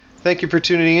Thank you for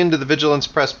tuning in to the Vigilance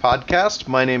Press podcast.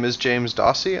 My name is James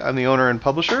Dawsey. I'm the owner and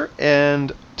publisher,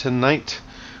 and tonight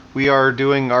we are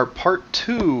doing our part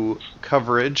 2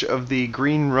 coverage of the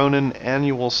Green Ronin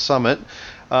Annual Summit.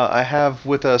 I have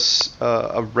with us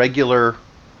a regular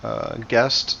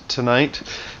guest tonight,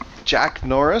 Jack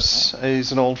Norris.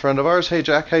 He's an old friend of ours. Hey,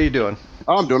 Jack, how you doing?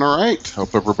 I'm doing all right.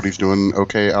 Hope everybody's doing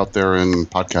okay out there in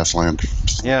podcast land.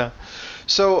 Yeah.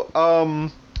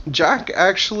 So, Jack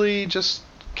actually just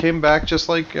came back just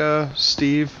like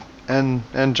Steve and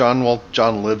John. Well,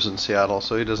 John lives in Seattle,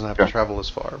 so he doesn't have to travel as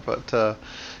far. But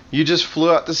you just flew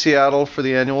out to Seattle for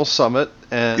the annual summit,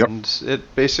 and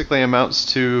it basically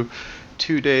amounts to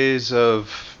 2 days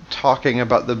of talking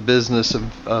about the business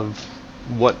of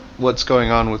what's going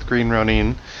on with Green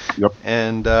Ronin. Yep.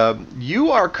 And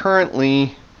you are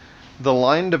currently the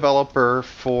line developer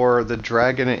for the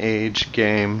Dragon Age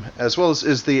game, as well as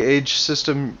is the Age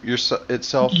system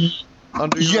itself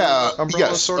under your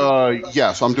umbrella, sort of?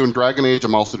 Yes, I'm doing Dragon Age.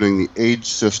 I'm also doing the Age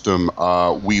system.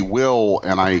 We will,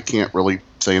 and I can't really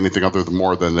say anything other than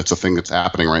more than it's a thing that's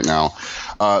happening right now.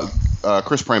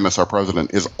 Chris Pramis, our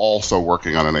president, is also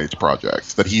working on an Age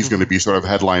project that he's going to be sort of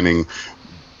headlining.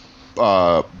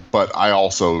 But I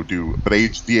also do. But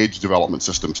the Age development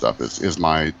system stuff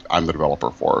I'm the developer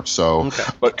for. So,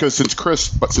 since Chris,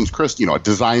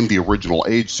 designed the original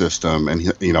Age system, and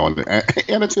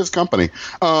and it's his company.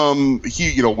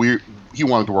 He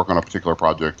wanted to work on a particular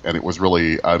project, and it was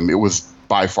really it was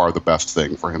by far the best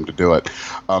thing for him to do it.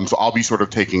 So I'll be sort of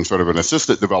taking sort of an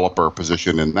assistant developer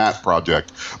position in that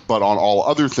project, but on all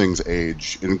other things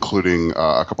Age, including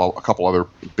a couple other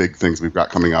big things we've got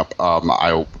coming up,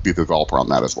 I'll be the developer on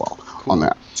that as well. Cool. On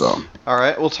that. So. All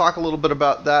right, we'll talk a little bit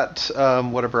about that.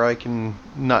 Whatever I can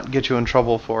not get you in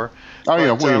trouble for. Oh,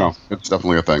 yeah, well, it's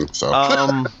definitely a thing. So,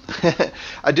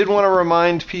 I did want to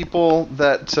remind people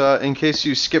that in case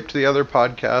you skipped the other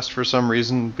podcast for some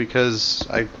reason, because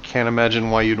I can't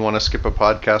imagine why you'd want to skip a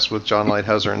podcast with John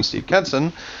Lighthouser and Steve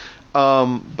Kenson.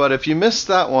 But if you missed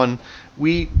that one,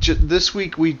 this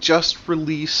week we just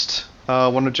released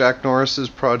one of Jack Norris's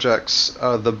projects,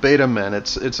 the Beta Men.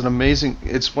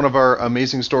 It's one of our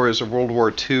amazing stories of World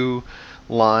War II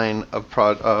line of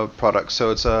products.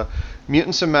 So it's a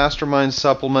Mutants and Masterminds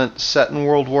supplement set in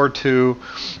World War II,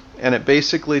 and it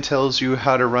basically tells you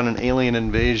how to run an alien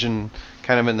invasion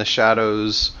kind of in the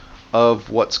shadows of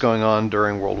what's going on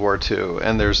during World War II.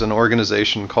 And there's an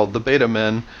organization called the Beta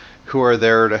Men who are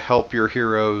there to help your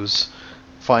heroes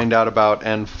find out about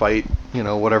and fight,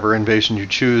 whatever invasion you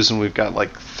choose. And we've got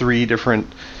like 3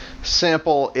 different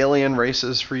sample alien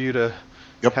races for you to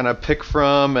kind of pick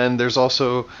from. And there's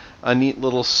also a neat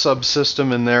little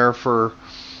subsystem in there for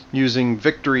using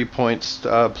victory points.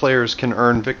 Players can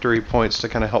earn victory points to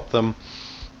kind of help them,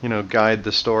 guide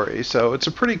the story. So it's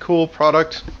a pretty cool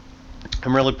product.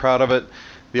 I'm really proud of it.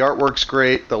 The artwork's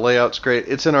great. The layout's great.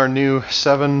 It's in our new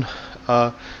 7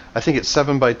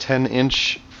 by 10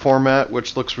 inch format,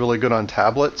 which looks really good on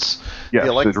tablets. Yeah,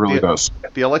 it really does.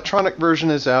 The electronic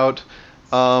version is out,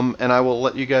 and I will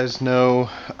let you guys know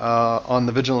on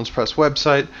the Vigilance Press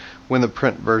website when the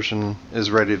print version is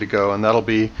ready to go, and that'll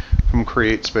be from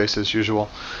CreateSpace as usual.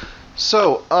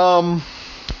 So,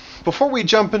 before we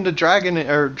jump into Dragon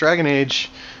Age,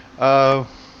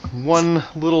 one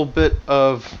little bit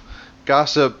of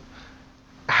gossip.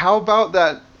 How about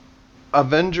that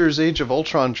Avengers Age of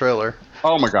Ultron trailer?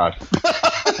 Oh my gosh.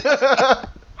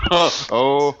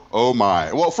 Oh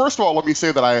my. Well, first of all, let me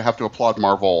say that I have to applaud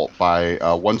Marvel by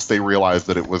once they realized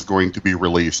that it was going to be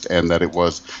released and that it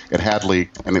had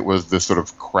leaked and it was this sort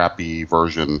of crappy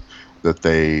version, that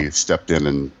they stepped in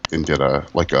and did a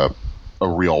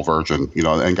real version,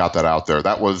 and got that out there.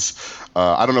 That was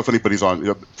I don't know if anybody's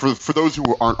on for those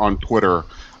who aren't on Twitter.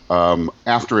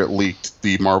 After it leaked,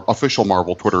 the official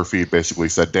Marvel Twitter feed basically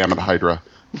said, "Damn it, Hydra,"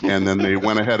 and then they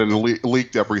went ahead and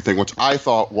leaked everything, which I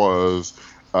thought was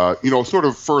sort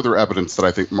of further evidence that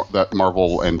I think that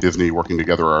Marvel and Disney working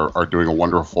together are doing a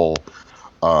wonderful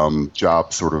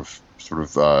job sort of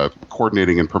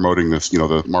coordinating and promoting this,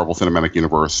 the Marvel Cinematic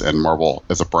Universe and Marvel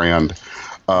as a brand.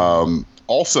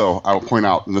 Also, I will point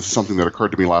out, and this is something that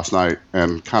occurred to me last night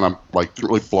and kind of didn't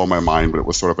really blow my mind, but it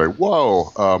was sort of a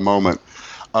whoa moment.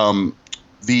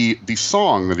 The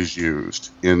song that is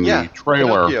used in the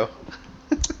trailer. Pinocchio.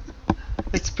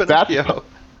 It's Pinocchio.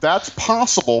 That's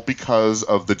possible because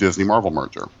of the Disney-Marvel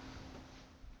merger.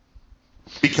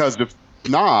 Because if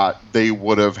not, they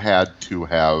would have had to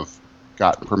have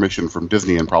gotten permission from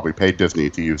Disney and probably paid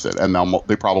Disney to use it, and now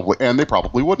they probably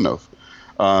wouldn't have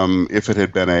if it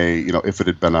had been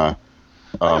a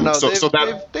I don't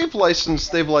know. They've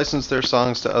They've licensed their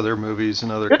songs to other movies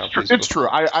and other companies. It's true.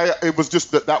 It was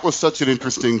just that was such an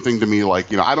interesting thing to me.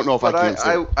 Like, I don't know if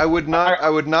I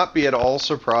would not be at all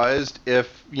surprised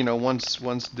if,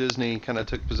 once Disney kind of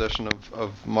took possession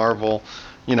of Marvel,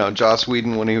 Joss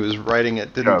Whedon, when he was writing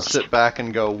it, didn't sit back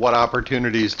and go, what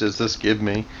opportunities does this give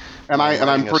me? And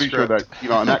I'm pretty sure that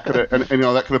and that could have that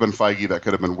could have been Feige, that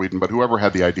could have been Whedon, but whoever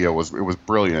had the idea was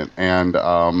brilliant. And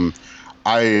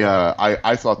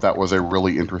I thought that was a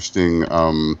really interesting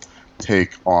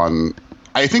take on.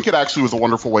 I think it actually was a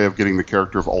wonderful way of getting the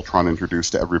character of Ultron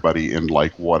introduced to everybody in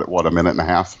like what a minute and a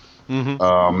half.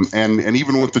 Mm-hmm. And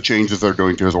even with the changes they're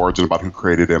doing to his origin about who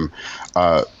created him,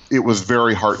 it was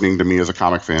very heartening to me as a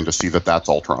comic fan to see that that's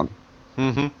Ultron.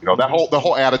 Mm-hmm. The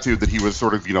whole attitude that he was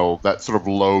sort of, that sort of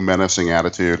low, menacing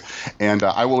attitude. And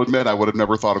I will admit, I would have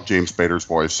never thought of James Spader's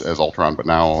voice as Ultron, but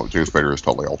now James Spader is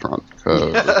totally Ultron.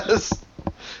 Yes.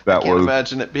 I can't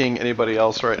imagine it being anybody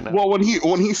else right now. Well, when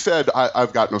he said,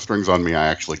 "I've got no strings on me," I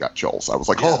actually got chills. I was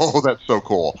like, "Oh, that's so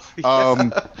cool."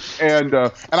 And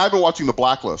I've been watching The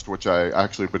Blacklist, which I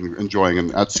actually have been enjoying, and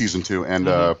that's season 2. And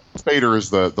Spader is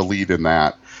the lead in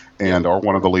that, or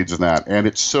one of the leads in that. And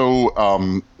it's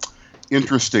so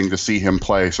interesting to see him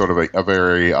play sort of a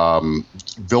very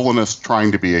villainous,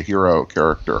 trying to be a hero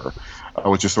character,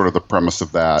 which is sort of the premise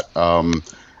of that.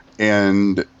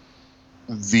 And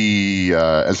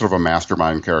sort of a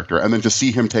mastermind character, and then to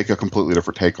see him take a completely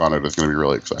different take on it is going to be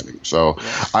really exciting. So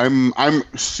I'm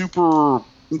super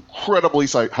incredibly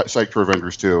psyched for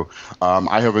Avengers 2.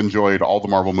 I have enjoyed all the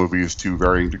Marvel movies to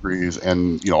varying degrees,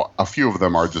 and a few of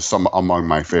them are just some among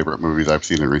my favorite movies I've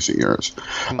seen in recent years.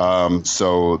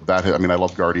 So that, I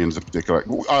love Guardians in particular.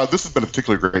 This has been a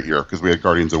particularly great year because we had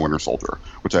Guardians and Winter Soldier,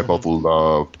 which I both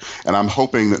loved, and I'm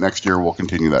hoping that next year we'll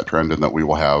continue that trend and that we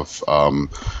will have,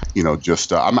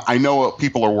 I know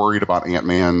people are worried about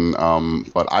Ant-Man,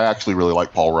 but I actually really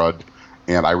like Paul Rudd.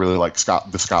 And I really like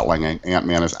the Scott Lang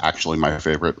Ant-Man is actually my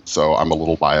favorite, so I'm a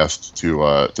little biased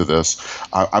to this.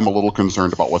 I'm a little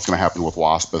concerned about what's going to happen with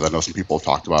Wasp, as I know some people have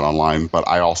talked about online, but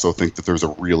I also think that there's a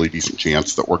really decent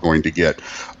chance that we're going to get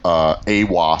a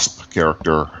Wasp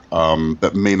character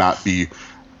that may not be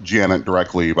Janet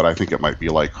directly, but I think it might be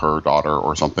like her daughter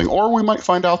or something. Or we might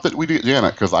find out that we do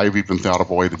Janet, because I've even thought of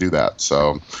a way to do that.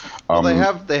 So, they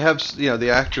have,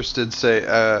 the actress did say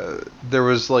there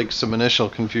was like some initial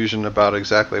confusion about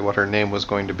exactly what her name was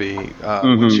going to be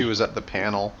when she was at the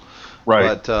panel,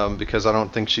 right? But because I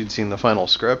don't think she'd seen the final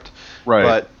script,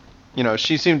 right? But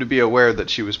she seemed to be aware that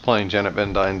she was playing Janet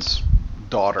Van Dyne's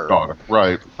daughter,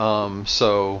 right?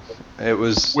 So it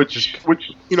was which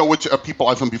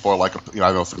people, some people are like,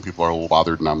 I know some people are a little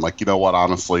bothered, and I'm like, what,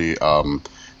 honestly,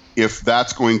 if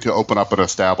that's going to open up and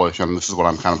establish, and this is what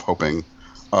I'm kind of hoping,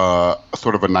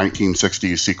 sort of a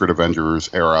 1960s Secret Avengers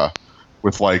era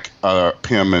with like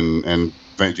Pym and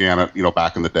Janet,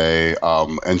 back in the day,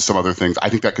 and some other things. I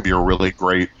think that could be a really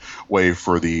great way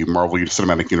for the Marvel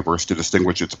Cinematic Universe to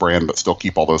distinguish its brand but still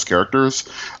keep all those characters.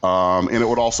 And it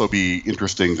would also be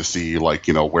interesting to see, like,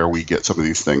 where we get some of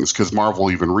these things, because Marvel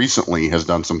even recently has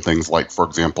done some things like, for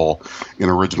example, in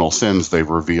Original Sins, they've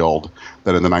revealed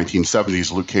that in the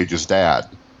 1970s, Luke Cage's dad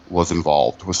was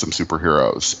involved with some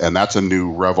superheroes, and that's a new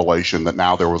revelation, that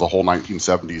now there was a whole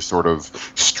 1970s sort of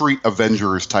street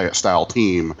Avengers style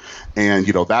team, and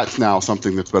that's now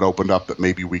something that's been opened up, that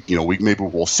maybe maybe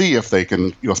we'll see if they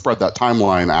can spread that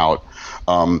timeline out,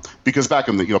 because back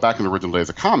in the original days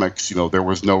of comics, there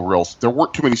weren't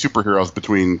too many superheroes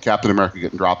between Captain America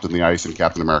getting dropped in the ice and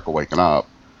Captain America waking up.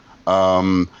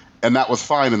 And that was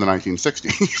fine in the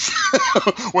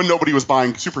 1960s when nobody was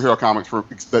buying superhero comics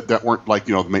that weren't like,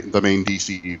 the main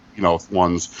DC,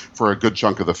 ones for a good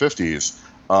chunk of the 50s.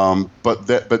 But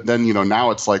then,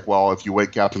 now it's like, well, if you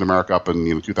wake Captain America up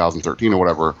in, 2013 or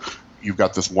whatever, you've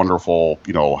got this wonderful,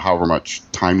 however much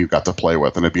time you've got to play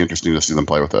with, and it'd be interesting to see them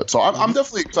play with it. So I'm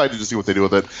definitely excited to see what they do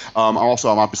with it. I'm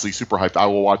obviously super hyped. I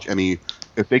will watch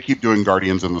if they keep doing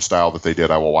Guardians in the style that they did,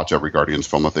 I will watch every Guardians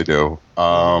film that they do.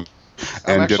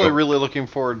 I'm actually really looking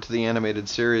forward to the animated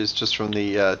series, just from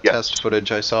the test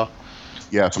footage I saw.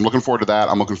 Yes, I'm looking forward to that.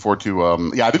 I'm looking forward to,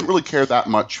 I didn't really care that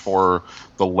much for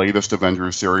the latest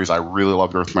Avengers series. I really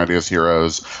loved Earth Mightiest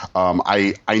Heroes.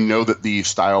 I know that the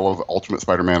style of Ultimate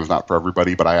Spider-Man is not for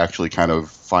everybody, but I actually kind of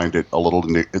find it a little,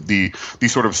 the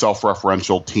sort of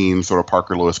self-referential teen sort of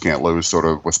Parker Lewis can't lose sort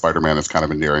of with Spider-Man is kind of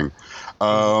endearing.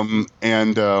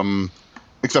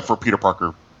 Except for Peter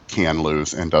Parker can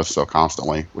lose and does so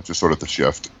constantly, which is sort of the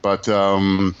shift. But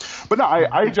no,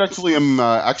 I actually am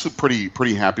actually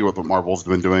pretty happy with what Marvel's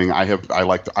been doing. I've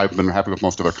been happy with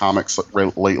most of their comics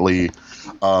lately.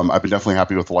 I've been definitely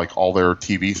happy with like all their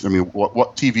TV. I mean,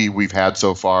 what TV we've had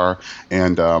so far,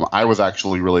 and I was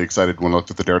actually really excited when I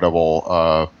looked at the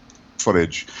Daredevil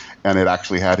footage, and it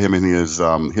actually had him in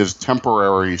his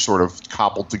temporary sort of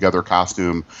cobbled together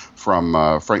costume from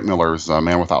Frank Miller's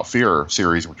Man Without Fear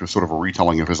series, which was sort of a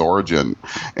retelling of his origin.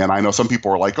 And I know some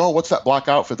people are like, "Oh, what's that black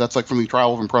outfit? That's like from the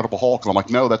Trial of Incredible Hulk." And I'm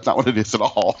like, "No, that's not what it is at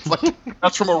all. Like,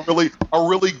 that's from a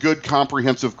really good,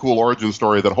 comprehensive, cool origin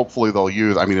story that hopefully they'll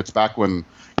use." I mean, it's back when.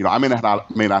 I may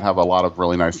not have a lot of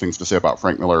really nice things to say about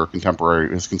Frank Miller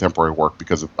his contemporary work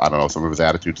because of, I don't know, some of his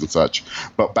attitudes and such.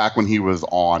 But back when he was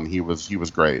on, he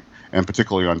was great, and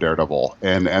particularly on Daredevil.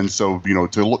 And so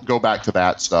to go back to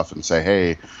that stuff and say,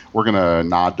 hey, we're gonna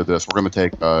nod to this. We're gonna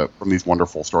take from these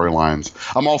wonderful storylines.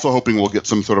 I'm also hoping we'll get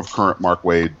some sort of current Mark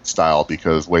Waid style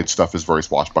because Waid's stuff is very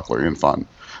swashbucklery and fun.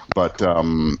 But I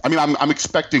mean, I'm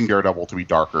expecting Daredevil to be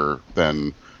darker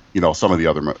than. Some of the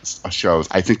other shows.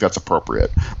 I think that's appropriate,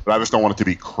 but I just don't want it to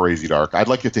be crazy dark. I'd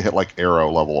like it to hit like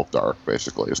Arrow level of dark,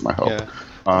 basically, is my hope. Yeah.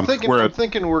 I'm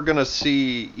thinking we're going to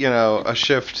see, a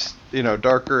shift,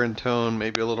 darker in tone,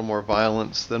 maybe a little more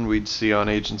violence than we'd see on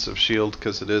Agents of S.H.I.E.L.D.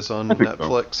 because it is on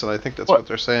Netflix, and I think that's what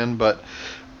they're saying. But,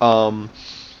 I'm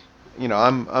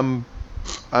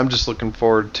just looking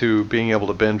forward to being able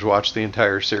to binge watch the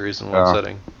entire series in one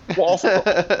sitting. Well, also,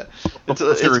 it's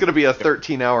going to be a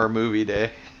 13-hour movie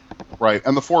day. Right,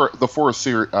 and the four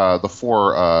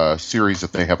series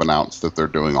that they have announced that they're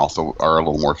doing also are a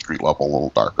little more street level, a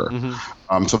little darker.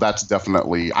 Mm-hmm. So that's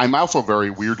definitely. I'm also very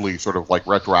weirdly sort of like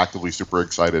retroactively super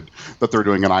excited that they're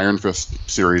doing an Iron Fist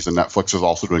series, and Netflix is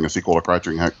also doing a sequel to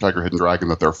Crouching Tiger, Hidden Dragon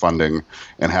that they're funding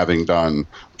and having done.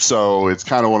 So it's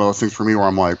kind of one of those things for me where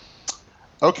I'm like,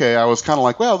 okay, I was kind of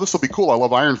like, well, this will be cool. I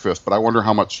love Iron Fist, but I wonder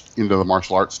how much into the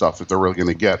martial arts stuff that they're really going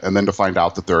to get, and then to find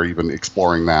out that they're even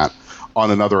exploring that. On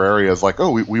another area is like,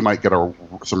 oh, we might get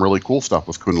some really cool stuff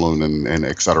with Kunlun and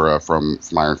et cetera from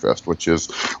Iron Fist, which is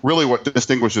really what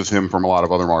distinguishes him from a lot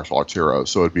of other martial arts heroes.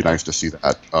 So it'd be nice to see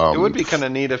that. It would be kind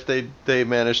of neat if they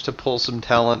managed to pull some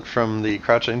talent from the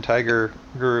Crouching Tiger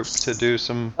group to do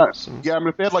some. Yeah, I mean,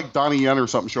 if they had like Donnie Yen or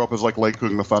something show up as like Lei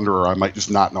Kung the Thunderer, I might just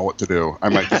not know what to do. I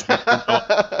might just.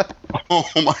 Oh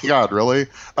my God, really?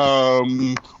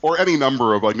 Or any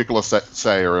number of like Nicholas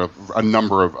Say or a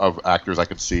number of actors I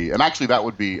could see, and actually that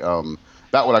would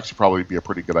actually probably be a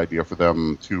pretty good idea for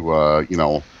them to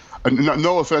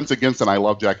no offense against, and I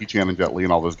love Jackie Chan and Jet Li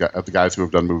and all those guys, the guys who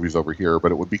have done movies over here,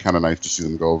 but it would be kind of nice to see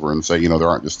them go over and say, there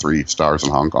aren't just 3 stars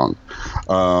in Hong Kong.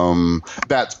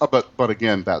 But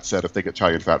again, that said, if they get Chow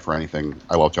Yun-fat for anything,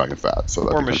 I love Chow Yun-fat. So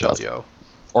or Michelle Yeoh.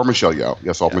 Or Michelle Yeoh,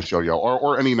 yes, Michelle Yeoh,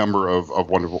 or any number of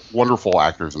wonderful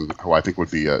actors, and who I think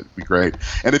would be great.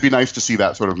 And it'd be nice to see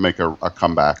that sort of make a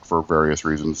comeback for various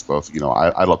reasons. Both,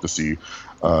 I'd love to see,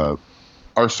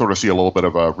 or sort of see a little bit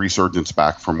of a resurgence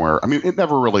back from where, I mean, it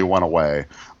never really went away,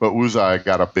 but Wuzai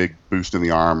got a big boost in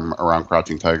the arm around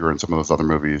Crouching Tiger and some of those other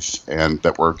movies, and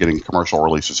that we're getting commercial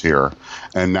releases here.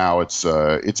 And now it's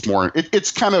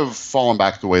kind of fallen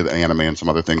back the way that anime and some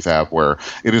other things have, where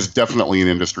it is definitely an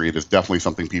industry. It is definitely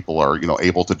something people are,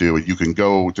 able to do. You can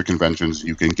go to conventions,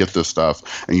 you can get this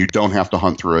stuff, and you don't have to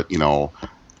hunt through it,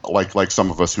 like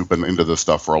some of us who've been into this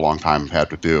stuff for a long time have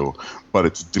had to do. But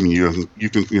it's, I mean, you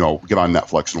can get on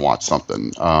Netflix and watch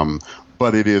something.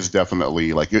 But it is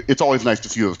definitely like it's always nice to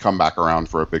see those come back around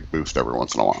for a big boost every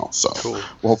once in a while. So cool.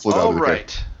 Well, hopefully that'll be the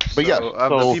case. But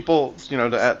the people,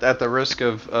 at the risk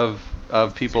of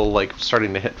people like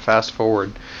starting to hit fast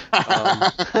forward.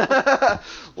 I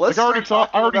already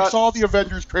saw the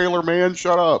Avengers trailer, man.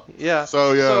 Shut up. Yeah.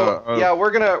 So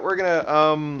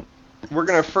we're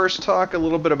gonna first talk a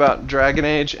little bit about Dragon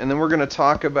Age, and then we're gonna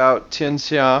talk about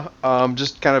Tianxia.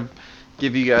 Just kind of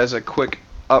give you guys a quick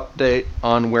update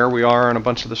on where we are on a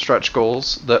bunch of the stretch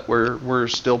goals that we're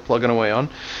still plugging away on.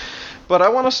 But I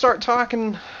want to start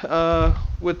talking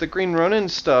with the Green Ronin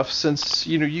stuff, since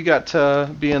you got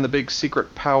to be in the big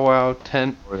secret powwow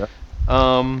tent. Oh,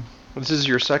 yeah. This is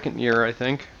your second year, I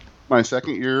think. My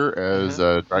second year as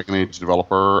a Dragon Age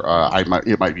developer.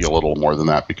 It might be a little more than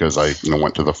that because I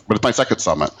went to but it's my second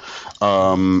summit.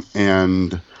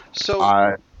 And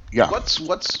so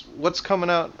what's coming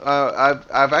out?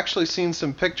 I've actually seen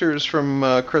some pictures from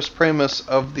Chris Pramus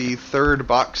of the third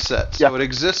box set. So it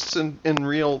exists in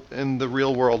the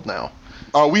real world now.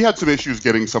 We had some issues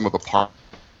getting some of the parts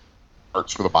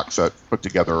parts for the box set put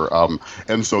together.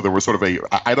 And so there was sort of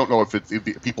I don't know if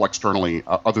people externally,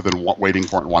 other than waiting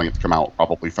for it and wanting it to come out,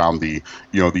 probably found the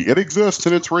it exists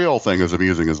and it's real thing as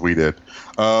amusing as we did.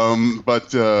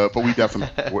 But we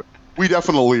definitely. We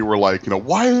definitely were like,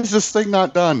 why is this thing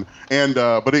not done? And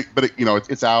but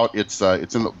it's out. It's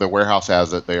in the warehouse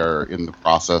has it. They are in the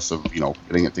process of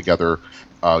getting it together.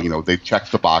 They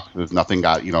checked the boxes. Nothing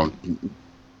got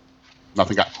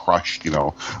crushed.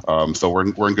 So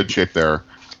we're in good shape there.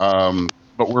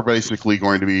 But we're basically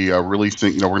going to be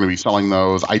releasing. We're going to be selling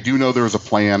those. I do know there is a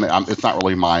plan. It's not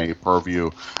really my purview,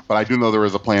 but I do know there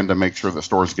is a plan to make sure that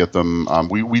stores get them.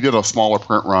 We did a smaller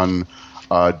print run.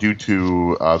 Due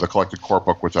to the collected core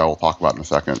book, which I will talk about in a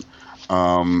second.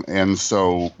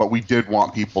 But we did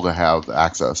want people to have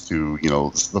access to,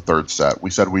 the third set. We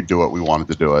said we'd do it. We wanted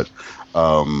to do it.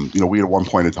 We at one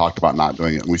point had talked about not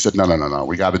doing it, and we said, no,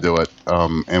 we got to do it.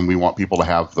 And we want people to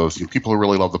have those people who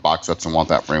really love the box sets and want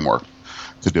that framework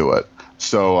to do it.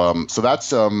 So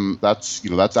that's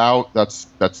out.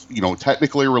 That's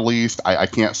technically released. I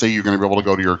can't say you're going to be able to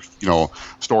go to your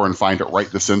store and find it right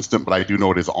this instant, but I do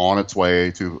know it is on its way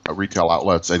to retail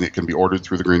outlets, and it can be ordered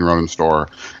through the Green Ronin store,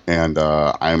 and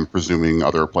I'm presuming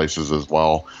other places as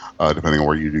well, depending on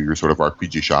where you do your sort of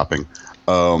RPG shopping.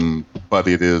 But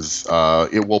it is,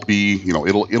 it will be,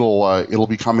 it'll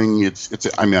be coming.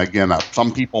 Again,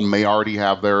 some people may already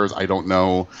have theirs. I don't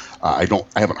know. I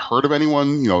haven't heard of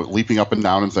anyone, leaping up and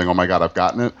down and saying, oh my God, I've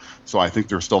gotten it. So I think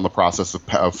they're still in the process of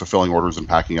fulfilling orders and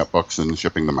packing up books and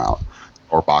shipping them out,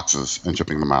 or boxes and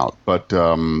shipping them out. But,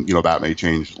 that may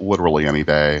change literally any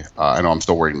day. I know I'm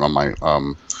still waiting on my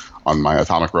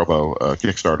Atomic Robo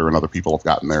Kickstarter, and other people have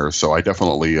gotten theirs. So I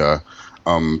definitely,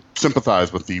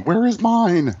 sympathize with the "where is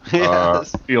mine"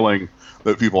 feeling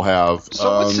that people have.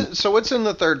 So what's in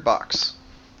the third box?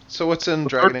 So what's in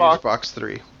Dragon Age Box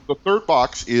 3? The third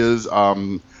box is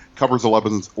covers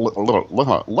levels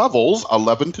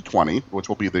 11 to 20, which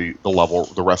will be the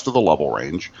rest of the level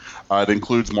range. It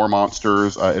includes more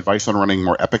monsters, advice on running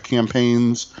more epic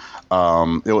campaigns.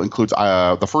 It includes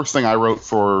the first thing I wrote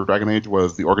for Dragon Age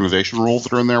was the organization rules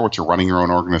that are in there, which are running your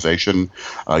own organization.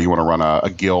 You want to run a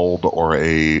guild or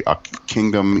a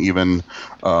kingdom, even.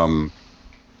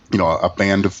 A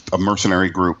band of a mercenary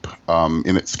group,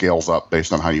 and it scales up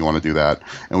based on how you want to do that.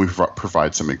 And we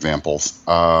provide some examples.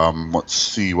 Let's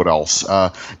see what else.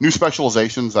 New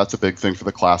specializations, that's a big thing for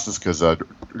the classes, because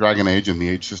Dragon Age and the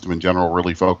Age system in general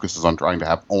really focuses on trying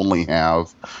to only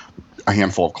have a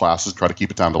handful of classes, try to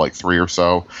keep it down to like 3 or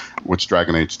so, which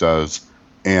Dragon Age does.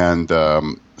 And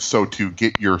so to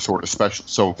get your sort of special,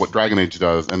 so what Dragon Age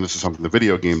does, and this is something the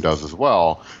video game does as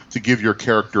well, to give your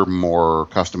character more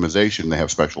customization, they have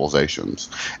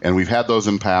specializations. And we've had those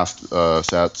in past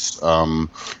sets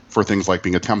for things like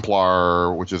being a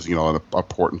Templar, which is, an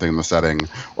important thing in the setting,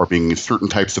 or being certain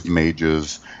types of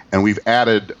mages. And we've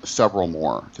added several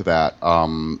more to that.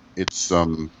 It's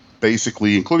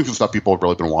basically, including some stuff people have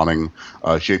really been wanting,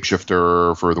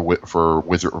 shapeshifter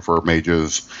for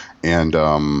mages, and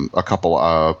a couple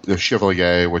the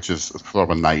Chevalier, which is sort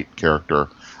of a knight character.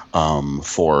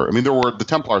 The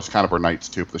Templars kind of are knights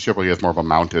too, but the Chevalier is more of a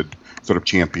mounted sort of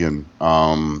champion,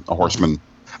 a horseman,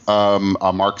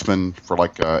 a marksman for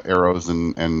like arrows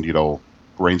and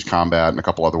range combat, and a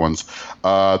couple other ones.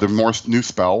 There are more new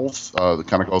spells that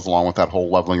kind of goes along with that whole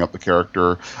leveling up the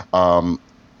character.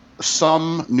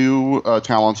 Some new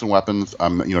talents and weapons.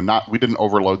 We didn't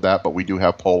overload that, but we do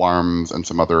have pole arms and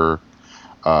some other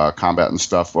combat and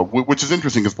stuff, which is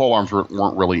interesting because pole arms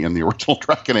weren't really in the original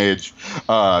Dragon Age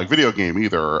video game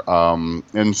either.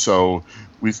 And so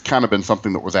we've kind of been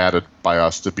something that was added by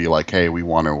us to be like, hey, we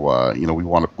want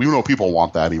to, we know people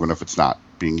want that, even if it's not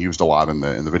being used a lot in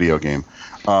the video game.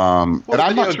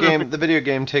 The video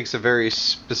game takes a very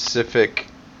specific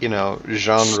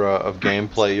genre of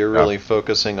gameplay. You're really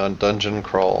focusing on dungeon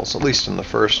crawls, at least in the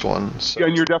first one. So. Yeah,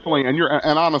 and you're definitely,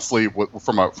 and honestly,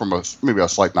 from a maybe a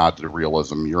slight nod to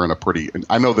realism, you're in a pretty.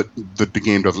 I know that the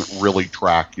game doesn't really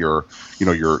track your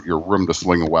room to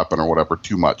swing a weapon or whatever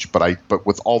too much, but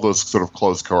with all those sort of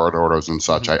closed corridors and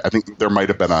such, I think there might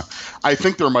have been a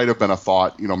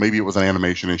thought. Maybe it was an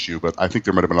animation issue, but I think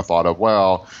there might have been a thought of,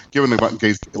 well, given having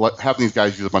these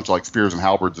guys use a bunch of like spears and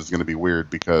halberds is going to be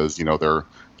weird because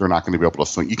they're not going to be able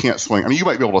to swing. You can't swing. I mean, you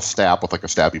might be able to stab with like a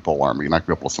stabby pole arm, but you're not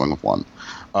going to be able to swing with one.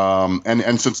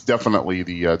 And since definitely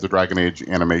the Dragon Age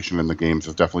animation in the games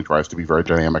definitely tries to be very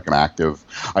dynamic and active,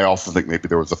 I also think maybe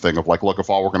there was a thing of like, look, if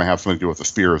all we're going to have something to do with the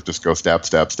spear is just go stab,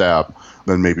 stab, stab,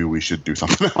 then maybe we should do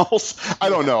something else. I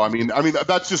don't know. I mean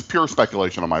that's just pure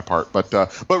speculation on my part.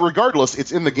 But regardless,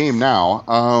 it's in the game now.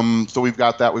 So we've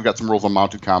got that. We've got some rules on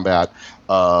mounted combat.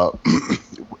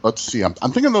 let's see. I'm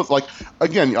thinking of like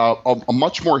again a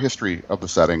much more history of the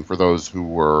setting for those who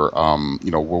were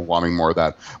were wanting more of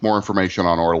that, more information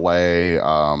on Orlais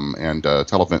and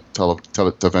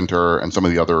Tevinter and some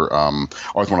of the other. I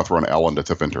always want to throw an L into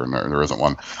Tevinter, and there isn't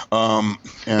one.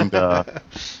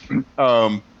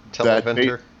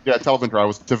 Televinter. Televinter. I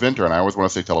was Tevinter, and I always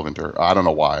want to say Televinter. I don't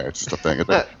know why. It's just a thing.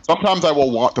 Sometimes I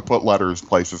will want to put letters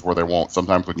places where they won't.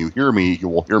 Sometimes when you hear me, you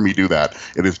will hear me do that.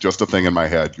 It is just a thing in my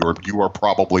head. You are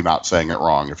probably not saying it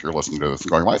wrong if you're listening to this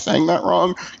and going, "Am I saying that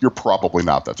wrong?" You're probably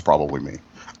not. That's probably me.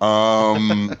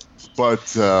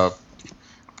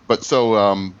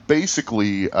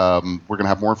 Basically, we're going to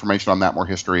have more information on that, more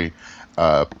history,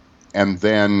 and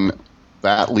then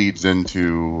that leads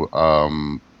into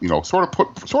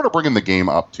sort of bringing the game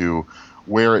up to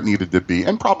where it needed to be,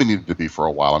 and probably needed to be for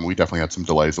a while. I mean, we definitely had some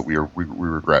delays that we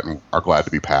regret and are glad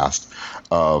to be past.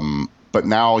 But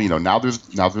now there's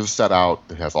a set out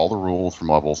that has all the rules from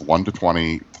levels 1 to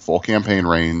 20, full campaign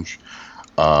range,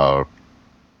 all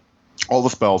the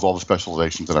spells, all the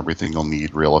specializations, and everything you'll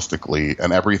need realistically,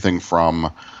 and everything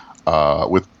from,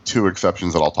 with two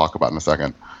exceptions that I'll talk about in a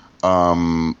second,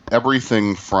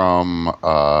 everything from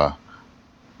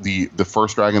the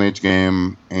first Dragon Age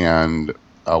game and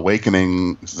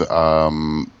Awakening,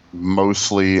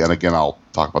 mostly, and again I'll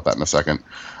talk about that in a second,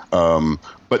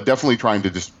 but definitely trying to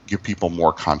just give people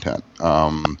more content.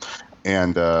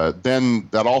 And then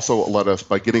that also let us,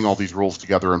 by getting all these rules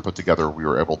together and put together, we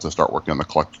were able to start working on the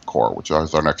Collected Core, which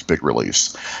is our next big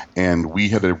release. And we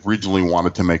had originally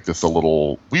wanted to make this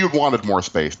we had wanted more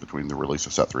space between the release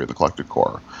of Set 3 and the Collected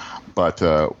Core. But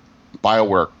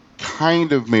BioWare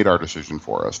kind of made our decision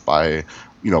for us by,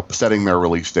 setting their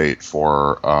release date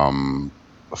for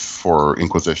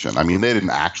Inquisition. I mean, they didn't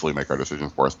actually make our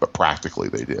decision for us, but practically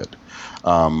they did.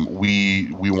 We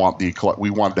wanted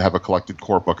to have a Collected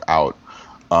Core book out,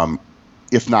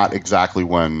 if not exactly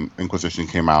when Inquisition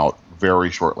came out,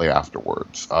 very shortly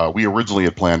afterwards. We originally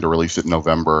had planned to release it in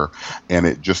November, and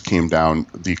it just came down,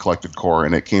 the Collected Core,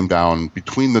 and it came down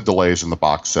between the delays in the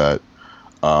box set,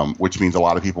 which means a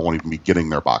lot of people won't even be getting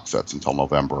their box sets until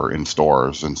November in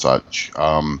stores and such.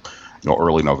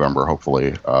 Early November,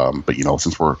 hopefully. But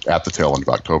since we're at the tail end of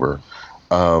October,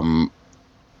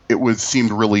 it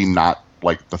seemed really not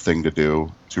like the thing to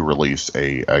do to release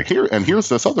here's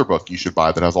this other book you should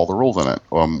buy that has all the rules in it.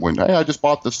 Hey, I just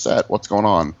bought this set. What's going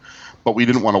on? But we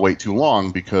didn't want to wait too long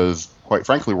because, quite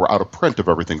frankly, we're out of print of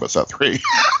everything but Set 3.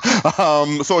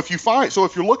 So if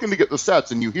you're looking to get the sets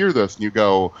and you hear this and you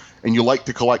go and you like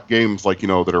to collect games like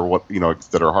that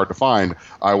are hard to find,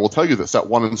 I will tell you that Set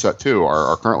 1 and Set 2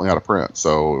 are currently out of print.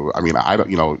 So I mean,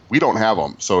 we don't have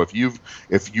them. So if you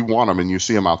want them and you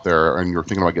see them out there and you're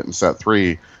thinking about getting Set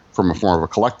 3 from a more of a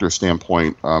collector's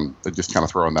standpoint, just kind of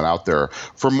throwing that out there.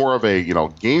 From more of a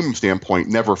game standpoint,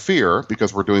 never fear,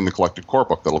 because we're doing the Collected Core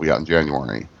book that'll be out in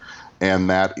January. And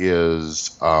that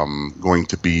is going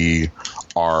to be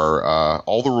our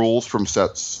all the rules from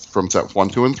sets 1,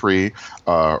 2, and 3.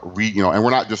 And we're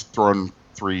not just throwing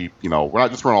we're not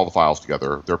just throwing all the files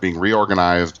together. They're being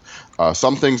reorganized.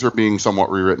 Some things are being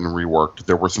somewhat rewritten and reworked.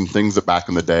 There were some things that back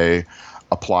in the day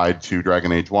applied to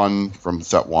Dragon Age 1 from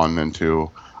set 1 and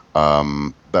 2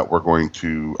 that we're going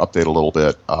to update a little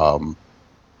bit.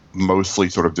 Mostly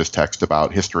sort of just text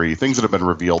about history, things that have been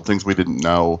revealed, things we didn't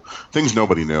know, things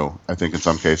nobody knew, I think, in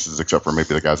some cases, except for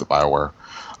maybe the guys at BioWare.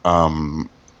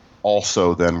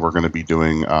 Also, then we're going to be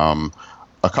doing a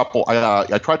couple.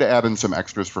 I tried to add in some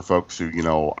extras for folks who,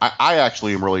 I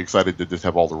actually am really excited to just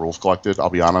have all the rules collected. I'll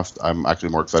be honest. I'm actually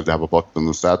more excited to have a book than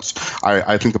the sets.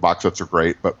 I think the box sets are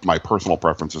great, but my personal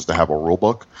preference is to have a rule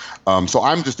book. So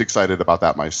I'm just excited about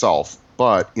that myself.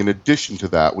 But in addition to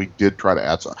that, we did try to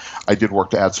add some. I did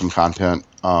work to add some content.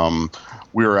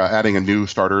 We're adding a new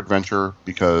starter adventure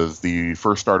because the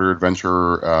first starter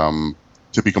adventure,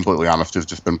 to be completely honest, has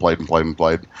just been played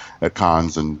at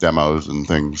cons and demos and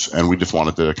things. And we just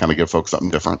wanted to kind of give folks something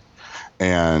different.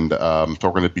 And so we're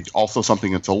going to be also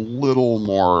something that's a little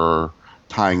more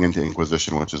tying into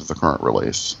Inquisition, which is the current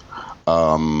release.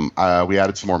 We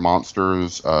added some more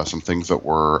monsters, some things that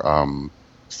were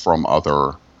from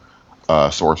other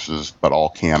sources, but all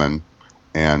canon.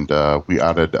 And we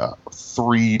added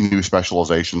 3 new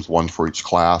specializations, one for each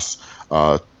class.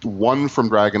 One from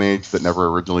Dragon Age that never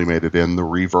originally made it in, the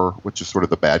Reaver, which is sort of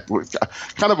the bad,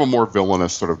 kind of a more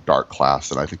villainous sort of dark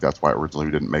class, and I think that's why originally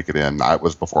we didn't make it in. It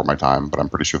was before my time, but I'm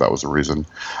pretty sure that was the reason.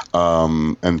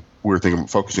 And we were thinking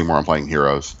focusing more on playing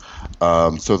heroes.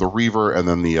 So the Reaver, and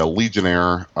then the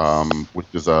Legionnaire, which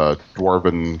is a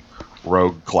dwarven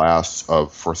rogue class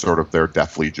for sort of their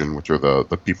Death Legion, which are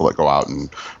the people that go out and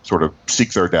sort of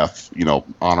seek their death,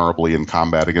 honorably in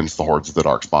combat against the hordes of the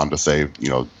Darkspawn to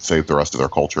save the rest of their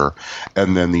culture.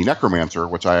 And then the Necromancer,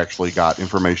 which I actually got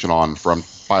information on from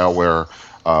BioWare,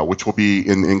 which will be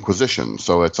in Inquisition.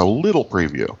 So it's a little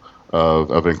preview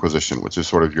of Inquisition, which is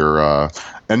sort of your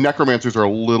and Necromancers are a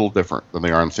little different than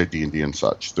they are in, say, D&D and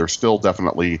such. They're still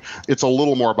definitely, it's a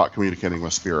little more about communicating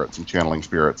with spirits and channeling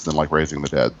spirits than like raising the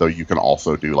dead, though you can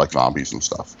also do like zombies and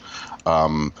stuff.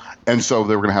 And so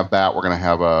we're going to have that. We're going to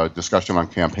have a discussion on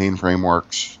campaign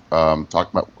frameworks,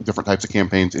 talk about different types of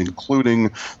campaigns,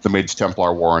 including the Mage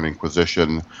Templar War and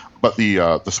Inquisition. But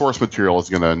the source material is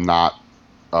going to not.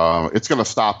 It's going to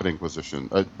stop at Inquisition,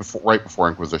 right before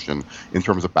Inquisition, in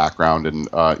terms of background and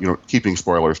keeping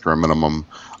spoilers to a minimum.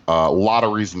 A lot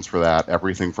of reasons for that.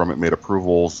 Everything from it made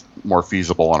approvals more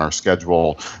feasible on our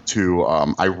schedule to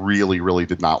I really, really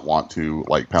did not want to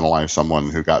penalize someone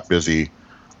who got busy,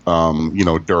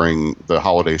 during the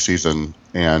holiday season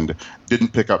and didn't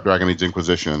pick up Dragon Age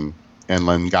Inquisition. And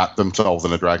then got themselves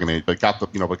in a Dragon Age, but got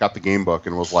the game book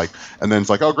and was and then it's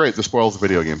oh great, this spoils the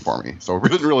video game for me. So we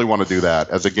didn't really want to do that.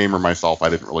 As a gamer myself,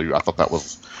 I thought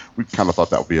we kind of thought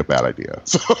that would be a bad idea.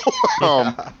 So,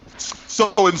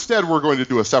 so instead we're going to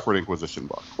do a separate Inquisition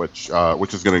book, which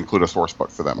is going to include a source book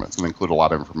for them. It's going to include a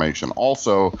lot of information.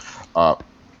 Also,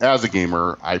 as a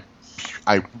gamer,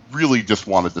 I really just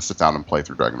wanted to sit down and play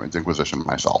through Dragon Age Inquisition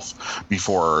myself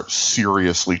before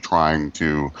seriously trying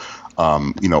to.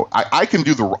 I can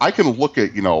look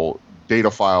at data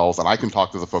files and I can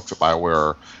talk to the folks at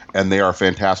BioWare and they are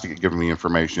fantastic at giving me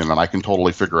information and I can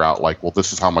totally figure out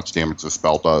this is how much damage this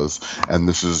spell does and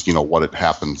this is what it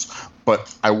happens.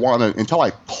 But I want to until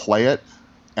I play it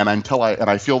and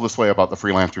I feel this way about the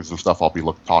freelancers and stuff I'll be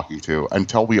talking to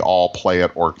until we all play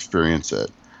it or experience it.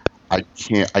 I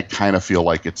kind of feel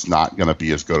like it's not going to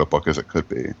be as good a book as it could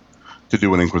be to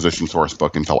do an Inquisition source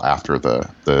book until after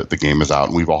the game is out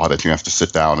and we've all had a chance to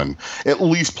sit down and at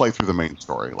least play through the main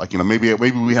story. Maybe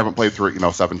we haven't played through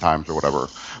it 7 times or whatever,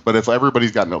 but if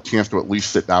everybody's gotten a chance to at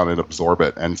least sit down and absorb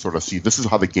it and sort of see this is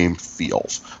how the game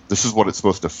feels, this is what it's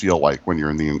supposed to feel like when you're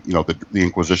in the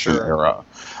Inquisition era.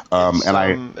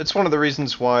 It's one of the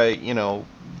reasons why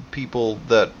people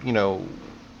that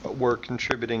were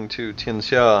contributing to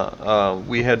Tianxia,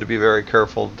 we had to be very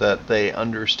careful that they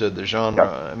understood the genre.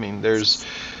 Yep. I mean,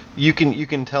 you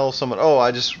can tell someone,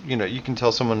 you can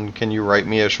tell someone, can you write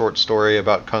me a short story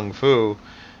about Kung Fu,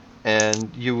 and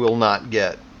you will not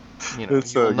get, you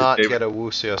will not get a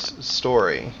wuxia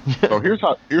story. So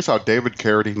here's how David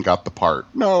Carradine got the part.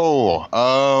 No.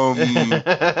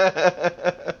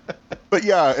 But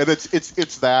yeah, and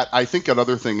it's that. I think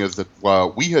another thing is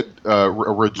that we had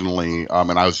originally,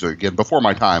 and I was, again, before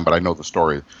my time, but I know the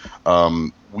story,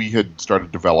 we had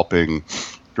started developing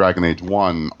Dragon Age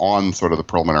 1 on sort of the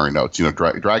preliminary notes.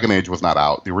 Dragon Age was not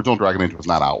out. The original Dragon Age was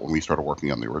not out when we started working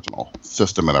on the original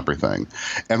system and everything.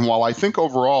 And while I think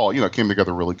overall, it came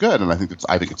together really good, and I think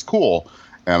it's cool,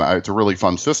 and it's a really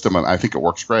fun system, and I think it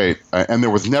works great. And there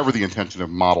was never the intention of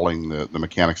modeling the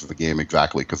mechanics of the game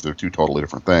exactly, because they're two totally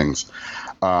different things.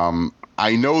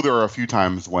 I know there are a few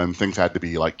times when things had to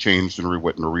be changed and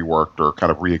rewritten or reworked or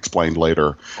kind of re-explained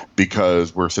later,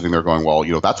 because we're sitting there going, well,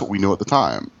 that's what we knew at the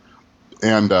time.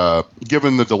 And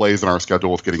given the delays in our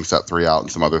schedule with getting Set 3 out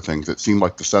and some other things, it seemed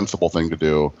like the sensible thing to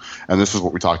do, and this is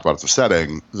what we talked about at the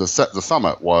setting, the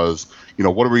summit was,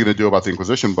 what are we going to do about the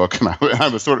Inquisition book? And I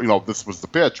was sort of, this was the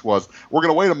pitch, was we're going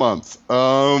to wait a month.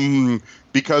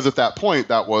 Because at that point,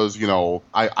 that was,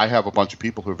 I have a bunch of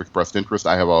people who have expressed interest.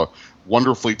 I have a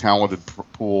wonderfully talented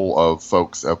pool of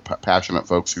folks, passionate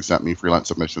folks who sent me freelance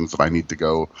submissions that I need to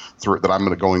go through, that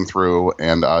I'm going through,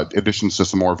 and additions to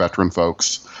some more veteran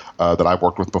folks that I've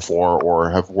worked with before or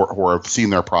have seen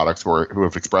their products, who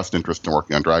have expressed interest in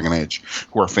working on Dragon Age,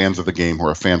 who are fans of the game, who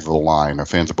are fans of the line, are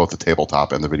fans of both the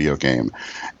tabletop and the video game.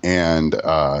 And,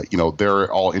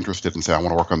 they're all interested in saying, I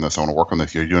want to work on this, I want to work on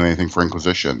this. Are you doing anything for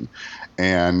Inquisition?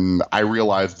 And I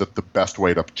realized that the best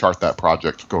way to chart that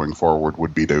project going forward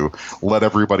would be to let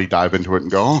everybody dive into it and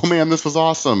go, oh man, this was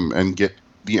awesome, and get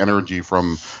the energy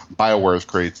from BioWare's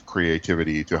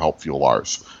creativity to help fuel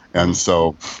ours. And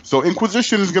so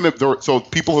Inquisition is going to, so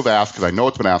people have asked, because I know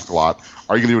it's been asked a lot,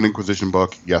 are you going to do an Inquisition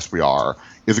book? Yes, we are.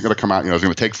 Is it going to come out? Is it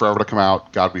going to take forever to come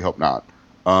out? God, we hope not.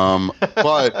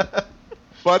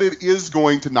 But it is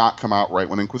going to not come out right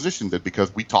when Inquisition did,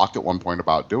 because we talked at one point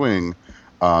about doing,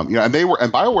 and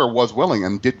BioWare was willing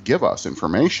and did give us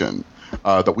information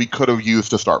that we could have used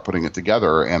to start putting it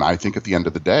together. And I think at the end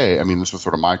of the day, this was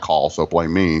sort of my call, so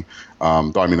blame me.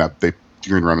 Though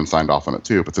Green Ronin signed off on it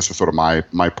too, but this was sort of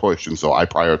my push, and so I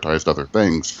prioritized other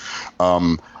things.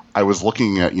 I was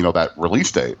looking at, that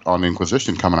release date on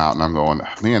Inquisition coming out, and I'm going,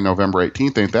 man, November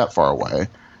 18th ain't that far away.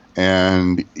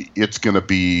 And it's going to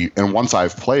be, and once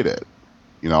I've played it,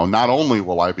 not only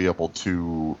will I be able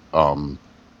to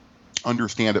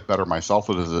understand it better myself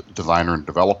as a designer and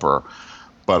developer,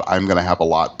 but I'm going to have a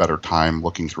lot better time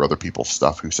looking through other people's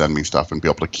stuff who send me stuff and be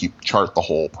able to chart the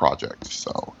whole project.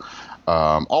 So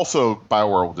also,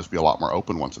 BioWare will just be a lot more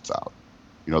open once it's out.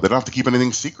 They don't have to keep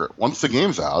anything secret. Once the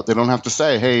game's out, they don't have to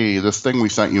say, hey, this thing we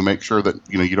sent you, make sure that,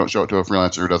 you don't show it to a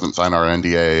freelancer who doesn't sign our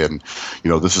NDA. And,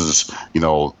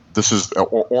 this is,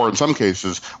 or in some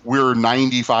cases, we're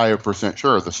 95%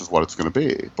 sure this is what it's going to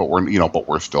be. But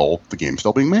the game's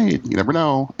still being made. You never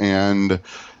know. And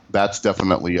that's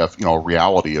definitely a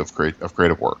reality of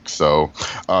creative work. So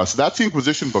that's the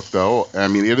Inquisition book, though. I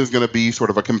mean, it is going to be sort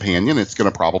of a companion. It's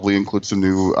going to probably include some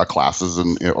new classes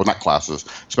or not classes,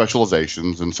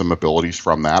 specializations and some abilities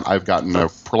from that. I've gotten a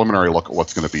preliminary look at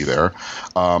what's going to be there.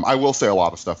 I will say a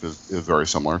lot of stuff is very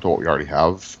similar to what we already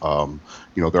have.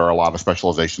 There are a lot of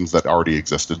specializations that already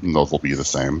existed, and those will be the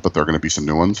same, but there are going to be some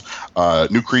new ones.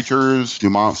 New creatures, new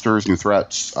monsters, new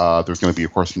threats. There's going to be,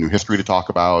 of course, new history to talk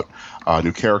about,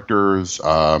 new characters,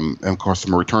 and, of course,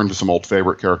 some return to some old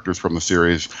favorite characters from the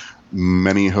series,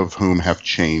 many of whom have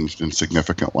changed in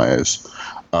significant ways,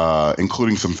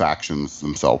 including some factions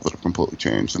themselves that have completely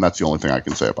changed. And that's the only thing I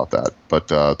can say about that. But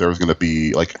there's going to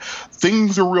be,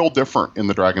 things are real different in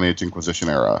the Dragon Age Inquisition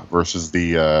era versus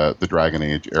the Dragon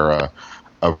Age era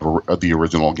of the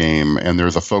original game, and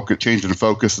there's a change in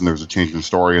focus, and there's a change in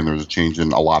story, and there's a change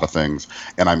in a lot of things,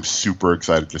 and I'm super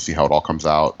excited to see how it all comes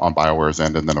out on BioWare's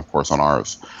end, and then of course on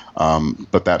ours.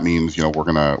 But that means we're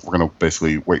gonna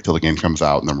basically wait till the game comes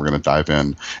out, and then we're gonna dive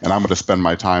in, and I'm gonna spend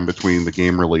my time between the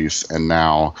game release and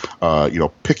now,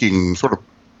 picking sort of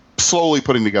slowly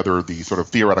putting together the sort of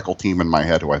theoretical team in my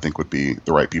head who I think would be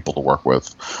the right people to work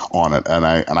with on it. And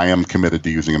I am committed to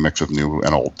using a mix of new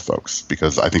and old folks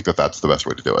because I think that that's the best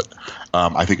way to do it.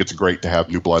 I think it's great to have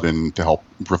new blood in to help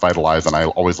revitalize, and I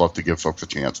always love to give folks a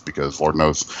chance because Lord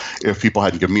knows if people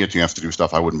hadn't given me a chance to do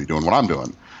stuff, I wouldn't be doing what I'm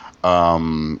doing.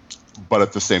 But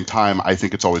at the same time, I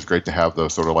think it's always great to have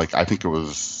those sort of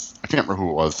I can't remember who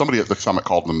it was. Somebody at the summit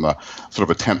called them sort of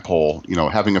a tent pole,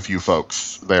 having a few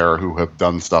folks there who have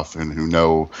done stuff and who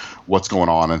know what's going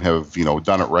on and have,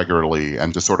 done it regularly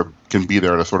and just sort of can be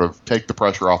there to sort of take the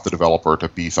pressure off the developer to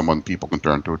be someone people can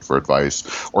turn to for advice,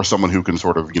 or someone who can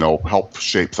sort of, help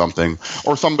shape something,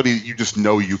 or somebody you just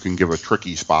know you can give a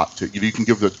tricky spot to, you can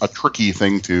give a tricky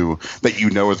thing to that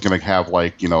is going to have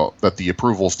that the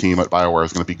approvals team at BioWare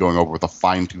is going to be going over with a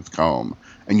fine-tooth comb,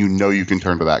 and you can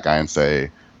turn to that guy and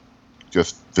say,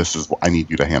 this is I need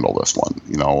you to handle this one,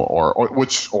 or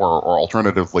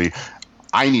alternatively,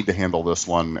 I need to handle this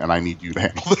one and I need you to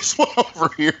handle this one over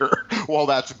here while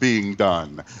that's being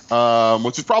done,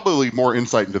 which is probably more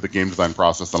insight into the game design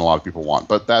process than a lot of people want,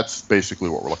 but that's basically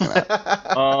what we're looking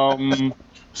at.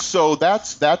 So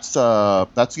that's the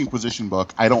Inquisition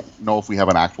book. I don't know if we have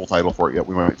an actual title for it yet.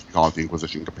 We might be calling it the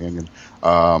Inquisition Companion.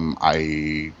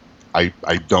 I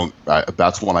don't.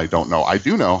 That's one I don't know. I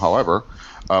do know, however.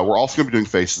 We're also going to be doing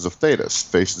Faces of Thetis.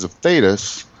 Faces of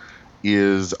Thetis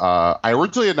is, I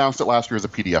originally announced it last year as a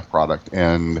PDF product,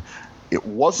 and it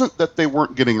wasn't that they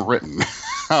weren't getting written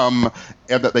and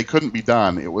that they couldn't be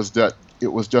done. It was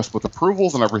just with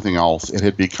approvals and everything else, it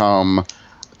had become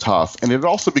tough. And it had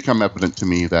also become evident to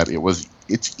me that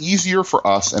it's easier for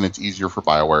us and it's easier for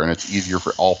BioWare and it's easier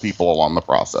for all people along the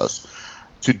process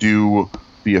to do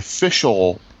the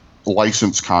official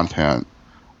licensed content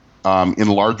in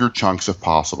larger chunks if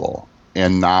possible,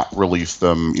 and not release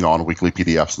them, on weekly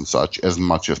PDFs and such as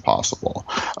much as possible.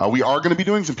 We are going to be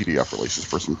doing some PDF releases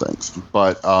for some things,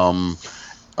 but one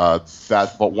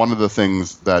of the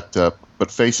things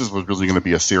but Faces was really going to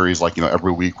be a series.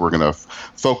 Every week we're going to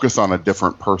focus on a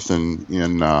different person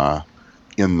in the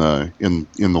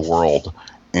world.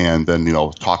 And then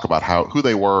talk about who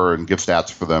they were and give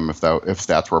stats for them. If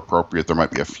stats were appropriate, there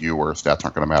might be a few where stats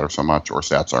aren't going to matter so much, or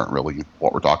stats aren't really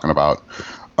what we're talking about.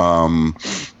 And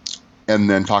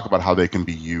then talk about how they can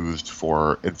be used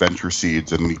for adventure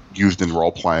seeds and used in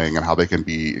role playing, and how they can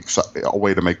be a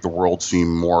way to make the world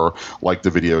seem more like the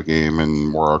video game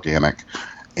and more organic.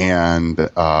 And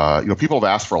people have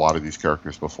asked for a lot of these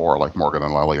characters before, like Morgan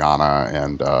and Liliana,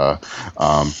 and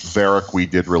Varric we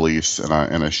did release in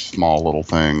a small little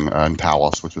thing, and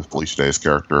Talos, which was Felicia Day's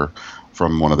character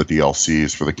from one of the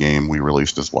DLCs for the game, we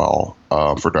released as well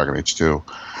for Dragon Age 2.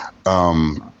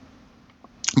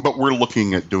 but we're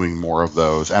looking at doing more of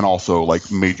those, and also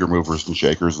like major movers and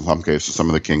shakers in some cases, some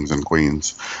of the kings and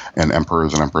queens and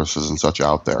emperors and empresses and such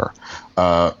out there.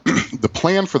 The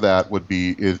plan for that would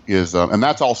be and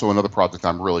that's also another project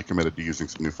I'm really committed to using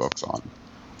some new folks on,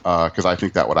 because I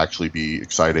think that would actually be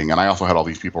exciting. And I also had all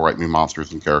these people write me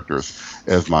monsters and characters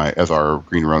as our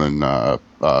Green Ronin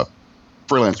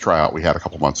freelance tryout we had a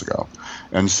couple months ago.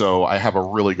 And so I have a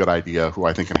really good idea who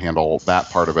I think can handle that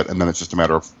part of it. And then it's just a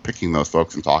matter of picking those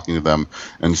folks and talking to them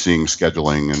and seeing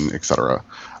scheduling and et cetera.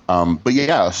 But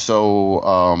yeah, so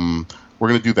we're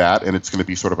going to do that. And it's going to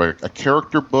be sort of a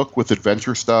character book with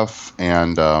adventure stuff.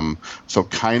 And so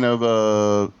kind of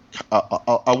a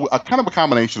kind of a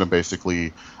combination of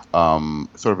basically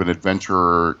sort of an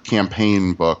adventure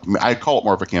campaign book. I'd call it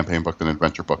more of a campaign book than an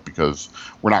adventure book, because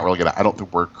we're not really I don't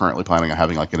think we're currently planning on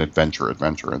having like an adventure in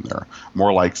there.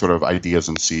 More like sort of ideas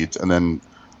and seeds, and then,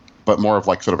 but more of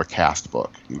like sort of a cast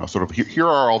book. Sort of here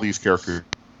are all these characters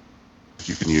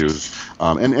you can use,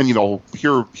 and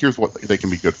here's what they can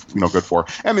be good for.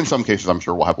 And in some cases, I'm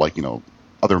sure we'll have like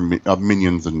other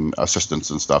minions and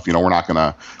assistants and stuff. We're not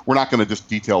gonna just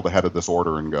detail the head of this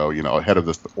order and go, head of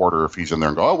this order, if he's in there,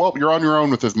 and go, oh well, you're on your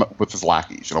own with his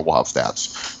lackeys. We'll have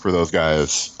stats for those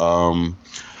guys.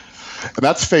 And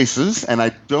that's Faces, and I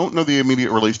don't know the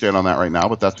immediate release date on that right now,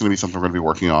 but that's going to be something we're going to be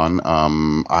working on.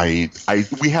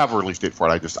 We have a release date for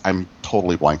it. I'm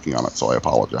totally blanking on it, so I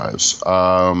apologize.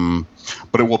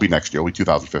 But it will be next year. It'll be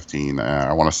 2015.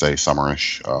 I want to say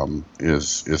summerish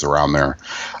is around there.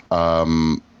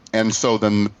 And so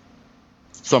then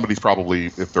somebody's probably,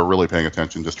 if they're really paying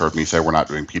attention, just heard me say we're not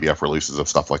doing PDF releases of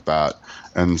stuff like that.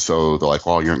 And so they're like,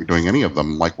 well, you aren't doing any of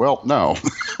them. I'm like, well, no.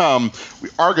 We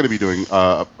are going to be doing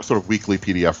sort of weekly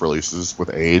PDF releases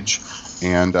with Age.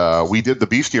 And we did the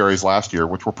bestiaries last year,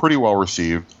 which were pretty well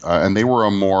received. And they were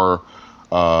and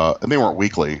they weren't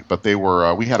weekly, but they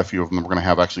were, we had a few of them. We're going to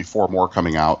have actually 4 more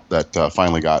coming out that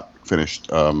finally got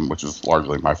finished, which is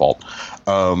largely my fault.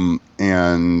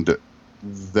 And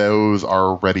those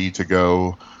are ready to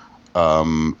go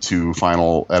to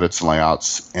final edits and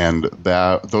layouts, and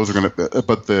those are going to.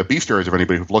 But the bestiaries, if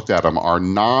anybody who's looked at them, are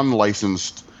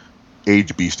non-licensed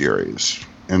Age bestiaries,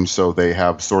 and so they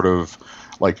have sort of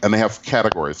and they have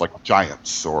categories like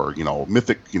giants or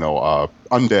mythic,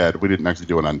 undead. We didn't actually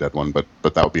do an undead one, but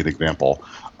that would be an example.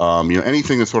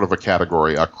 Anything that's sort of a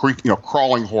category.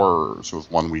 Crawling horrors was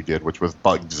one we did, which was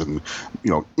bugs and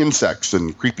insects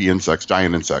and creepy insects,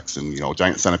 giant insects, and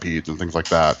giant centipedes and things like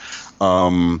that.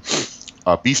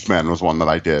 Beastmen was one that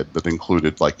I did that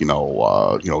included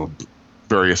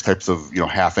various types of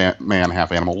half man,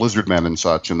 half animal, lizard men and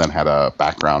such, and then had a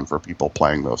background for people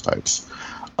playing those types.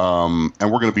 And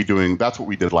we're going to be doing, that's what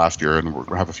we did last year, and we're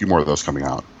going to have a few more of those coming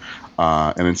out.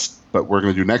 But we're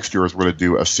going to do next year is we're going to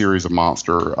do a series of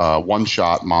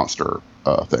one-shot monster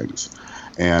things.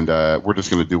 And we're just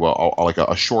going to do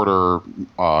a shorter,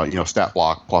 stat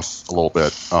block plus a little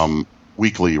bit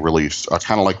weekly release,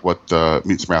 kind of like what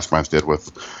Mutants Masterminds did with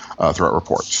Threat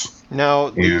Reports. Now,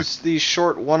 these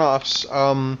short one-offs,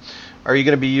 are you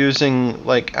going to be using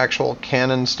like actual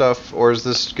canon stuff, or is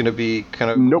this going to be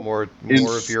kind of more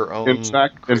of your own? In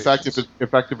fact, if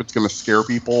it's going to scare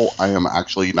people, I am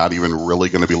actually not even really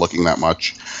going to be looking that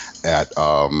much at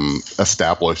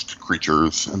established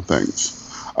creatures and things.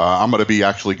 I'm going to be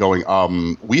actually going.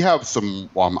 We have some.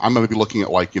 I'm going to be looking at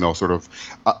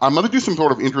I'm going to do some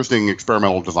sort of interesting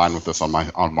experimental design with this on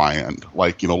my end.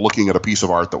 Looking at a piece of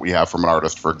art that we have from an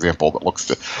artist, for example, that looks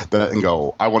that and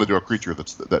go, I want to do a creature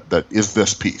that is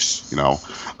this piece.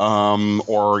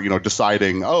 Or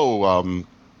deciding, what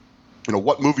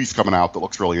movie's coming out that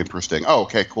looks really interesting. Oh,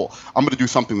 okay, cool. I'm going to do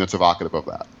something that's evocative of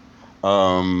that.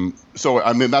 So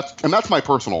I mean that's my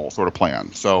personal sort of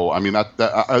plan. So I mean that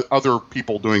other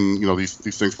people doing these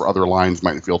things for other lines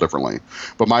might feel differently,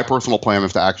 but my personal plan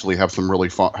is to actually have some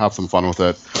fun with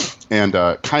it, and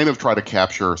kind of try to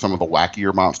capture some of the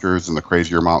wackier monsters and the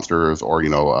crazier monsters, or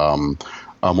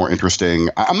more interesting.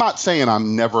 I'm not saying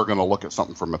I'm never going to look at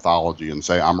something from mythology and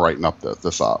say I'm writing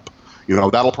this up.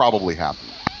 That'll probably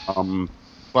happen.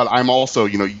 But I'm also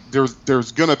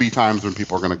there's going to be times when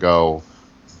people are going to go,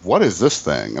 what is this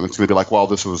thing? And it's going to be like, well,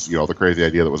 this was, the crazy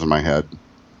idea that was in my head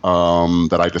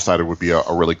that I decided would be a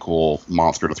really cool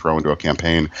monster to throw into a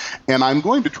campaign. And I'm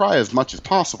going to try as much as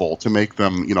possible to make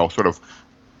them, sort of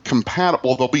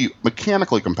compatible. They'll be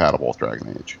mechanically compatible with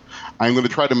Dragon Age. I'm going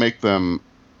to try to make them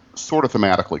sort of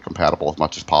thematically compatible as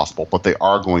much as possible, but they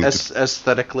are going to...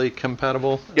 Aesthetically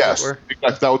compatible? Yes,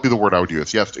 that would be the word I would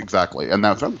use. Yes, exactly. And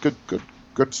that's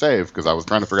good save, because I was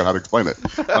trying to figure out how to explain it.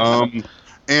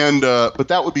 But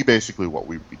that would be basically what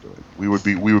we would be doing. We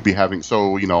would be having,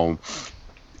 so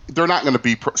they're not going to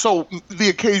be so the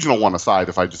occasional one aside,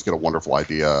 if I just get a wonderful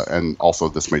idea, and also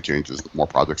this may change as more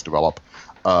projects develop,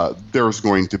 there's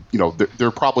going to, there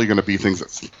are probably going to be things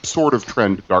that sort of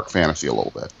trend dark fantasy a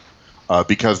little bit,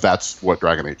 because that's what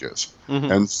Dragon Age is.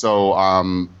 And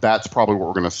so that's probably what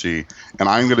we're going to see. And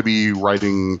I'm going to be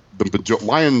writing the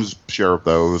lion's share of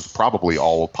those, possibly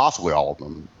all of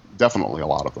them, definitely a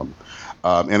lot of them.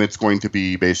 And it's going to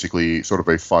be basically sort of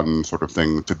a fun sort of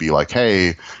thing to be like,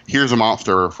 hey, here's a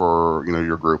monster for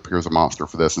your group. Here's a monster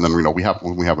for this, and then when we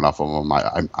have enough of them,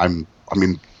 I'm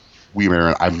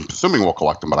assuming we'll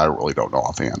collect them, but I really don't know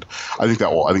offhand. I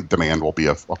think demand will be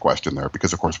a question there,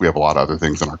 because of course we have a lot of other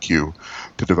things in our queue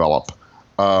to develop.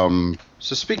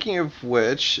 So speaking of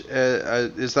which,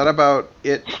 is that about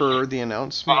it for the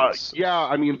announcements? Yeah,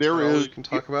 I mean there is. You can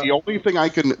talk about? The only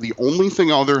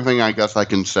other thing I guess I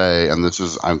can say, and this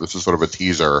is sort of a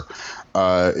teaser,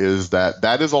 is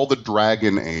that is all the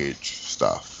Dragon Age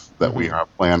stuff that we have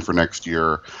planned for next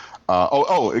year.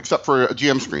 Except for a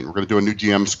GM screen. We're going to do a new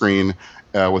GM screen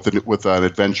with an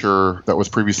adventure that was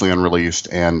previously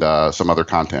unreleased and some other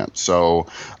content. So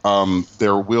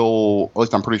there will, at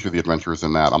least I'm pretty sure the adventure is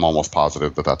in that. I'm almost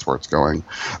positive that that's where it's going,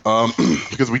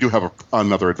 because we do have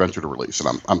another adventure to release.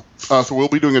 And so we'll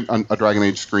be doing a Dragon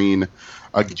Age screen,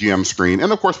 a GM screen,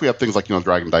 and of course we have things like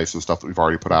Dragon Dice and stuff that we've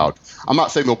already put out. I'm not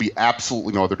saying there'll be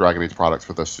absolutely no other Dragon Age products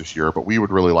for this year, but we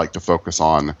would really like to focus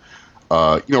on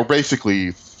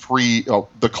basically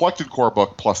the collected core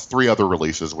book plus 3 other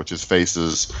releases, which is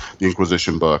Faces, the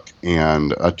Inquisition book,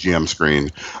 and a GM screen,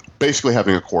 basically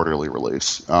having a quarterly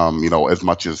release, as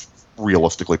much as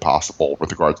realistically possible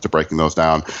with regards to breaking those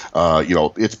down.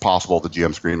 It's possible the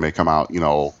GM screen may come out,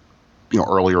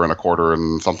 earlier in a quarter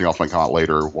and something else might come out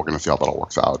later. We're going to see how that all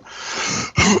works out.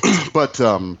 But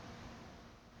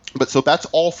so that's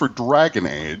all for Dragon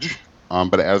Age.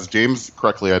 But as James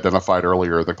correctly identified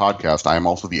earlier in the podcast, I am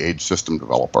also the Age system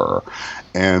developer.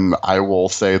 And I will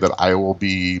say that I will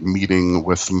be meeting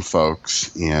with some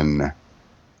folks in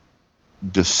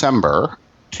December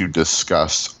to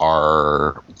discuss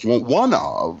one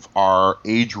of our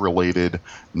age-related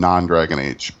non-Dragon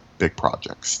Age big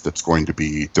projects that's going to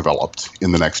be developed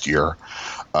in the next year.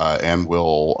 And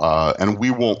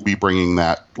we won't be bringing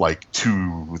that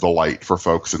to the light for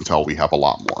folks until we have a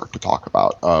lot more to talk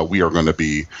about. We are going to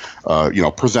be,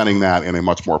 presenting that in a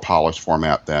much more polished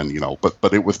format than,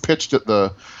 but it was pitched at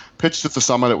the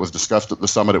summit. It was discussed at the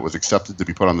summit. It was accepted to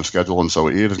be put on the schedule. And so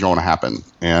it is going to happen.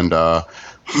 And, and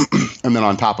then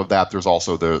on top of that, there's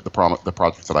also the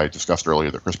project that I discussed earlier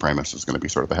that Chris Pramis is going to be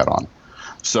sort of the head on.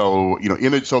 So,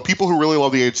 so people who really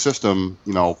love the Age system,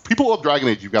 people who love Dragon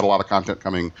Age, you've got a lot of content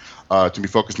coming to be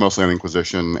focused mostly on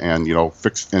Inquisition and,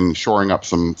 and shoring up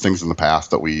some things in the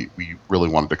past that we really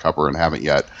wanted to cover and haven't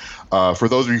yet. For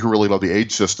those of you who really love the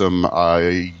Age system,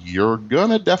 you're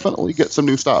going to definitely get some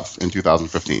new stuff in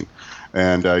 2015.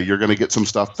 And you're going to get some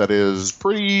stuff that is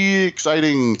pretty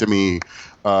exciting to me,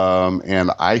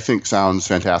 and I think sounds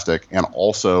fantastic, and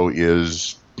also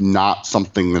is not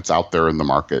something that's out there in the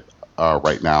market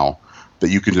right now that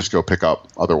you can just go pick up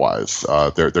otherwise.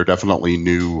 They're definitely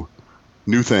new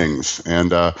things.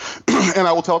 And and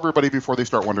I will tell everybody before they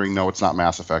start wondering, no, it's not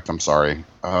Mass Effect. I'm sorry.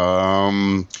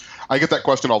 I get that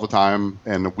question all the time,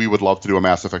 and we would love to do a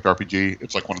Mass Effect RPG.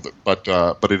 It's like one of the,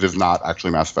 but it is not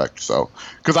actually Mass Effect. So,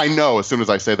 because I know as soon as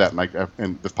I say that,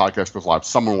 and this podcast goes live,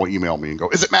 someone will email me and go,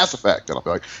 "Is it Mass Effect?" And I'll be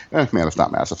like, "Man, it's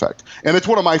not Mass Effect." And it's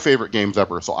one of my favorite games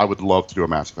ever. So I would love to do a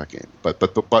Mass Effect game. But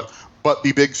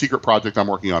the big secret project I'm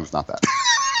working on is not that.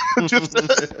 Just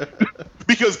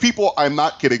because people, I'm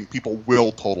not kidding, people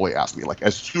will totally ask me,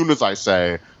 as soon as I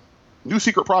say new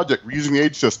secret project, we're using the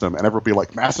Age system, and everyone will be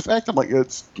like, Mass Effect? I'm like,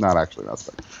 it's not actually Mass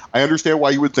Effect. I understand why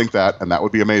you would think that, and that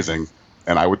would be amazing,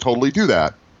 and I would totally do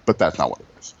that, but that's not what it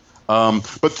is.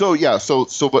 But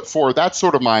for that's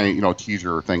sort of my,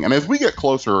 teaser thing. And as we get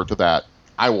closer to that,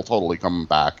 I will totally come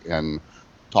back and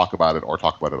talk about it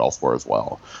elsewhere as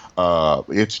well.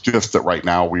 It's just that right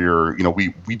now we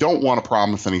don't want to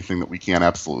promise anything that we can't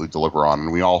absolutely deliver on.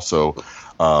 And we also,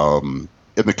 in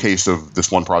the case of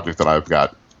this one project that I've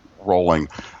got rolling,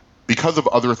 because of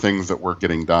other things that we're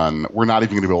getting done, we're not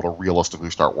even going to be able to realistically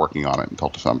start working on it until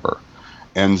December.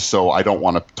 And so I don't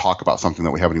want to talk about something that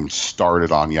we haven't even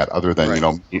started on yet, other than,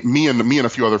 right, me and a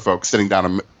few other folks sitting down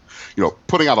and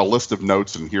putting out a list of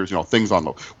notes, and here's, things on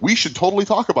the, we should totally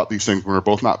talk about these things when we're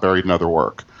both not buried in other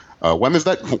work. When's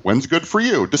good for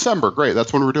you? December. Great.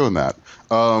 That's when we're doing that.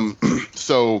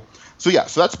 So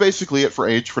that's basically it for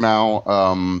Age for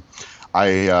now.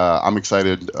 I'm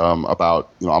excited I'm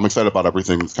excited about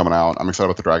everything that's coming out. I'm excited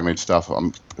about the Dragon Age stuff.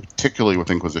 Particularly with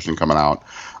Inquisition coming out.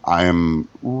 I am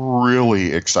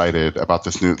really excited about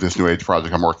this new Age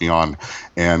project I'm working on,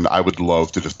 and I would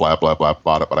love to just blah blah blah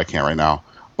about it, but I can't right now.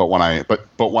 But when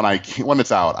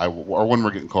it's out, or when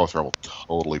we're getting closer, I will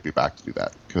totally be back to do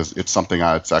that, because it's something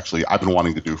I've been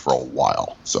wanting to do for a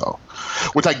while. So,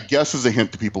 which I guess is a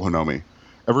hint to people who know me.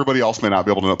 Everybody else may not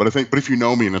be able to know, but if you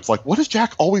know me and it's like, what has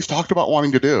Jack always talked about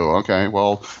wanting to do? Okay,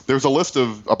 well, there's a list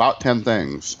of about 10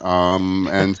 things,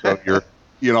 and so you're.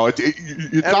 It's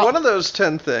and not, one of those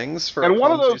 10 things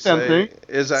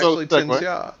is actually so,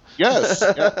 Tinsya. Yes.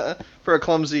 Yeah. For a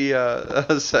clumsy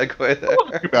segue there. That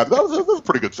wasn't too bad. That was a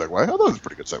pretty good segue.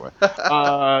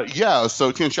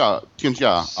 So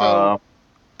Tinsya. So,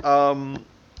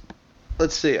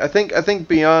 let's see. I think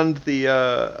beyond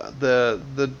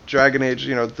the Dragon Age,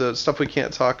 the stuff we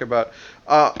can't talk about.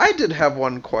 I did have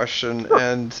one question,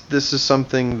 and this is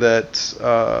something that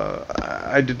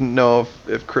I didn't know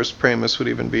if Chris Pramus would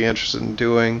even be interested in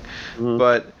doing. Mm-hmm.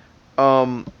 But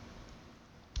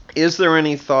is there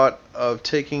any thought of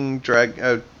taking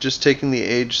just taking the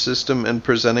age system and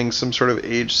presenting some sort of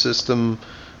age system,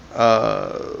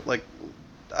 like,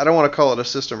 I don't want to call it a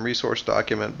system resource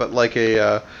document, but like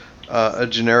a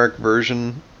generic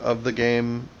version of the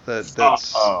game that's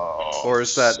or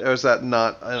is that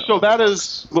not? So that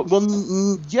is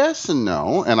yes and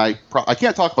no, and I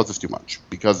can't talk about this too much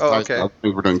because okay.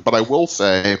 we're doing, but I will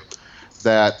say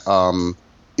that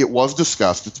it was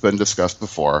discussed. It's been discussed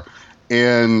before,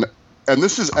 and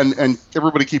this is and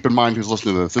everybody keep in mind who's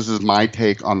listening to this. This is my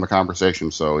take on the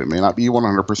conversation, so it may not be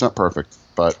 100% perfect,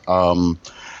 but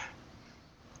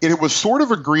it was sort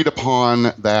of agreed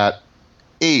upon that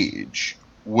age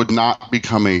would not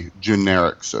become a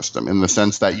generic system, in the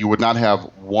sense that you would not have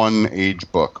one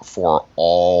age book for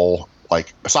all,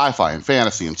 like, sci-fi and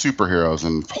fantasy and superheroes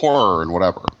and horror and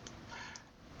whatever.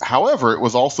 However, it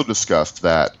was also discussed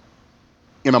that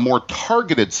in a more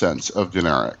targeted sense of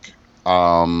generic,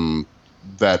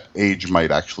 that age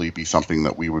might actually be something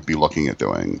that we would be looking at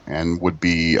doing, and would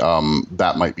be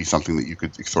that might be something that you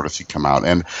could sort of see come out.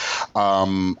 And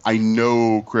I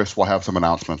know Chris will have some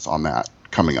announcements on that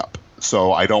coming up,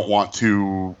 so I don't want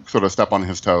to sort of step on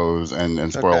his toes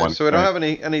and spoil. Okay, so we don't have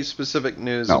any specific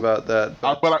news about that.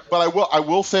 But I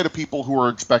will say to people who are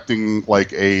expecting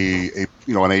like an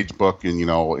age book,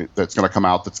 and that's going to come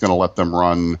out, that's going to let them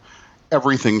run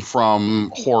everything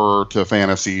from horror to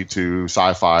fantasy to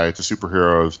sci-fi to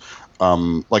superheroes,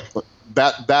 like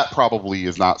that probably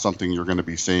is not something you're going to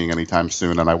be seeing anytime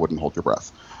soon, and I wouldn't hold your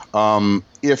breath.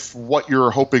 If what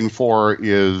you're hoping for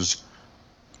is,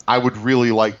 I would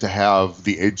really like to have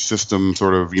the age system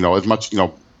sort of, as much,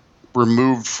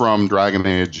 removed from Dragon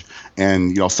Age,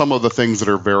 and, some of the things that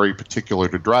are very particular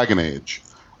to Dragon Age,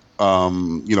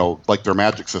 like their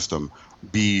magic system,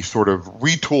 be sort of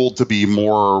retooled to be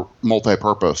more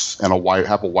multi-purpose and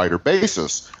have a wider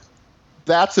basis.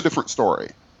 That's a different story,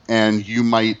 and you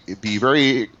might be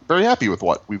very, very happy with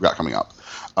what we've got coming up.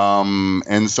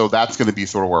 And so that's going to be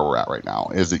sort of where we're at right now.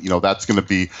 Is that that's going to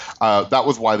be that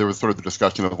was why there was sort of the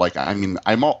discussion of, like,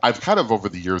 I've kind of over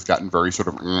the years gotten very sort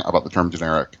of about the term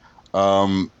generic,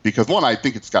 because one, I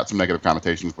think it's got some negative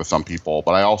connotations with some people,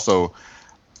 but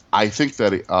I think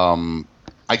that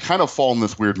I kind of fall in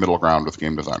this weird middle ground with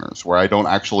game designers, where I don't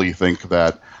actually think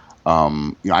that I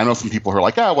know some people who are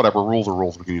like, whatever, rules are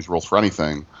rules, we can use rules for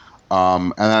anything,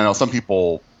 and I know some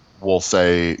people will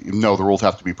say, no, the rules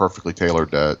have to be perfectly tailored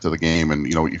to the game, and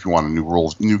if you want a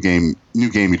new game,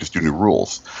 you just do new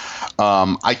rules.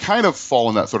 I kind of fall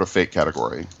in that sort of fate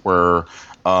category, where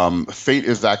fate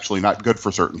is actually not good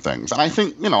for certain things, and I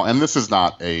think and this is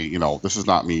not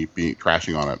me being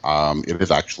trashing on it. It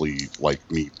is actually like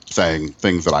me saying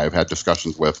things that I have had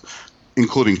discussions with,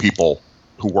 including people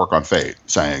who work on Fate,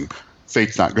 saying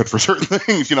Fate's not good for certain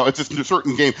things. It's just a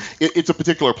certain game. It's a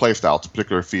particular play style. It's a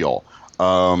particular feel.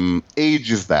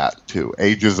 Age is that too.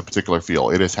 Age is a particular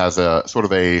feel. It has a sort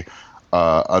of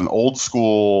an old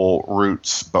school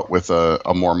roots, but with a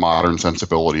more modern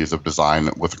sensibilities of design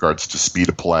with regards to speed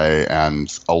of play,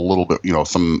 and a little bit,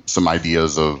 some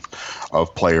ideas of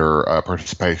player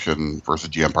participation versus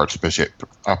GM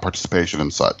participation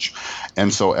and such.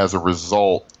 And so as a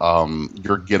result,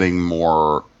 you're getting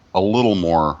a little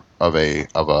more of a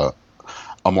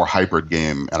more hybrid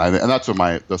game, and that's sort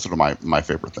of my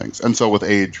favorite things. And so with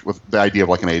age, with the idea of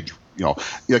like an age,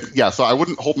 so I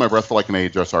wouldn't hold my breath for like an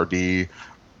age SRD,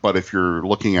 but if you're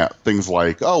looking at things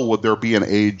like, would there be an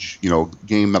age,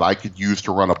 game that I could use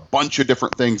to run a bunch of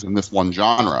different things in this one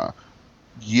genre?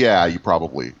 Yeah, you're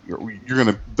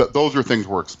gonna. Those are things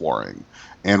we're exploring,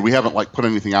 And we haven't put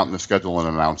anything out in the schedule and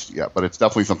announced it yet, but it's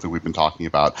definitely something we've been talking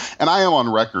about. And I am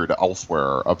on record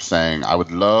elsewhere of saying I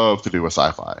would love to do a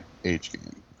sci-fi Age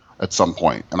game at some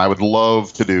point, and I would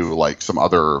love to do some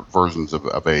other versions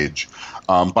of Age.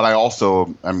 But I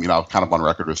also am kind of on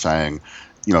record as saying,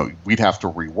 we'd have to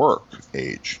rework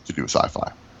Age to do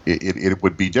sci-fi. It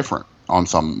would be different on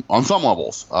some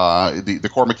levels. The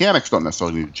core mechanics don't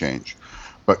necessarily need to change,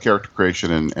 but character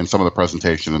creation and some of the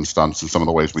presentation and stunts and some of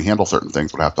the ways we handle certain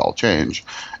things would have to all change.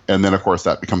 And then, of course,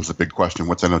 that becomes the big question,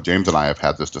 which I know James and I have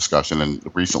had this discussion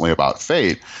and recently about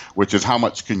Fate, which is how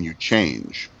much can you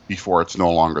change before it's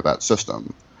no longer that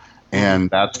system? And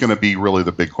that's going to be really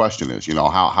the big question is,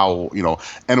 how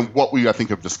and what we, I think,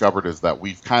 have discovered is that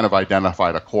we've kind of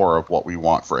identified a core of what we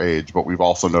want for Age, but we've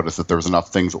also noticed that there's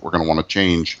enough things that we're going to want to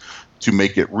change to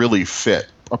make it really fit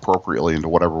appropriately into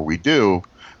whatever we do.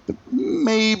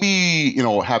 Maybe,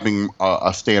 having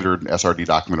a standard SRD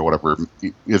document or whatever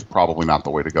is probably not the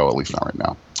way to go, at least not right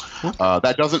now.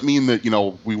 That doesn't mean that,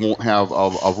 we won't have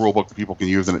a rule book that people can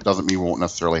use, and it doesn't mean we won't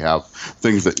necessarily have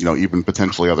things that, even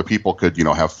potentially other people could,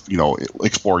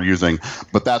 explore using.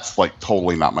 But that's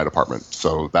totally not my department.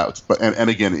 So and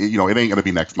again, it ain't going to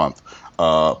be next month.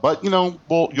 But, you'll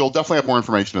definitely have more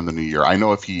information in the new year. I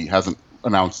know if he hasn't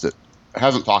announced it,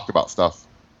 hasn't talked about stuff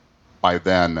by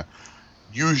then.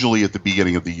 Usually at the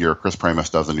beginning of the year, Chris Pramas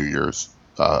does a New Year's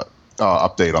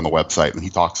update on the website, and he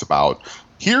talks about,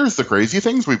 here's the crazy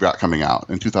things we've got coming out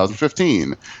in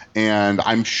 2015. And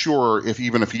I'm sure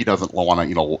even if he doesn't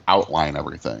want to, outline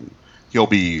everything, he'll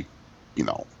be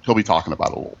talking about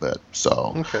it a little bit.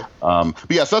 So, okay. But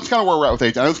yeah, so that's kind of where we're at with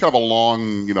Age. I know it's kind of a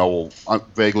long,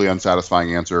 vaguely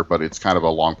unsatisfying answer, but it's kind of a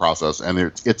long process, and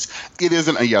it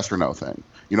isn't a yes or no thing.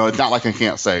 It's not like I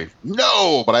can't say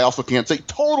no, but I also can't say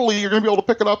totally you're going to be able to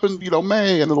pick it up in,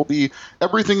 May, and it'll be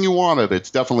everything you wanted.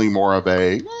 It's definitely more of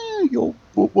a, you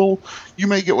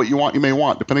may get what you want, you may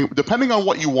want. Depending on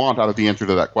what you want out of the answer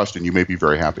to that question, you may be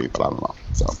very happy, but I don't know.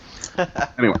 So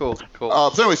anyway. Cool.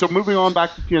 So moving on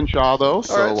back to Tian Xia, though.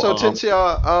 All right, so Tian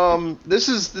Xia, this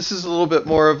is a little bit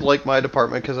more of my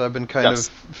department, because I've been kind of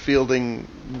fielding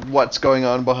what's going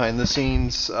on behind the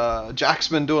scenes. Jack's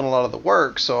been doing a lot of the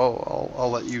work, so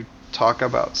I'll let you talk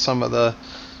about some of the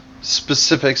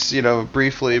specifics,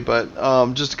 briefly,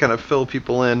 but just to kind of fill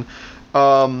people in.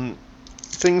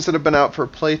 Things that have been out for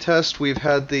playtest, we've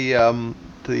had the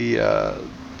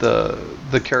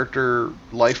character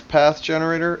life path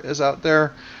generator is out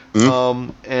there.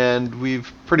 And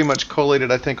we've pretty much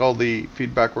collated, I think, all the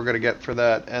feedback we're going to get for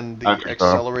that, and the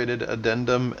accelerated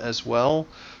addendum as well.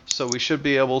 So we should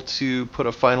be able to put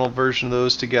a final version of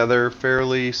those together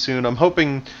fairly soon. I'm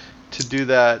hoping to do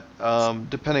that,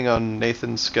 depending on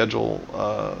Nathan's schedule.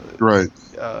 Right.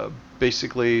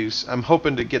 Basically, I'm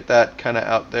hoping to get that kind of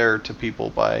out there to people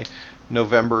by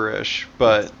November-ish,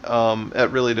 but it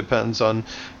really depends on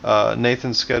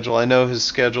Nathan's schedule. I know his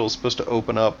schedule is supposed to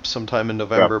open up sometime in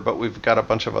November, but we've got a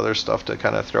bunch of other stuff to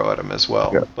kind of throw at him as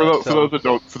well. Yeah. For those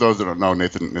that don't know,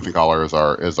 Nathan Galore is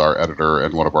our editor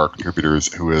and one of our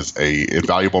contributors, who is a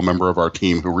invaluable member of our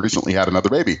team who recently had another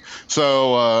baby.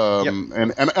 So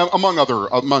and among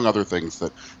other things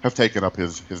that have taken up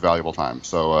his valuable time.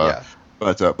 So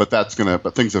but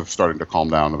things have started to calm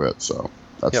down a bit. So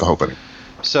that's the hope.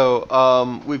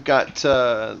 So we've got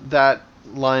that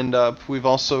lined up. We've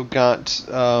also got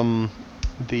in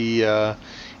the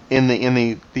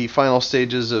final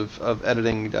stages of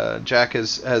editing. Jack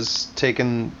has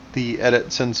taken the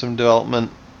edits and some development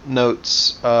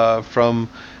notes from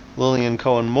Lillian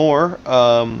Cohen Moore,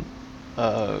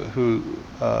 who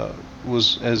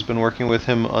has been working with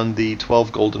him on the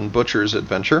 12 Golden Butchers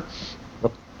adventure,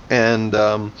 and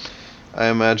I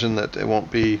imagine that it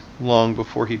won't be long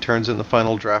before he turns in the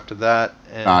final draft of that.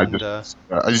 And I need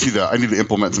to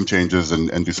implement some changes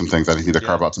and do some things. I need to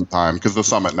carve out some time, because the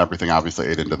summit and everything obviously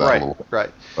ate into that a little bit.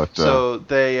 Right. But, so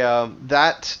they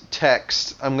that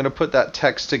text, I'm going to put that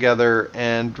text together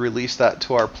and release that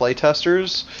to our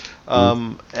playtesters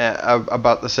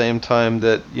about the same time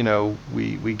that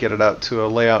we get it out to a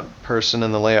layout person,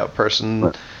 and the layout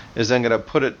person is then going to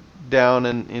put it down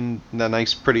in the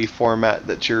nice pretty format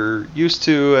that you're used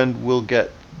to, and we'll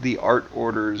get the art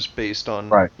orders based on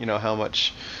how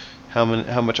much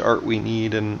art we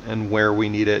need and where we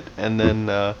need it, and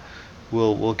then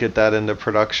we'll get that into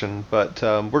production. But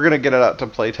we're gonna get it out to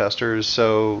playtesters,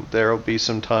 so there'll be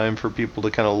some time for people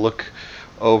to kind of look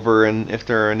over, and if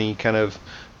there are any kind of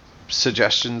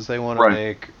suggestions they want to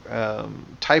make.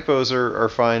 Typos are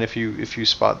fine if you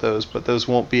spot those, but those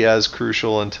won't be as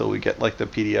crucial until we get the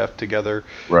PDF together.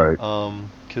 Right.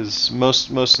 Because most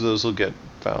of those will get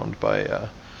found by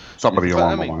somebody But,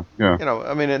 along I the mean, line. Yeah.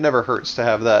 I mean, it never hurts to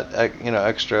have that,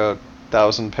 extra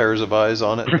 1,000 pairs of eyes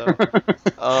on it,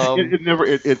 though.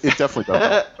 It definitely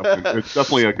does help. It's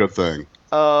definitely a good thing.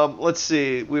 Let's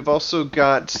see. We've also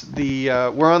got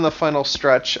we're on the final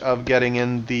stretch of getting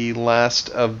in the last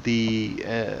of the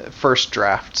first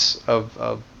drafts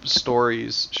of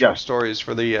stories, short stories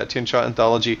for the Tin Shot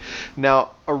anthology.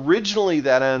 Now, originally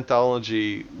that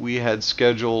anthology, we had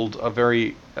scheduled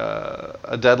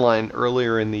a deadline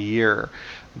earlier in the year.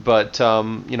 But I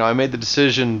made the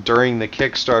decision during the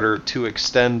Kickstarter to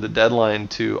extend the deadline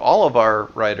to all of our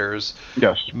writers,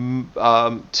 Yes.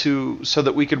 so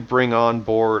that we could bring on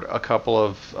board a couple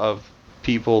of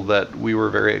people that we were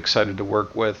very excited to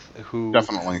work with, who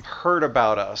Definitely heard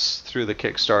about us through the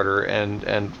Kickstarter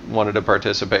and wanted to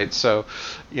participate. So,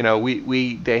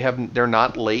 they're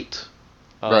not late.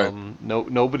 Right.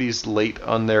 Nobody's late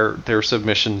on their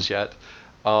submissions yet.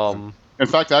 In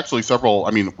fact, actually, several.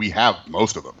 I mean, we have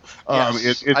most of them.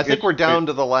 Yes. I think we're down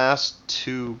to the last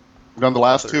two. We've done the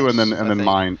last two, and then think.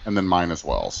 mine as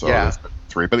well. So yeah.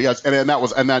 3. But yes,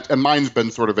 and mine's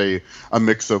been sort of a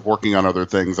mix of working on other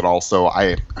things, and also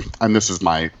this is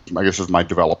my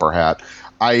developer hat.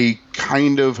 I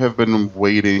kind of have been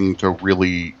waiting to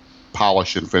really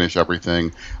polish and finish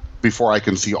everything before I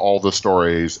can see all the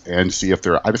stories and see if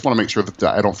I just want to make sure that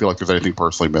I don't feel like there's anything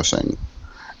personally missing.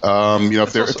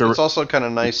 It's also kind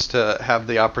of nice to have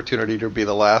the opportunity to be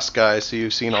the last guy, so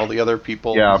you've seen all the other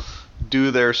people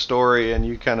do their story, and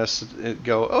you kind of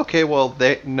go, okay, well,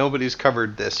 nobody's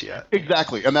covered this yet.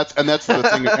 Exactly, and that's the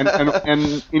thing,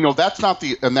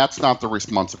 and that's not the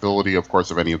responsibility, of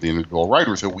course, of any of the individual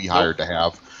writers who we hired to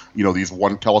have,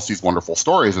 tell us these wonderful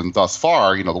stories, and thus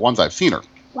far, the ones I've seen are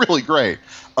really great.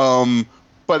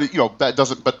 But that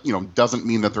doesn't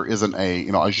mean that there isn't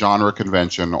a genre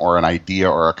convention or an idea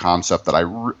or a concept that I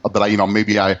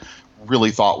maybe I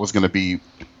really thought was going to be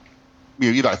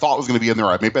either I thought was going to be in there,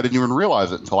 or maybe I didn't even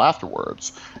realize it until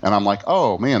afterwards, and I'm like,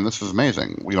 oh man, this is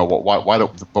amazing.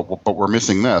 But we're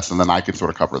missing this, and then I can sort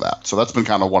of cover that. So that's been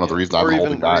kind of one of the reasons I'm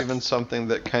holding back. Or even something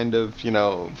that kind of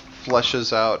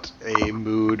fleshes out a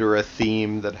mood or a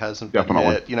theme that hasn't been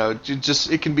hit.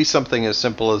 It can be something as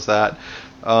simple as that.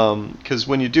 Because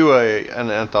when you do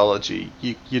an anthology,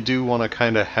 you do want to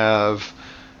kind of have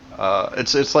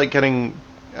it's like getting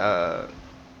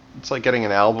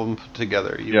an album put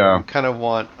together. You kind of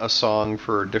want a song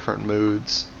for different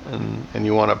moods, and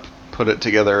you want to put it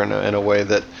together in a way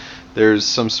that there's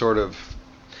some sort of,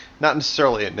 not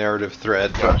necessarily a narrative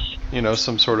thread, but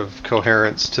some sort of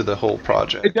coherence to the whole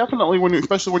project. It definitely,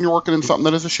 especially when you're working in something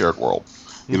that is a shared world.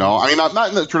 I mean, not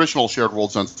in the traditional shared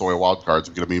world sense, the way wild cards,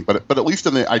 but at least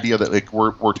in the idea that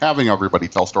we're having everybody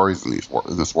tell stories in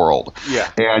this world. Yeah.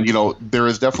 And there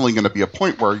is definitely going to be a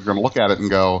point where you're going to look at it and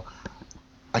go,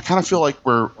 I kind of feel like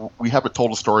we haven't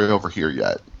told a story over here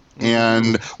yet.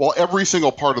 And while every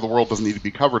single part of the world doesn't need to be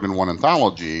covered in one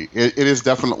anthology, it is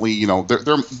definitely,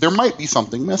 there might be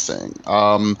something missing.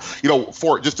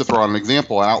 For just to throw out an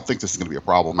example, and I don't think this is going to be a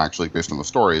problem actually based on the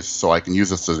stories, so I can use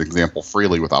this as an example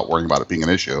freely without worrying about it being an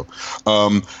issue.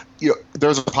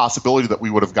 There's a possibility that we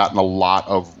would have gotten a lot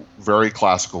of very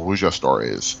classical wuxia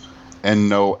stories, and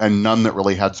none that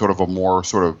really had sort of a more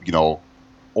sort of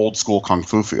old school kung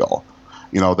fu feel.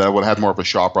 That would have had more of a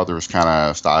Shaw Brothers kind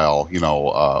of style,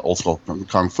 old school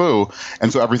kung fu, and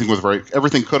so everything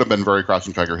could have been very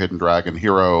Crouching Tiger, Hidden Dragon,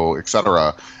 Hero,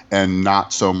 etc., and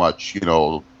not so much,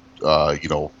 36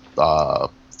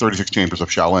 Chambers of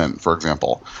Shaolin, for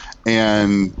example,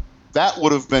 and that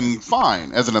would have been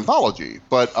fine as an anthology,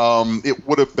 but it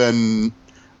would have been,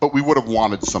 but we would have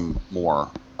wanted some more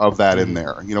of that in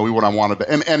there. We would have wanted to,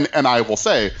 and I will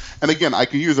say, and again, I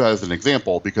can use that as an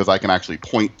example because I can actually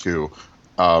point to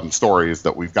stories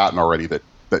that we've gotten already that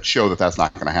show that that's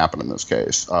not going to happen in this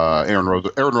case. Aaron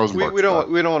Rosenberg. We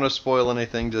don't want to spoil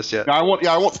anything just yet. I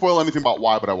won't spoil anything about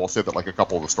why, but I will say that a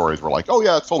couple of the stories were like, oh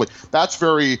yeah, that's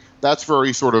very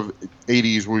sort of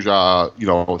 80s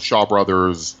wuxia, Shaw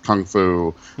Brothers kung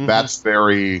fu. Mm-hmm. That's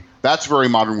very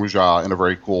modern wuxia in a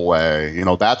very cool way.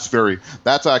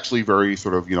 That's actually very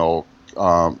sort of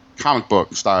comic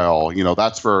book style,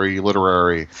 that's very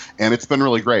literary, and it's been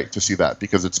really great to see that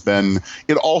because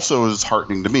it also is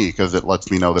heartening to me because it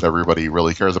lets me know that everybody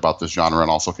really cares about this genre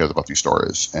and also cares about these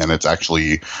stories, and it's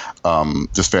actually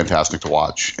just fantastic to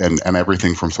watch, and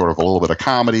everything from sort of a little bit of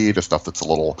comedy to stuff that's a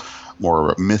little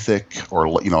more mythic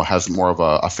or has more of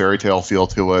a fairy tale feel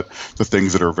to it, to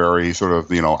things that are very sort of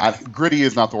gritty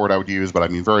is not the word I would use, but I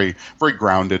mean very very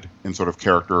grounded and sort of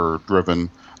character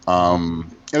driven.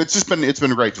 and it's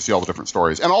been great to see all the different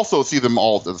stories, and also see them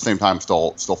all at the same time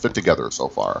still fit together so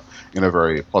far in a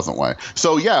very pleasant way.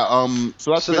 So yeah,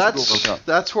 so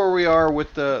that's where we are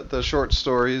with the short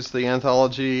stories. The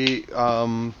anthology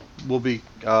will be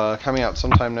coming out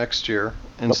sometime next year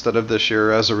instead of this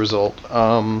year as a result.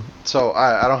 So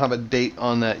I don't have a date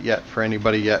on that yet for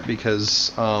anybody yet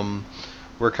because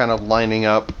we're kind of lining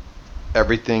up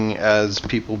everything as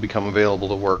people become available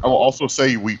to work. I will also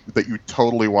say that you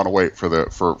totally want to wait for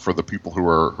the people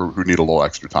who need a little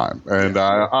extra time, and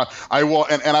I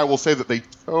will say that they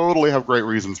totally have great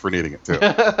reasons for needing it too.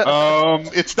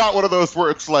 It's not one of those where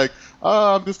it's like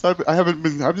I've just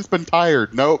been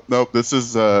tired. Nope. This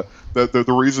is the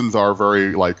reasons are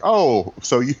very like, oh,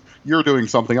 so you're doing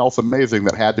something else amazing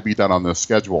that had to be done on this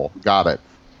schedule. Got it.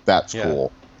 That's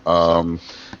cool.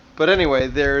 But anyway,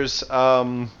 there's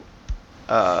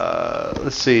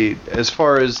let's see. As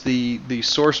far as the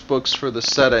source books for the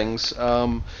settings,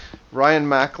 Ryan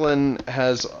Macklin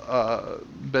has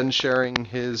been sharing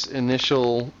his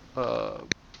initial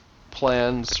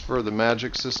plans for the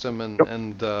magic system,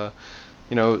 and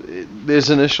his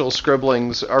initial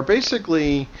scribblings are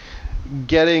basically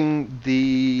getting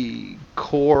the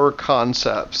core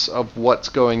concepts of what's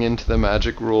going into the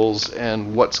magic rules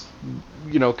and what's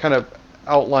kind of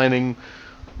outlining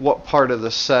what part of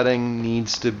the setting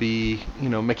needs to be,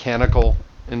 mechanical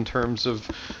in terms of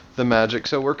the magic.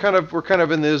 So we're kind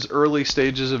of in those early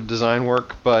stages of design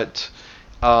work, but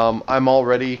I'm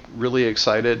already really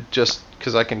excited just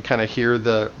because I can kind of hear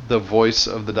the voice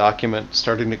of the document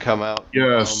starting to come out.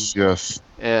 Yes.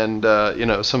 And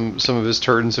some of his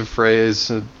turns of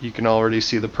phrase, you can already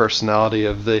see the personality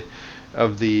of the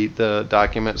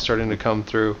document starting to come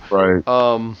through. Right.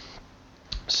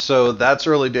 So that's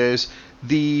early days.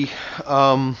 It's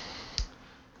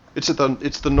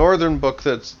the northern book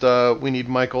that we need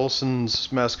Mike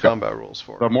Olson's mass combat rules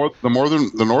for.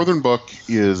 The northern book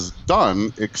is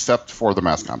done except for the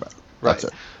mass combat. That's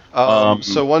it.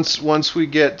 So once we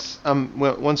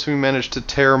manage to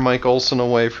tear Mike Olson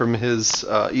away from his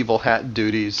evil hat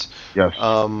duties, yes,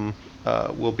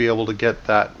 we'll be able to get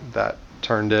that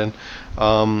turned in.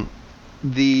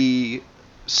 The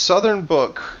southern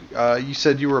book, you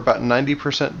said you were about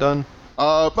 90% done.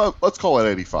 But let's call it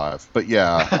 85. But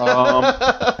yeah.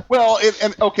 Well,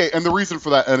 and the reason for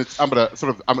that, and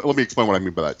let me explain what I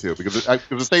mean by that too, because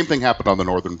the same thing happened on the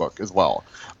Northern book as well.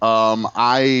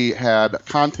 I had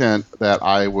content that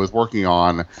I was working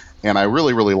on, and I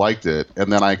really, really liked it,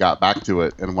 and then I got back to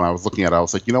it, and when I was looking at it, I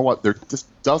was like, you know what? This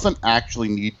doesn't actually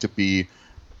need to be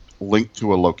linked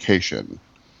to a location,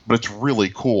 but it's really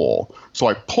cool. So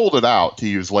I pulled it out to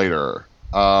use later,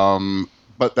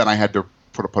 but then I had to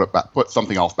put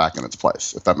something else back in its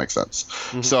place, if that makes sense.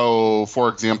 Mm-hmm. So, for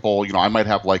example, I might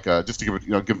have just to give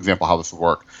an example how this would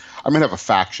work. I might have a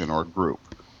faction or a group.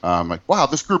 Like, wow,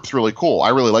 this group's really cool. I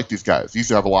really like these guys. These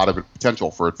have a lot of potential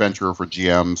for adventure, for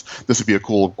GMs. This would be a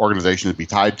cool organization to be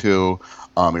tied to.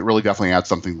 It really definitely adds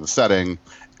something to the setting.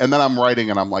 And then I'm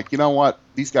writing, and I'm like, you know what?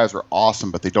 These guys are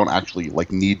awesome, but they don't actually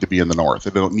need to be in the north.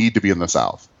 They don't need to be in the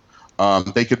south.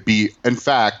 They could be, in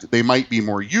fact, they might be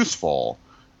more useful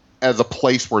as a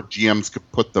place where GMs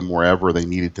could put them wherever they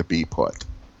needed to be put.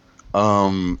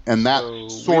 And that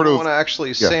so we don't want to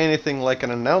actually say anything like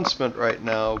an announcement right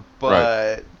now,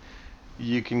 but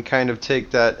you can kind of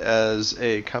take that as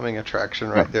a coming attraction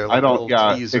right there. Like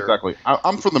teaser. Exactly.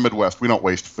 I'm from the Midwest. We don't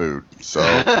waste food. So,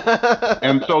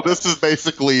 and so this is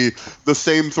basically the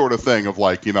same sort of thing of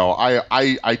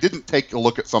I didn't take a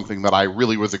look at something that I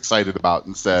really was excited about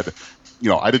and said,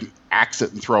 I didn't axe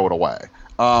it and throw it away.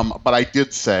 But I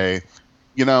did say,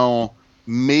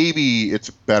 maybe it's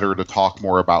better to talk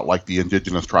more about the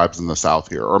indigenous tribes in the South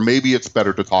here, or maybe it's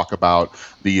better to talk about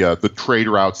the trade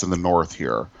routes in the North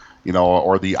here,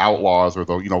 or the outlaws, or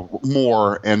the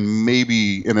more, and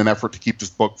maybe in an effort to keep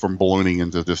this book from ballooning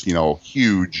into this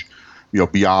huge,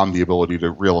 beyond the ability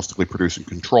to realistically produce and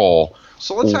control.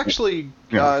 So let's actually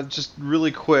just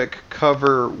really quick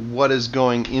cover what is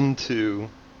going into.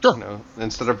 Sure.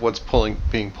 Instead of what's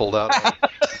being pulled out.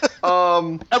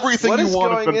 Everything you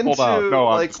want has been pulled out.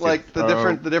 No,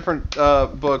 the different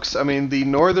books. I mean, the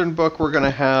Northern book, we're going to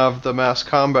have the mass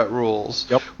combat rules.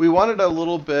 Yep. We wanted a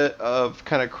little bit of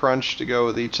kind of crunch to go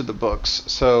with each of the books.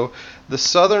 So the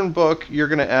Southern book, you're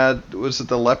going to add, was it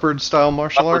the Leopard style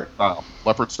martial art?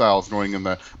 Leopard style is going in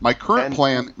the. My current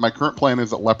plan is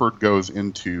that Leopard goes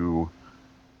into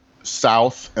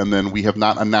South, and then we have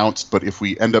not announced, but if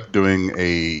we end up doing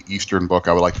a Eastern book,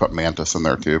 I would like to put Mantis in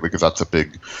there too, because that's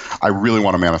I really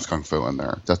want a Mantis Kung Fu in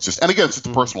there. That's just, and again, it's a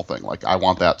personal thing. I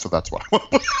want that, so that's what I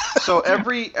want. So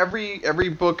every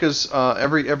book is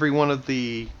every one of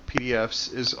the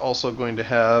PDFs is also going to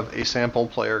have a sample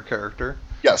player character.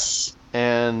 Yes.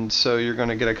 And so you're going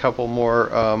to get a couple more.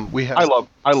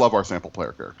 I love our sample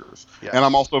player characters, Yes. and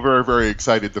I'm also very, very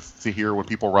excited to hear when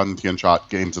people run Tianshot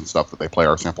games and stuff that they play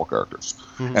our sample characters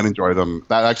and enjoy them.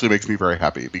 That actually makes me very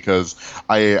happy because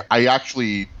I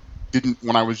actually didn't,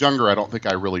 when I was younger, I don't think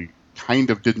I really kind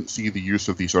of didn't see the use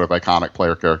of these sort of iconic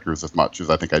player characters as much as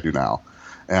I think I do now.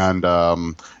 And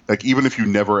like even if you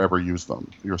never ever use them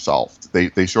yourself,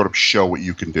 they sort of show what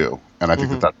you can do, and I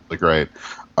think that's really great.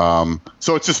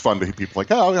 So it's just fun to hear people like,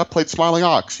 oh, I played Smiling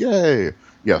Ox, yay!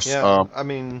 Yes. Yeah.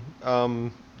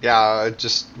 I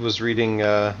just was reading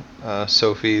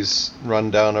Sophie's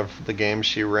rundown of the game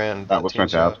she ran. That was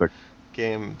fantastic.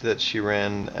 Game that she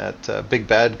ran at Big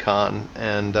Bad Con,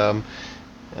 and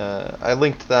I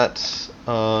linked that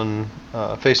on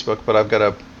Facebook, but I've got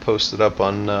to post it up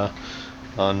on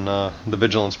the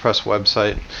Vigilance Press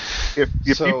website.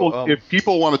 If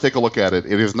people want to take a look at it,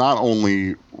 it is not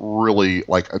only really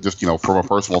like just from a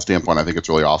personal standpoint, I think it's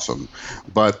really awesome,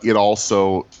 but it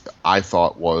also I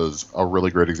thought was a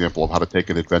really great example of how to take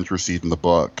an adventure seed in the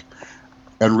book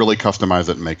and really customize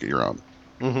it and make it your own.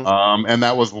 And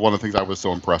that was one of the things I was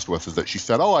so impressed with, is that she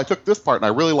said, oh, I took this part and I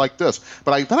really like this.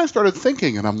 But then I started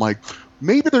thinking, and I'm like,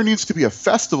 maybe there needs to be a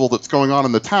festival that's going on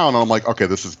in the town. And I'm like, okay,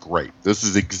 this is great. This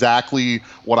is exactly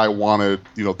what I wanted,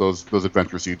 those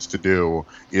adventure seeds to do,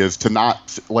 is to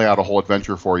not lay out a whole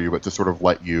adventure for you, but to sort of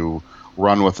let you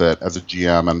run with it as a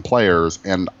GM and players.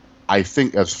 And I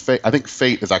think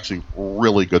Fate is actually a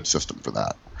really good system for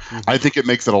that. I think it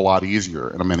makes it a lot easier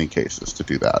in many cases to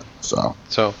do that. So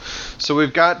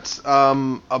we've got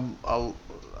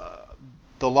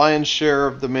the lion's share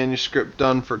of the manuscript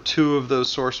done for 2 of those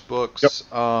source books.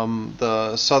 Yep.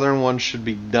 The southern one should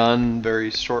be done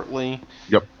very shortly.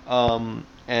 Yep.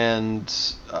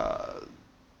 And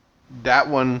that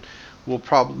one will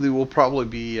probably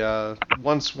be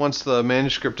once the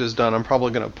manuscript is done. I'm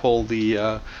probably going to pull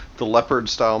the leopard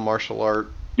style martial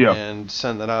art. Yeah. And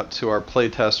send that out to our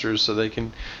playtesters so they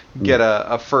can get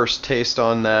a first taste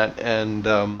on that and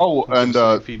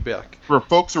feedback. For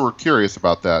folks who are curious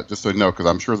about that, just so you know, because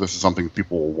I'm sure this is something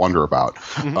people will wonder about,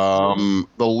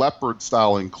 the leopard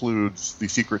style includes the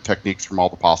secret techniques from all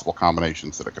the possible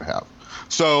combinations that it could have.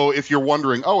 So if you're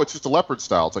wondering, oh, it's just a leopard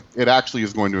style, it's like it actually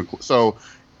is going to include. So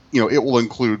it will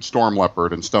include Storm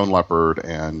Leopard and Stone Leopard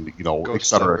and, et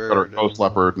cetera, Ghost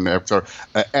Leopard and et cetera,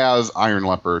 as Iron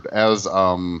Leopard, as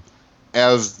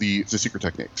the secret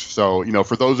techniques. So,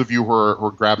 for those of you who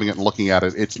are grabbing it and looking at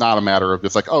it, it's not a matter of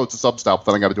just like, oh, it's a sub-style, but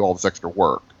then I got to do all this extra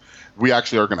work. We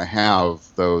actually are going to have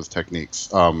those techniques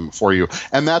for you,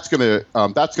 and that's going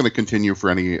to continue for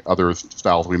any other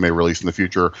styles we may release in the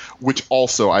future. Which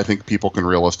also I think people can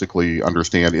realistically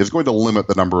understand is going to limit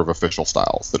the number of official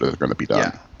styles that are going to be done.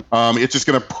 Yeah. It's just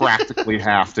going to practically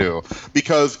have to,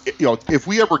 because if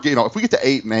we get to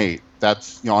 8 and 8,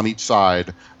 that's on each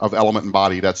side of element and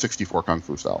body, that's 64 kung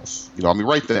fu styles.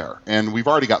 Right there, and we've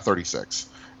already got 36,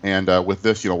 and with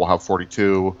this, we'll have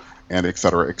 42. And et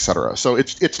cetera, et cetera. So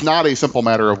it's not a simple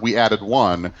matter of we added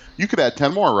 1. You could add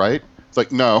 10 more, right? It's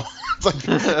like, no. It's like,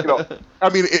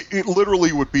 it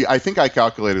literally would be. I think I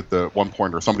calculated the one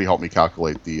point, or somebody helped me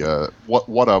calculate the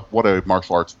what a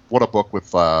martial arts, what a book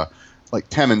with like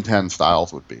 10 and 10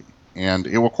 styles would be, and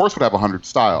it of course would have 100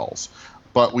 styles.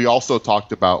 But we also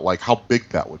talked about like how big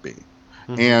that would be.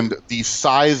 And the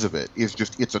size of it is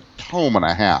it's a tome and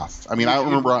a half. I don't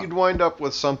remember. You'd wind up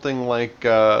with something like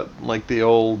the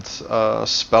old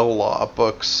spell law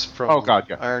books from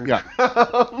Iron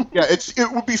Crown. Yeah,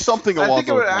 it would be something along those lines. I think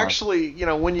it would actually,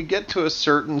 when you get to a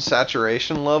certain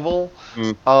saturation level,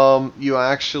 you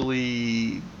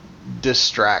actually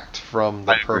distract from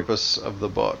the purpose of the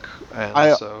book.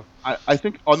 And I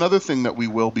think another thing that we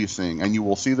will be seeing, and you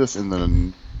will see this in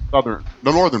the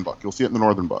northern book. You'll see it in the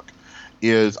northern book.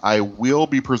 Is I will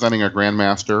be presenting a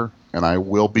Grandmaster, and I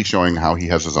will be showing how he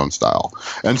has his own style.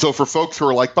 And so for folks who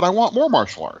are like, but I want more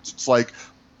martial arts, it's like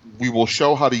we will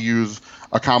show how to use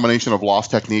a combination of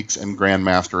lost techniques and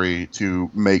Grandmastery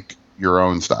to make your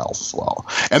own styles as well.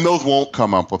 And those won't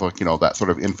come up with that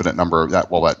sort of infinite number of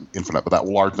that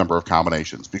large number of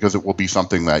combinations, because it will be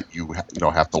something that you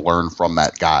have to learn from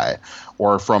that guy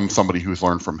or from somebody who's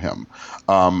learned from him.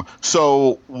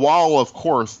 So while of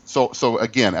course, so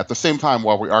again, at the same time,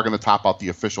 while we are going to top out the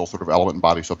official sort of element and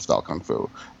body substyle kung fu,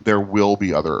 there will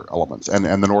be other elements, and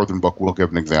the Northern book will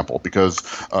give an example, because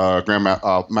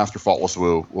Master Faultless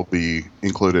Wu will be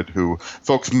included, who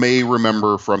folks may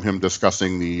remember from him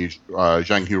discussing the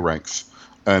Zhang Hu ranks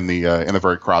in a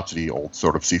very crotchety old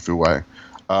sort of Sifu way.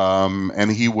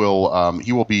 And he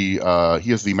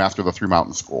is the master of the Three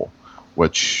Mountain School,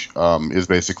 which is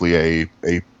basically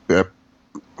a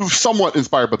somewhat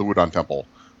inspired by the Wudang Temple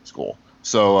school.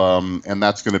 So, and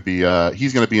that's going to be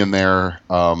he's going to be in there,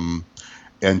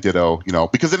 and ditto,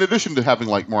 because in addition to having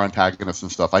like more antagonists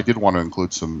and stuff, I did want to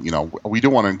include some, we do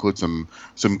want to include some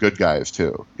good guys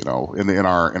too, in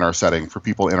our setting for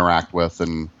people to interact with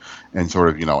and sort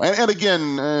of, and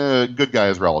again, good guy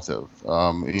is relative.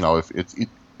 If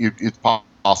it's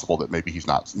possible that maybe he's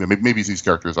not, maybe these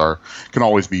characters can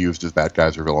always be used as bad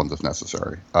guys or villains if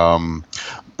necessary.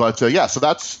 Yeah, so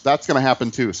that's going to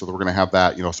happen too. So we're going to have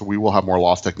that, so we will have more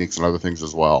lost techniques and other things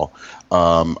as well.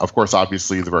 Of course,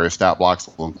 obviously the various stat blocks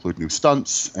will include new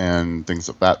stunts and things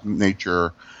of that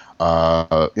nature.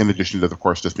 In addition to, of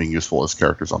course, just being useful as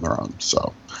characters on their own.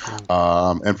 So,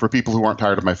 and for people who aren't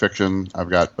tired of my fiction, I've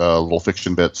got little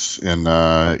fiction bits in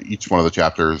each one of the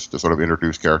chapters to sort of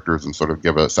introduce characters and sort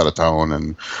of set a tone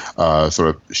and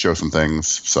sort of show some things.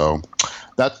 So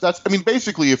that's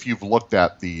basically if you've looked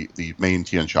at the main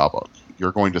Tian Sha book,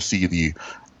 you're going to see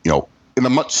in a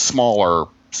much smaller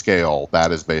scale,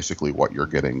 that is basically what you're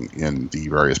getting in the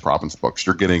various province books.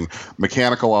 You're getting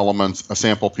mechanical elements, a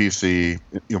sample PC,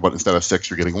 but instead of 6,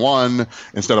 you're getting 1.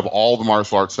 Instead of all the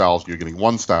martial arts styles, you're getting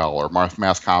 1 style or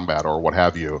mass combat or what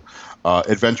have you.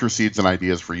 Adventure seeds and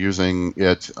ideas for using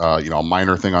it, a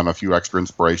minor thing on a few extra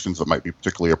inspirations that might be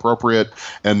particularly appropriate.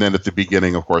 And then at the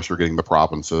beginning, of course, you're getting the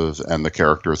provinces and the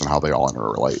characters and how they all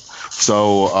interrelate.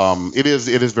 So it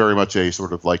is very much a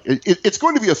sort of like, it's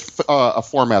going to be a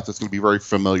format that's going to be very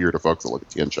familiar to folks that look at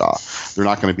Tian Sha. They're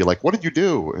not going to be like, what did you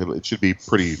do? It should be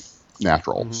pretty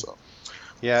natural. Mm-hmm. So.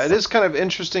 Yeah, it is kind of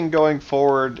interesting going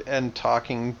forward and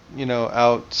talking,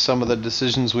 out some of the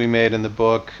decisions we made in the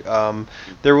book.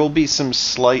 There will be some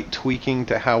slight tweaking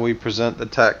to how we present the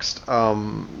text.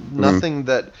 Nothing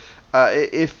that,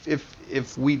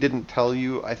 if we didn't tell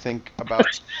you, I think about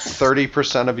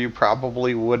 30% of you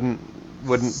probably wouldn't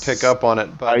pick up on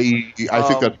it. But I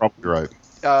think that's probably right.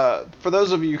 For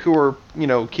those of you who are,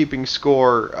 keeping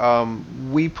score,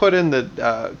 we put in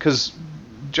because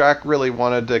Jack really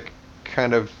wanted to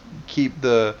kind of keep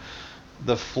the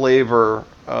flavor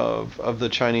of the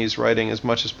Chinese writing as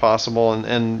much as possible,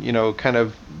 and kind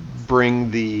of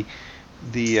bring the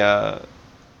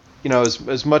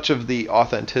as much of the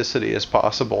authenticity as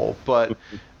possible. But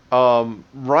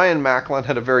Ryan Macklin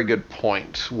had a very good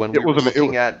point when we were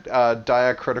looking at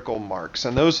diacritical marks,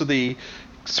 and those are the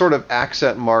sort of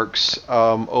accent marks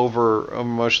over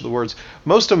most of the words.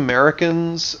 Most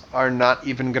Americans are not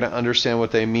even going to understand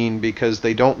what they mean because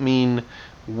they don't mean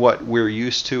what we're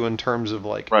used to in terms of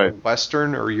like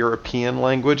Western or European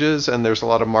languages, and there's a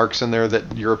lot of marks in there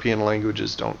that European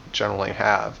languages don't generally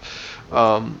have.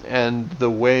 And the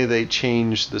way they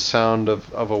change the sound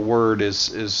of a word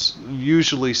is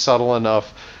usually subtle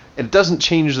enough. It doesn't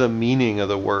change the meaning of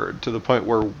the word to the point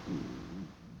where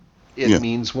it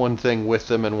means one thing with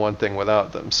them and one thing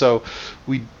without them. So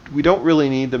we don't really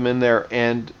need them in there.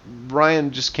 And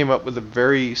Ryan just came up with a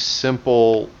very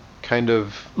simple kind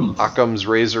of Occam's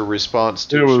razor response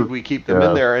to should we keep them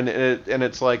in there. And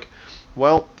it's like,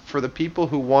 well, for the people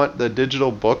who want the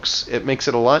digital books, it makes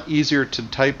it a lot easier to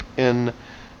type in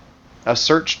a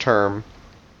search term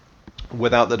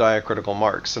without the diacritical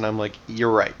marks. And I'm like,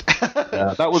 you're right.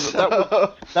 Yeah, that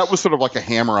was sort of like a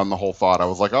hammer on the whole thought. I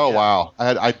was like, oh wow,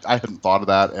 I hadn't thought of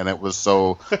that, and it was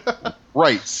so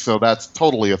right. So that's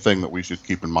totally a thing that we should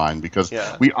keep in mind because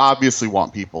we obviously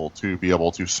want people to be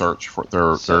able to search for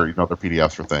their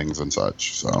PDFs for things and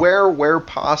such. So where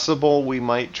possible, we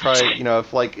might try.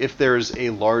 If there's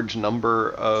a large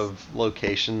number of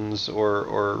locations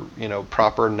or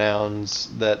proper nouns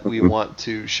that we want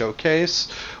to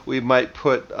showcase, we might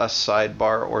put a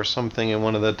sidebar or something in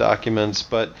one of the documents,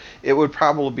 but it would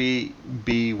probably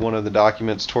be one of the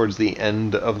documents towards the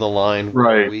end of the line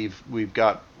where we've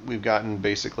gotten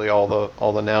basically all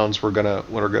the nouns we're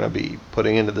gonna be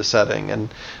putting into the setting,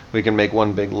 and we can make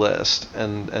one big list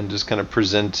and just kind of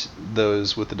present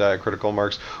those with the diacritical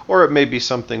marks. Or it may be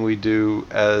something we do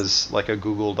as like a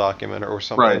Google document or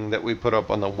something that we put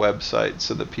up on the website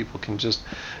so that people can just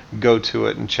go to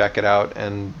it and check it out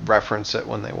and reference it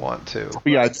when they want to.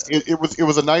 Yeah, it was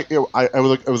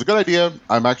a good idea.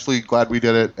 I'm actually glad we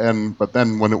did it, but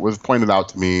then when it was pointed out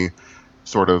to me,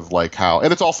 sort of like how,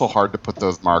 and it's also hard to put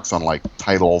those marks on like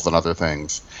titles and other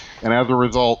things, and as a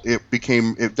result, it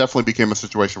definitely became a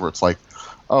situation where it's like,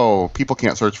 oh, people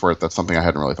can't search for it. That's something I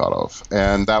hadn't really thought of,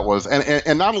 and that was,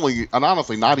 and not only, and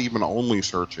honestly, not even only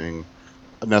searching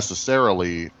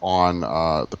necessarily on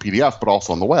the PDF, but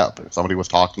also on the web. If somebody was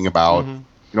talking about,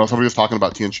 somebody was talking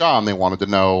about Tian Sha and they wanted to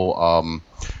know,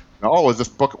 oh, is this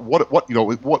book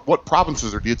what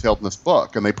provinces are detailed in this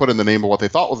book? And they put in the name of what they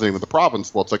thought was the name of the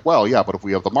province. Well, it's like, well, yeah, but if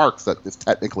we have the marks, that is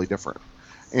technically different.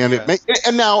 And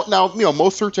and now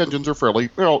most search engines are fairly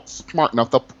smart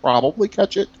enough, they'll probably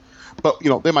catch it, but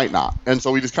they might not. And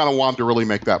so we just kind of wanted to really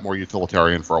make that more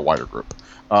utilitarian for a wider group.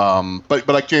 But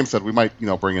like James said, we might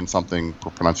bring in something for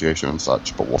pronunciation and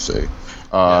such, but we'll see.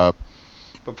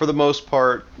 But for the most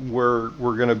part, we're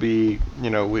going to be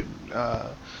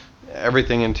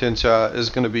everything in Tinsha is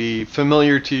going to be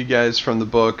familiar to you guys from the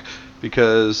book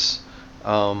because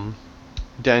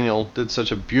Daniel did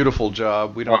such a beautiful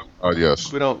job. We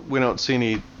don't see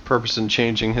any purpose in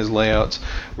changing his layouts.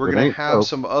 We're going to have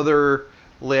some other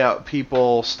layout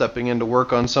people stepping in to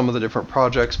work on some of the different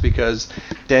projects because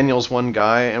Daniel's one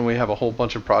guy and we have a whole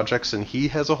bunch of projects and he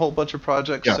has a whole bunch of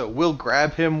projects. Yeah. So we'll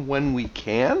grab him when we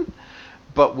can,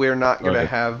 but we're not going to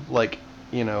have we're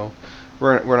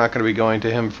not going to be going to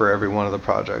him for every one of the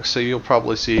projects. So you'll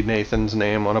probably see Nathan's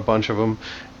name on a bunch of them.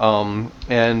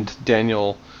 And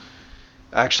Daniel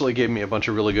actually gave me a bunch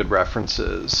of really good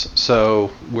references.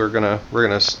 So we're gonna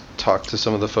talk to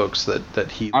some of the folks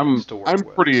that he wants to work with.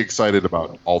 I'm pretty excited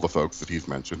about all the folks that he's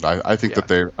mentioned. I think that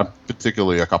they're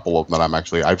particularly a couple of them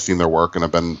that I've seen their work and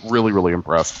have been really, really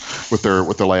impressed with their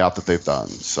layout that they've done.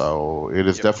 So it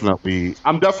is definitely,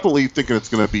 I'm definitely thinking it's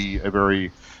going to be a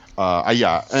very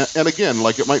and again,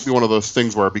 it might be one of those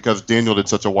things where because Daniel did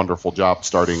such a wonderful job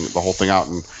starting the whole thing out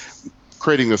and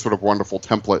creating this sort of wonderful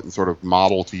template and sort of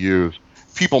model to use,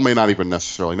 people may not even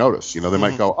necessarily notice. They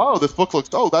might go, "Oh, this book looks.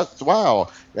 Oh, that's wow.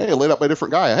 Hey, laid out by a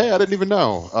different guy. Hey, I didn't even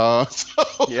know."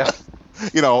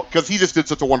 Because he just did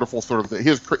such a wonderful sort of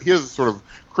his sort of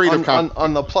creative.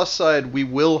 On the plus side, we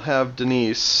will have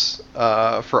Denise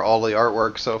for all the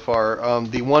artwork so far.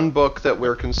 The one book that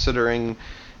we're considering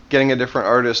getting a different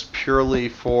artist purely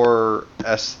for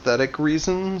aesthetic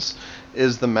reasons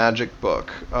is the magic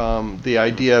book. The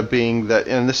idea being that,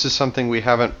 and this is something we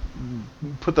haven't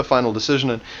put the final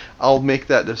decision in. I'll make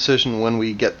that decision when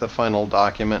we get the final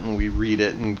document and we read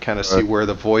it and kind of see where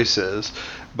the voice is.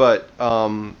 But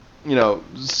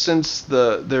since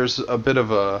there's a bit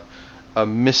of a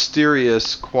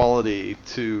mysterious quality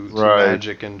to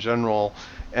magic in general,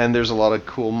 and there's a lot of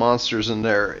cool monsters in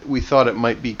there, we thought it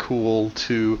might be cool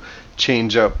to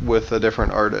change up with a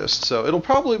different artist. So it'll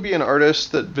probably be an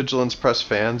artist that Vigilance Press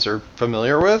fans are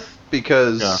familiar with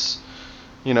because,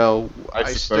 I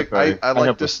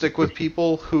like to stick with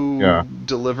people who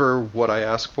deliver what I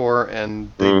ask for, and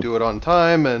they do it on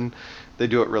time, and they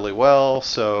do it really well,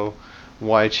 so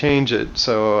why change it?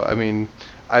 So, I mean,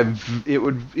 it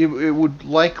would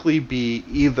likely be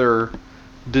either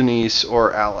Denise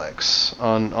or Alex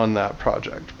on that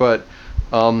project, but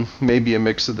maybe a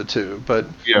mix of the two. But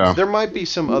there might be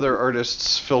some other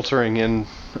artists filtering in,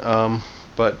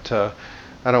 but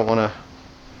I don't want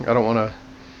to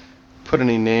put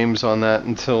any names on that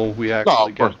until we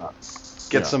actually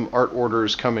get some art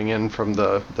orders coming in from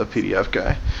the PDF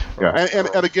guy.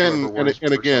 And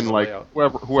again, like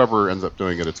whoever ends up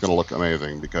doing it, it's going to look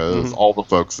amazing because all the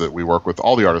folks that we work with,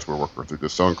 all the artists we work with, are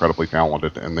just so incredibly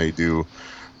talented, and they do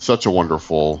such a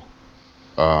wonderful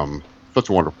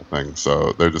thing.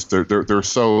 So they're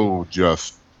so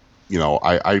just,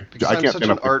 I can't. I'm such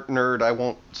an art nerd. I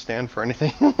won't stand for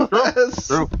anything less.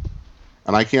 True.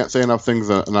 And I can't say enough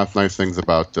nice things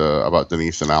about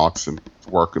Denise and Alex and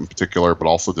work in particular, but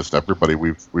also just everybody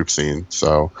we've seen.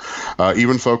 So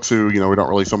even folks who we don't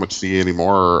really so much see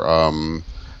anymore,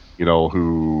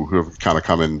 who have kind of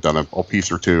come in and done a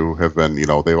piece or two have been,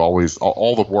 they've always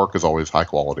all the work is always high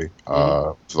quality,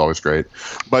 which is always great.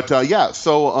 But so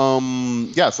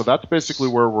that's basically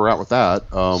where we're at with that.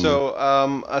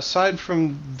 Aside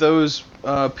from those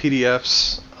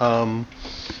PDFs.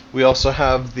 We also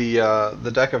have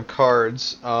the deck of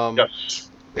cards. Yes.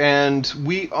 And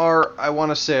we are, I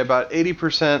want to say, about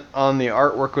 80% on the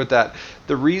artwork with that.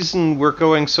 The reason we're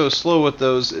going so slow with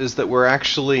those is that we're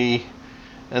actually,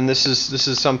 and this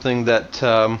is something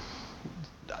that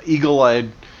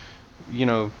eagle-eyed,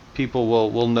 people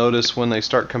will notice when they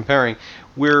start comparing.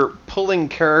 We're pulling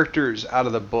characters out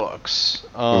of the books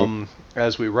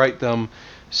as we write them,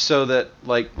 so that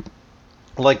like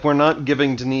we're not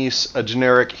giving Denise a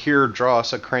generic, here, draw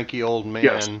us a cranky old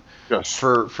man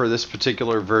for this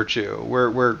particular virtue.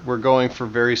 We're going for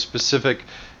very specific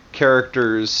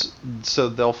characters, so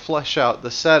they'll flesh out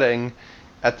the setting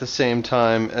at the same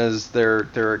time as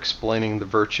they're explaining the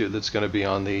virtue that's going to be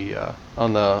on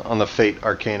the Fate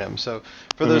Arcanum. So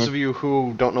for those of you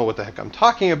who don't know what the heck I'm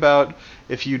talking about,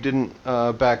 if you didn't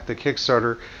back the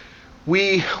Kickstarter,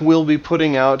 we will be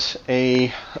putting out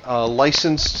a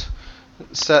licensed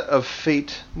set of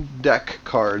Fate deck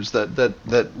cards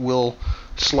that will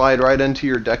slide right into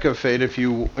your deck of Fate if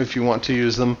you want to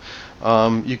use them.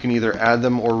 You can either add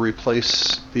them or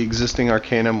replace the existing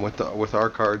Arcanum with our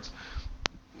cards.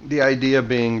 The idea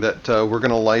being that we're going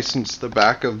to license the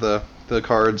back of the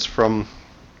cards from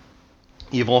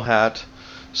Evil Hat,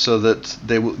 so that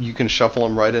you can shuffle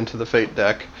them right into the Fate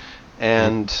deck,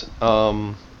 and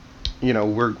we're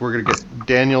going to get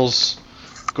Daniel's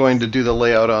going to do the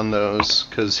layout on those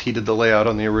because he did the layout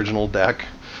on the original deck,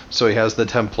 so he has the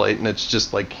template, and it's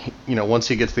just like, once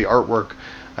he gets the artwork,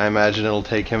 I imagine it'll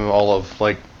take him all of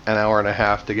like an hour and a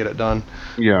half to get it done.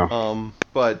 Yeah.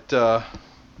 But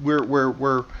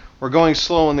we're going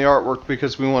slow on the artwork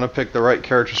because we want to pick the right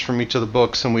characters from each of the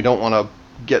books, and we don't want to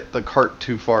get the cart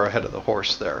too far ahead of the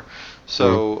horse there.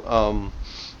 So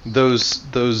those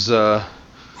things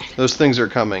are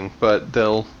coming, but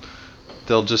they'll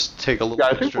just take a little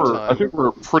extra time. I think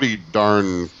we're pretty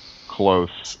darn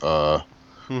close.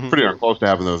 Pretty darn close to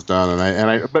having those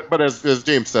done. But as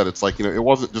James said, it's like, it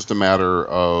wasn't just a matter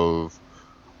of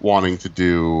wanting to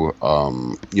do,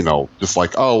 just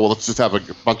like, oh, well, let's just have a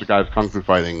bunch of guys kung fu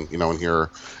fighting, in here.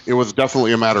 It was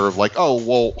definitely a matter of like, oh,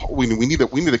 well, we need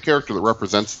a character that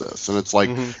represents this. And it's like,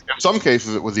 in some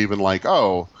cases, it was even like,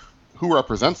 oh, who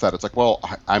represents that? It's like, well,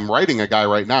 I'm writing a guy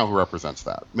right now who represents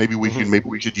that. Maybe we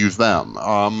should use them.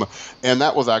 And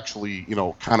that was actually,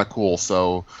 kind of cool.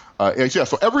 So,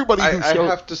 so everybody. I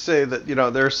have to say that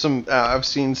there's some. I've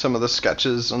seen some of the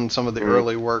sketches and some of the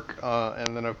early work,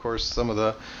 and then of course some of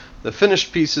the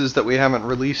finished pieces that we haven't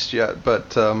released yet.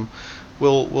 But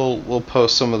we'll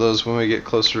post some of those when we get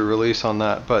closer to release on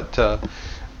that. But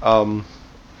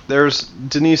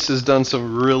Denise has done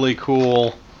some really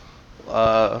cool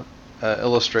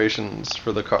illustrations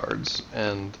for the cards,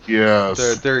 and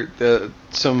yes, they're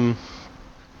some.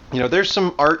 There's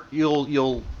some art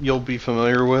you'll be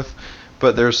familiar with,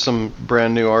 but there's some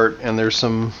brand new art, and there's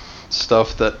some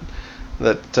stuff that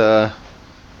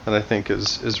I think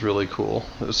is really cool.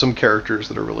 There's some characters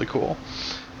that are really cool.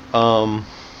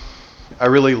 I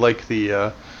really like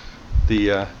the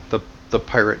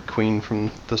pirate queen from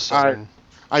the Southern.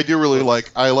 I do really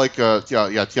like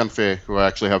Tianfei, who I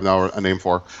actually have now a name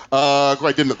for. Who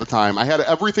I didn't at the time. I had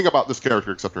everything about this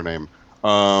character except her name.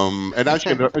 And now she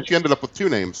ended up with two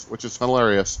names, which is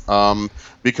hilarious.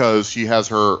 Because she has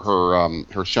her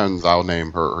Shen Zhao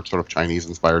name, her sort of Chinese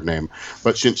inspired name,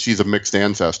 but since she's a mixed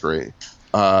ancestry,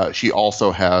 she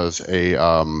also has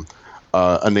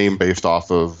a name based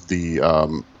off of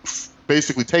the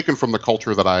basically taken from the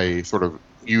culture that I sort of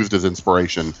used as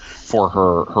inspiration for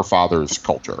her father's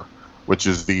culture, which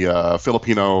is the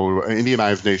Filipino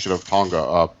Indianized nation of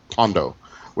Tondo,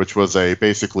 which was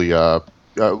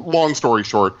long story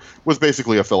short, was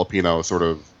basically a Filipino sort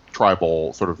of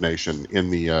tribal sort of nation in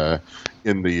the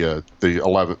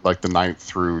 11th, like the 9th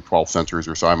through 12th centuries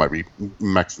or so. I might be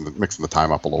mixing the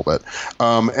time up a little bit.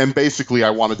 And basically, I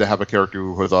wanted to have a character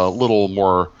who was a little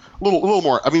more.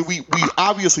 I mean, we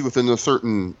obviously within the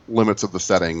certain limits of the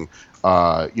setting,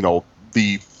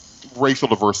 the racial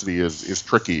diversity is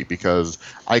tricky because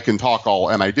I can talk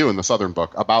and I do in the Southern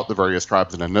book, about the various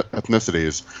tribes and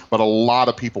ethnicities, but a lot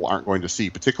of people aren't going to see,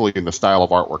 particularly in the style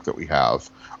of artwork that we have,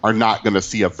 are not going to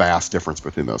see a vast difference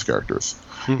between those characters.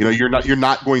 Mm-hmm. You're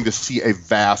not going to see a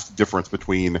vast difference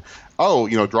between,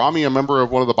 draw me a member of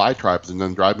one of the Bai tribes and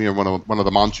then draw me one of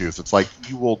the Manchus. It's like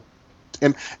you will.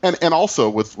 And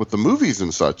also with the movies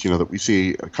and such, that we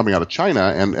see coming out of China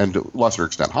and to a lesser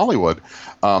extent Hollywood,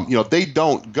 they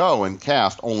don't go and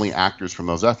cast only actors from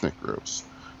those ethnic groups.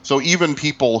 So even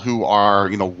people who are,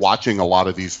 watching a lot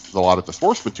of the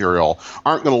source material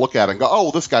aren't going to look at it and go, oh,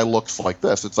 this guy looks like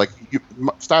this. It's like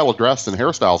style of dress and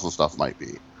hairstyles and stuff might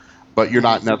be, but you're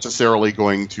not necessarily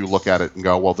going to look at it and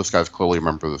go, well, this guy's clearly a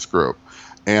member of this group.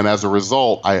 And as a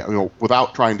result,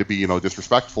 without trying to be,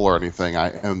 disrespectful or anything,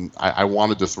 I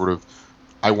wanted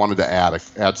to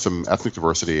add some ethnic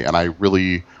diversity, and I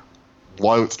really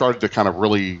started to kind of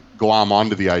really glom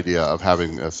onto the idea of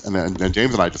having this, and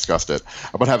James and I discussed it,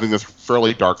 about having this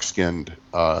fairly dark-skinned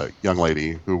young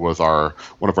lady who was one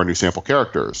of our new sample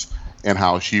characters, and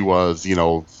how she was,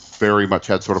 very much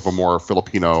had sort of a more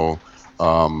Filipino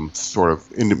sort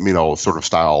of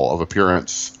style of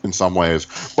appearance in some ways,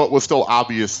 but was still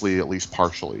obviously at least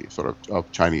partially sort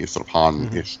of Chinese, sort of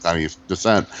Han-ish Chinese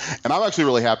descent. And I'm actually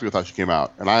really happy with how she came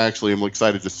out, and I actually am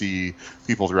excited to see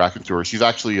people's reaction to her. She's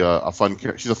actually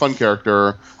she's a fun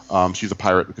character. She's a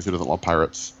pirate because who doesn't love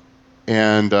pirates?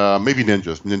 And maybe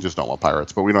ninjas. Ninjas don't love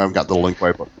pirates, but we haven't got the Lin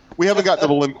Kuei. We haven't got the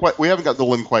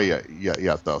Lin Kuei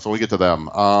yet though, so we get to them.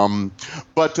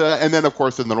 But and then of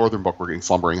course in the Northern book we're getting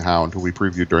Slumbering Hound, who we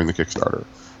previewed during the Kickstarter.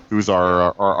 who's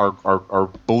our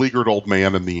beleaguered old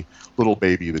man and the little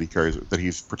baby that he carries that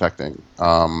he's protecting.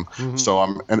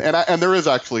 So and there is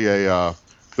actually a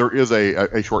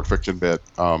short fiction bit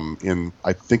in,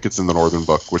 I think it's in the Northern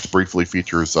Book, which briefly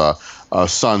features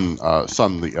Sun,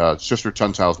 the Sister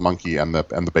Chun Chao's monkey and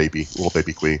the baby, little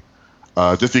baby Kui.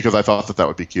 Just because I thought that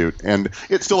would be cute, and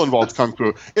it still involves kung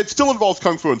fu. It still involves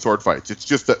kung fu and sword fights. It's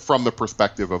just that from the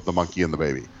perspective of the monkey and the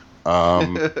baby,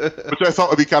 which I thought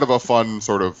would be kind of a fun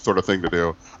sort of thing to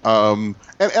do. And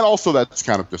also that's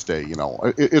kind of just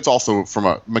it's also from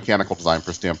a mechanical design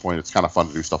standpoint, it's kind of fun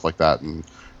to do stuff like that and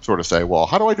sort of say, well,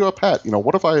 how do I do a pet? How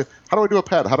do I do a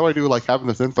pet? How do I do like having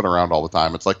this infant around all the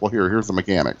time? It's like, well, here's the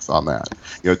mechanics on that.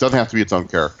 It doesn't have to be its own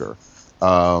character.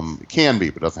 It can be,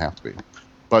 but it doesn't have to be.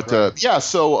 But right.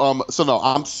 So no,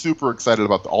 I'm super excited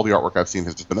about all the artwork I've seen.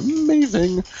 Has just been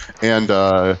amazing, and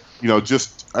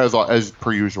just as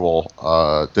per usual,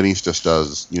 Denise just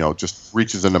does, just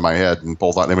reaches into my head and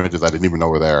pulls out images I didn't even know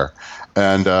were there,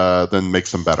 and then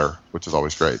makes them better, which is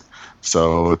always great.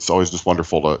 So it's always just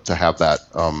wonderful to have that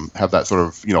sort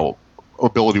of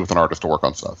ability with an artist to work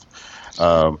on stuff.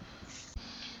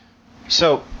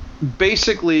 So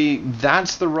basically,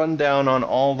 that's the rundown on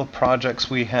all the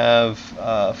projects we have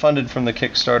funded from the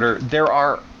Kickstarter. There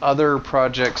are other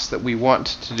projects that we want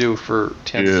to do for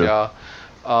Tianxia,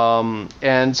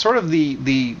 and sort of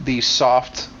the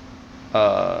soft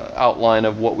outline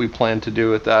of what we plan to do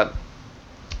with that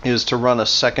is to run a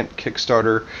second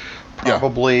Kickstarter.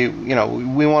 Probably,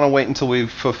 we want to wait until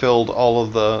we've fulfilled all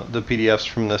of the PDFs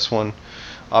from this one,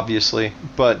 obviously,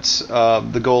 but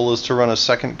the goal is to run a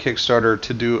second Kickstarter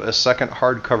to do a second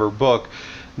hardcover book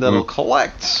that'll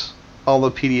collect all the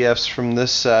PDFs from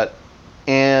this set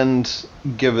and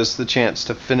give us the chance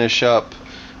to finish up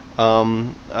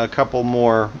a couple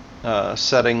more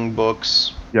setting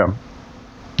books. Yeah.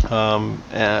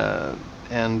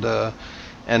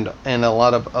 And a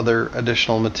lot of other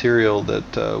additional material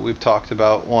that we've talked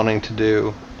about wanting to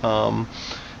do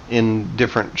in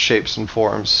different shapes and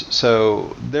forms.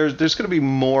 So there's going to be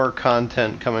more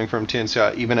content coming from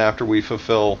Tianxia even after we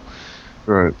fulfill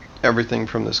everything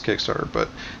from this Kickstarter. But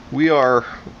we are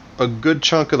a good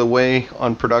chunk of the way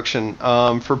on production.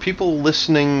 For people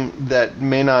listening that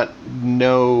may not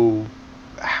know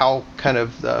how kind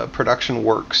of the production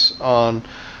works on...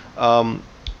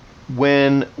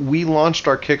 when we launched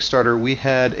our Kickstarter, we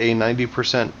had a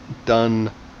 90%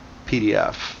 done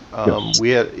PDF.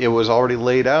 It was already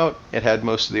laid out. It had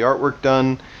most of the artwork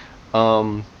done.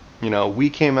 We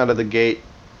came out of the gate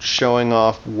showing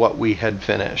off what we had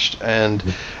finished, and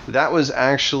that was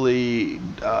actually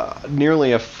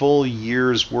nearly a full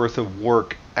year's worth of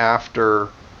work after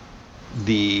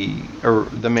the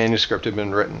manuscript had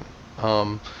been written.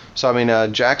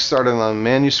 Jack started on the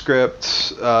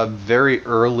manuscript very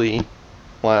early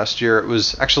last year. It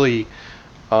was actually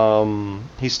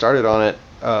he started on it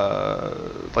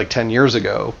like 10 years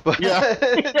ago. Very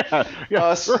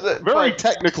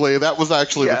technically, that was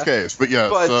actually the case. But yes.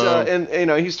 But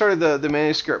he started the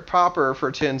manuscript proper for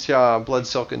Tianxia, Blood,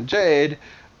 Silk, and Jade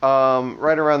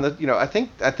right around the I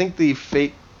think the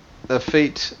Fate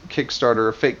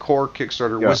Kickstarter, Fate Core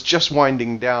Kickstarter was just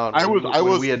winding down.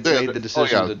 We had made the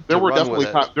decision to there were run definitely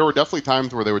with it. There were definitely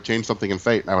times where they would change something in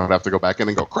Fate, and I would have to go back in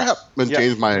and go crap and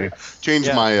change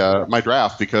my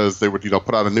draft because they would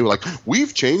put out a new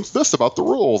we've changed this about the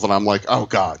rules, and I'm like, oh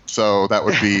god. So that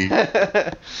would be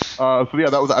I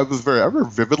very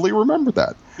vividly remember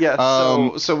that.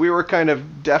 Yeah. So we were kind of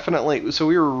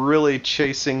we were really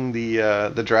chasing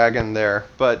the dragon there,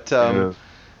 but.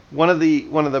 One of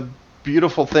the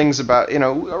beautiful things about,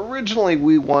 originally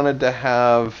we wanted to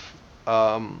have,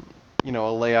 a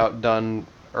layout done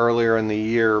earlier in the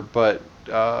year, but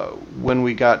when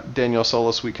we got Daniel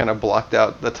Solis, we kind of blocked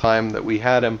out the time that we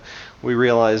had him. We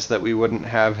realized that we wouldn't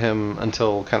have him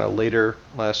until kind of later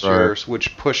last year,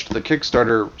 which pushed the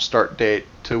Kickstarter start date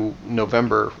to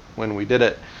November when we did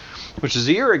it, which is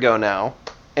a year ago now,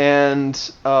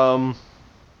 and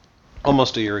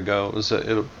almost a year ago.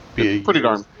 It'll be pretty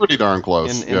darn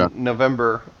close in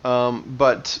November.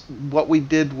 But what we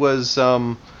did was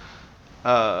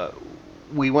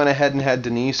we went ahead and had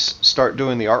Denise start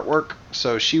doing the artwork.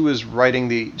 So she was doing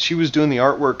the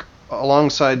artwork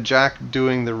alongside Jack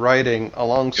doing the writing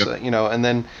alongside, and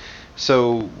then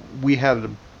so we had a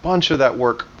bunch of that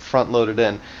work front loaded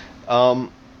in.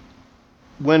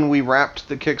 When we wrapped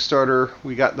the Kickstarter,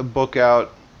 we got the book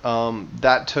out.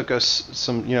 That took us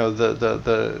some,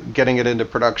 the getting it into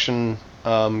production,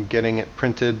 getting it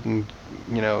printed, and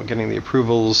getting the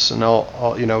approvals and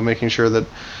all making sure that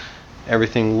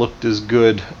everything looked as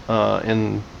good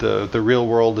in the real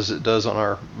world as it does on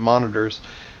our monitors.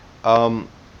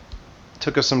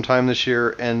 Took us some time this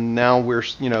year, and now we're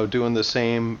doing the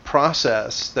same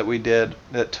process that we did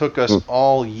that took us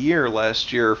all year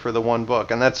last year for the one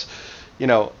book, and that's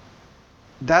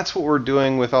what we're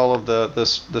doing with all of the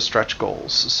stretch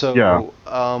goals. So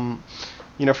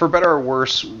for better or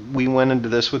worse, we went into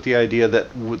this with the idea that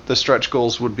the stretch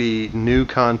goals would be new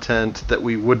content that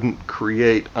we wouldn't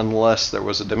create unless there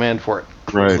was a demand for it.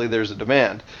 Clearly, there's a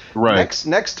demand. Right.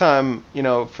 Next time,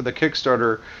 for the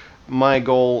Kickstarter, my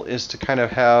goal is to kind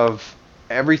of have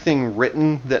everything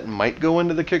written that might go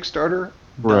into the Kickstarter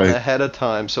done ahead of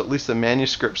time. So at least the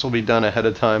manuscripts will be done ahead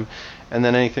of time, and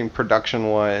then anything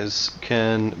production-wise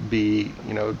can be,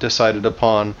 decided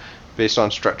upon based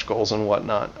on stretch goals and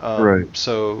whatnot.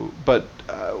 So, but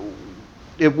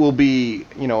it will be,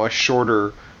 a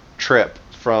shorter trip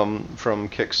from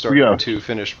Kickstarter to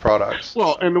finished products.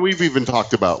 Well, and we've even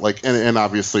talked about and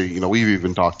obviously, we've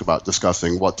even talked about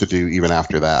discussing what to do even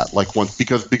after that.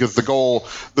 Because the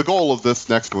goal of this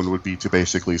next one would be to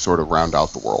basically sort of round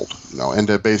out the world, and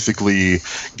to basically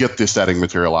get the setting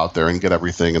material out there and get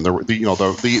everything and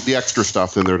the extra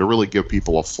stuff in there to really give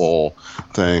people a full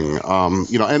thing.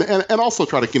 And also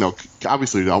try to,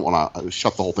 obviously you don't want to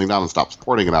shut the whole thing down and stop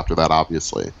supporting it after that,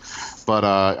 obviously. But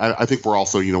I think we're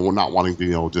also, we're not wanting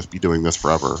to, just be doing this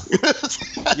forever. It's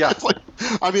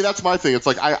that's my thing. It's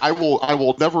like I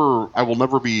will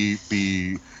never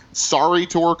be sorry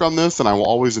to work on this, and I will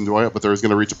always enjoy it. But there's going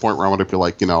to reach a point where I want to be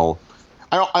like, I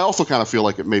also kind of feel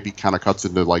like it maybe kind of cuts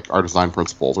into like our design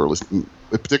principles, or at least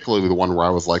particularly the one where I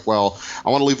was like, well, I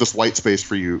want to leave this white space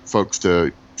for you folks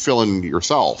to fill in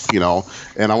yourself, and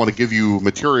I want to give you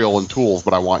material and tools,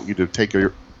 but I want you to take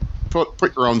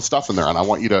put your own stuff in there, and I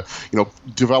want you to,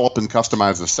 develop and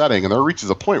customize the setting. And there reaches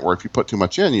a point where if you put too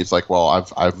much in, it's like, well,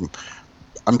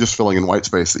 I'm just filling in white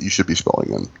space that you should be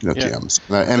filling in, GMs.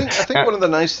 And I think one of the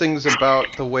nice things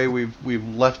about the way we've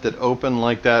left it open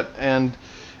like that, and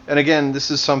again,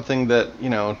 this is something that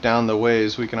down the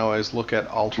ways we can always look at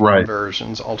alternate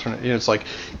versions, it's like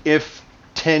if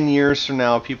 10 years from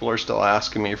now people are still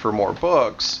asking me for more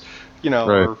books,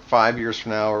 or 5 years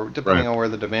from now, or depending on where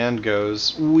the demand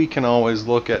goes, we can always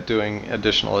look at doing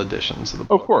additional editions of the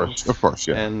book. Of course,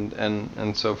 yeah.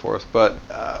 And so forth. But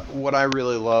what I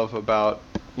really love about,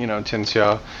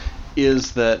 Tinsia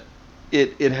is that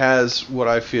it has what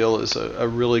I feel is a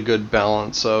really good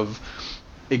balance of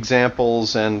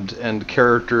examples and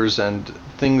characters and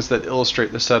things that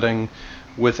illustrate the setting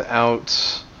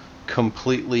without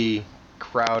completely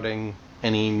crowding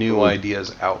any new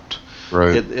ideas out.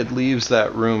 Right. It leaves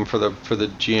that room for the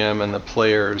GM and the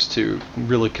players to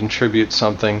really contribute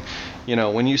something.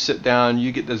 When you sit down,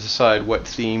 you get to decide what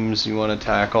themes you want to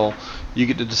tackle. You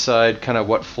get to decide kind of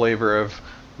what flavor of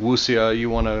wuxia you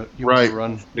want to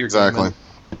run your game in.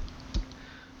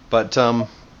 But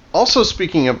also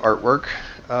speaking of artwork,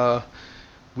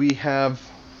 we have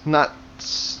not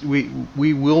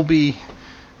we will be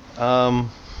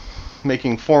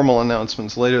making formal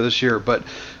announcements later this year, but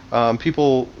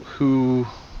people who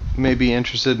may be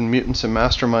interested in Mutants and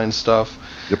Mastermind stuff,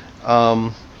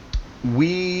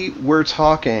 we were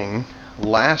talking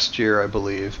last year, I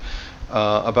believe,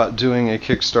 about doing a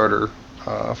Kickstarter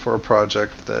for a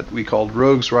project that we called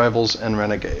Rogues, Rivals, and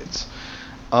Renegades.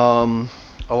 A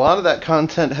lot of that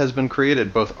content has been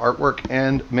created, both artwork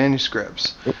and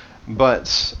manuscripts,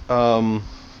 but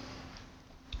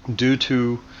due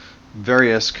to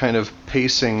various kind of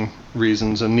pacing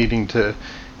reasons and needed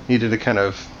to kind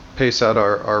of pace out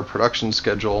our production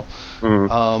schedule,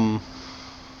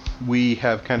 we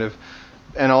have kind of,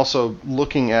 and also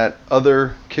looking at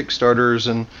other Kickstarters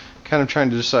and kind of trying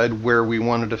to decide where we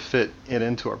wanted to fit it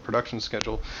into our production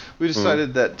schedule, we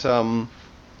decided that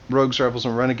Rogues, Rivals,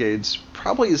 and Renegades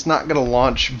probably is not going to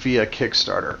launch via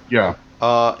Kickstarter. Yeah.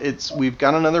 We've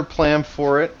got another plan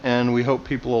for it, and we hope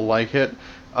people will like it.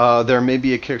 There may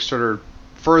be a Kickstarter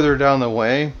further down the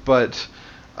way, but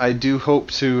I do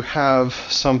hope to have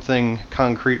something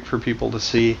concrete for people to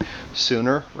see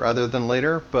sooner rather than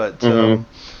later. But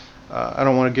I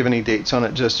don't want to give any dates on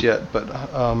it just yet. But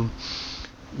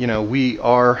we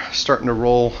are starting to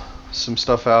roll some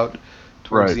stuff out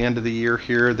towards the end of the year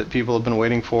here that people have been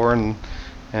waiting for, and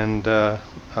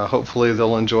hopefully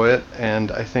they'll enjoy it.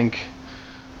 And I think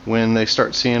when they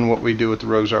start seeing what we do with the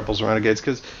Rogues, Rebels, and Renegades,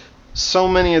 because so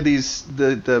many of these,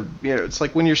 it's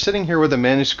like when you're sitting here with a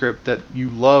manuscript that you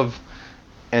love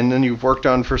and then you've worked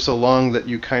on for so long that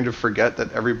you kind of forget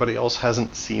that everybody else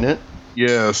hasn't seen it.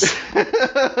 Yes.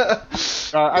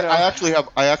 I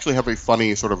actually have a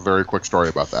funny sort of very quick story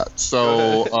about that.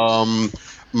 So, a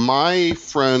good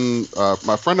friend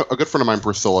of mine,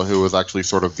 Priscilla, who was actually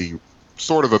sort of the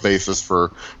sort of a basis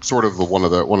for sort of one of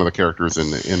the characters in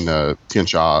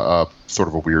Tianxia. Sort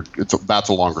of a weird. That's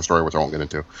a longer story which I won't get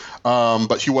into.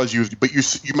 But she was used. But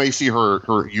you may see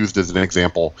her used as an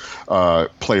example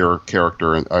player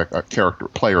character and a character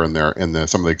player in there in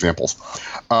some of the examples.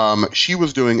 She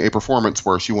was doing a performance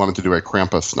where she wanted to do a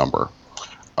Krampus number.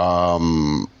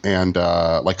 And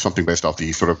like something based off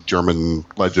the sort of German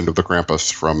legend of the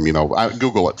Krampus from,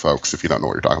 Google it, folks, if you don't know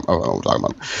what you're talking about. I don't know what I'm talking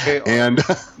about.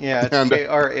 Krampus.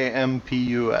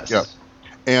 Yeah.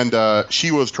 And she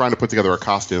was trying to put together a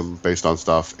costume based on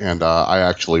stuff, and I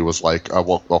actually was like,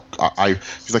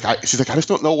 she's like, I just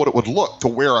don't know what it would look to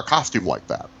wear a costume like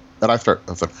that. And I said,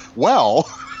 well,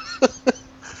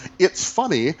 it's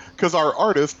funny because our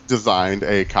artist designed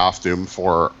a costume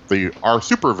for our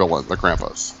supervillain, the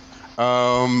Krampus.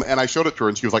 And I showed it to her,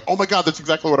 and she was like, "Oh my God, that's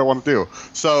exactly what I want to do."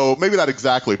 So maybe not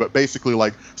exactly, but basically,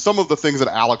 like some of the things that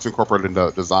Alex incorporated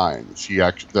into design, she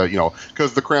actually,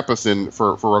 because the Krampus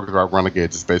for Rogue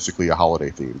Renegades is basically a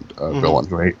holiday themed villain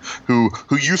who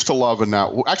used to love and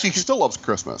now actually he still loves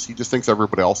Christmas. He just thinks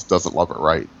everybody else doesn't love it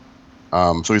right.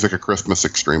 So he's like a Christmas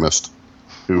extremist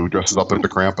who dresses up as the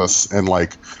Krampus and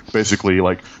like basically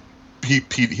like he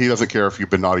doesn't care if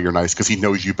you've been naughty or nice because he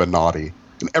knows you've been naughty.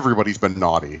 And everybody's been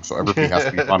naughty, so everybody has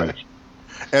to be punished.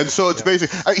 And so it's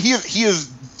basically he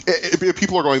is.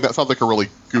 People are going, that sounds like a really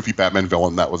goofy Batman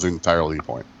villain. That was entirely the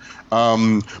point.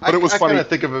 But it was funny. I kind of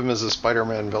think of him as a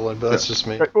Spider-Man villain, but that's just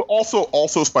me.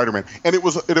 Also Spider-Man, and it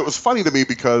was funny to me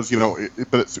because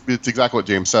but it's exactly what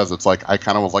James says. It's like I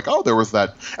kind of was like, oh, there was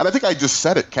that, and I think I just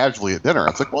said it casually at dinner.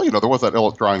 It's like, well, there was that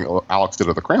drawing Alex did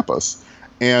of the Krampus.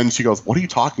 And she goes, "What are you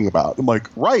talking about?" I'm like,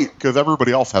 "Right, because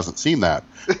everybody else hasn't seen that."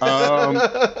 And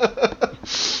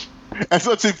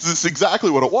so it's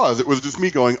exactly what it was. It was just me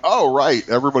going, "Oh, right,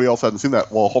 everybody else hadn't seen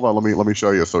that." Well, hold on, let me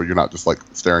show you, so you're not just like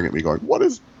staring at me going, "What are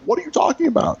you talking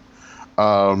about?"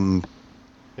 Yeah, and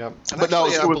but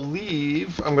actually, I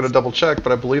believe I'm going to double check,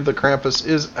 but I believe the Krampus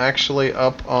is actually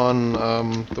up on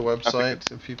the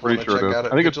website. If people want to check out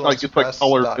it, I think it's like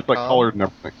colored. It's like colored and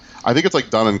everything. I think it's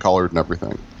like done and colored and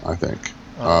everything. I think.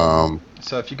 So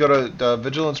if you go to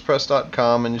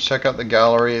vigilancepress.com and you check out the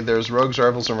gallery, there's Rogues,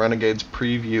 Rivals, and Renegades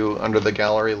preview under the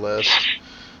gallery list.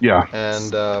 Yeah.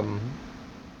 And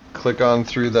click on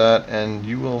through that, and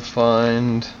you will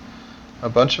find a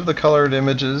bunch of the colored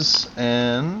images,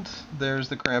 and there's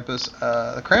the Krampus.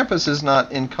 The Krampus is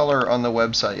not in color on the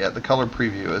website yet. The color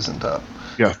preview isn't up.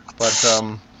 Yeah. But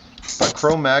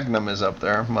Cro-Magnon is up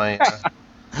there. My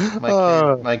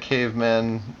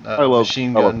caveman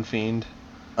machine gun fiend.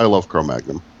 I love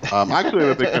Cro-Magnon. I'm actually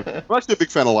a big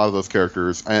fan of a lot of those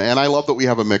characters, and I love that we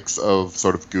have a mix of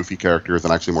sort of goofy characters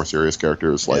and actually more serious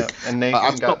characters. And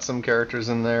Nathan got some characters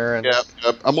in there. And I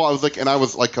was like,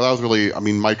 because I was really,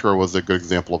 Mitra was a good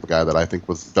example of a guy that I think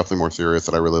was definitely more serious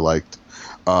that I really liked.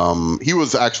 He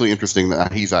was actually interesting.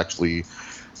 That he's actually,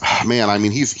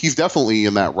 he's definitely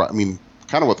in that.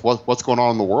 Kind of with what's going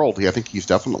on in the world. I think he's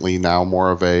definitely now more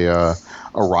of a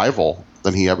rival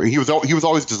than he ever. He was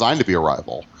always designed to be a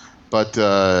rival, but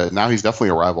now he's definitely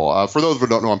a rival. For those who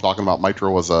don't know what I'm talking about,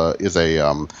 Mitra is a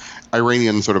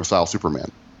Iranian sort of style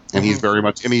Superman, and he's very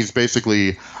much, and he's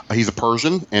basically he's a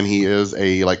Persian, and he is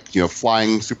a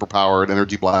flying superpowered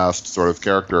energy blast sort of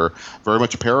character, very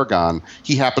much a paragon.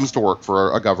 He happens to work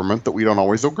for a government that we don't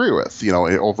always agree with,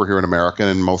 over here in America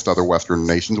and most other Western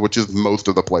nations, which is most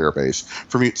of the player base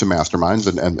for Mutants and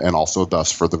Masterminds, and also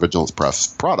thus for the Vigilance Press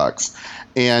products.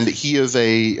 And he is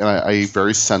a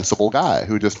very sensible guy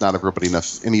who just not everybody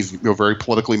necessarily, and he's very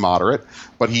politically moderate,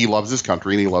 but he loves his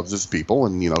country and he loves his people,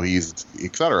 and he's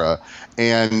et cetera.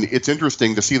 And it's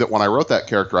interesting to see that when I wrote that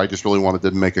character, I just really wanted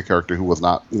to make a character who was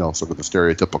not sort of the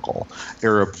stereotypical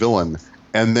Arab villain,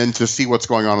 and then to see what's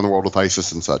going on in the world with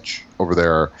ISIS and such over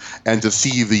there, and to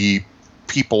see the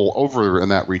people over in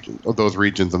that region, those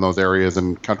regions and those areas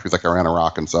and countries like Iran,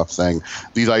 Iraq, and stuff, saying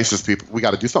these ISIS people, we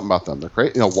got to do something about them. They're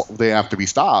crazy. They have to be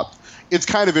stopped. It's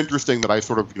kind of interesting that I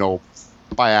sort of,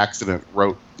 by accident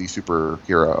wrote the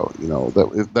superhero,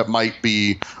 that might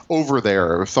be over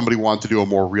there if somebody wanted to do a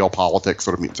more real politics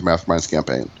sort of Meet to Masterminds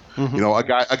campaign. Mm-hmm.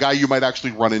 A guy you might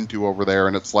actually run into over there,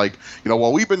 and it's like,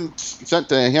 well, we've been sent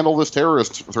to handle this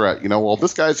terrorist threat. Well,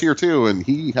 this guy's here too, and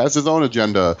he has his own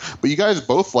agenda. But you guys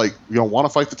both want to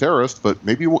fight the terrorist, but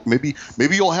maybe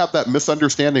you'll have that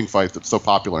misunderstanding fight that's so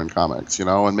popular in comics,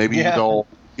 and maybe they'll.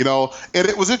 And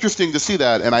it was interesting to see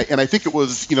that, and I think it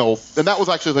was, and that was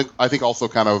actually, I think also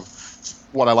kind of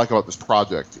what I like about this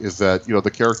project is that,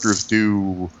 the characters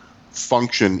do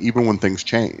function even when things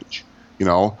change.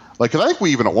 Like, 'cause I think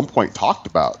we even at one point talked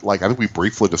about, like, I think we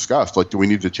briefly discussed, like, do we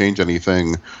need to change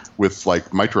anything with,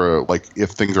 like, Mitra, like,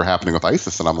 if things are happening with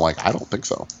ISIS? And I'm like, I don't think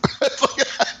so.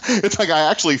 It's like I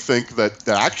actually think that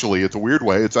actually, it's a weird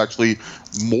way, it's actually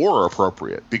more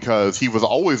appropriate, because he was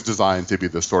always designed to be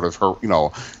this sort of,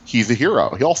 he's a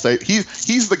hero. He'll say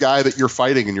he's the guy that you're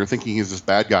fighting and you're thinking he's this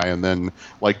bad guy, and then,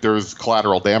 like, there's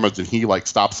collateral damage and he, like,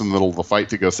 stops in the middle of the fight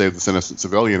to go save this innocent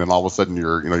civilian, and all of a sudden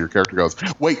your character goes,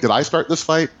 wait, did I start this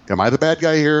fight? Am I the bad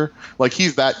guy here? Like,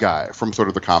 he's that guy from sort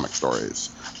of the comic stories.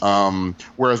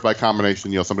 Whereas by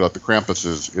combination, somebody like the Krampus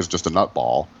is just a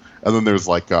nutball. And then there's,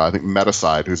 like, I think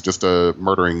Meticide, who's just a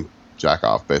murdering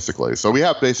jackoff, basically. So we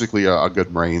have basically a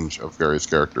good range of various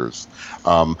characters.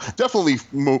 Definitely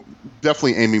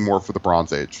aiming more for the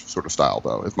Bronze Age sort of style,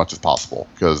 though, as much as possible,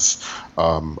 because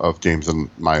of James and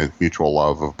my mutual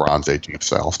love of Bronze Age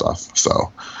style stuff.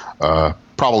 So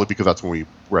probably because that's when we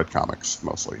read comics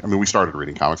mostly. I mean, we started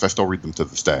reading comics. I still read them to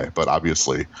this day, but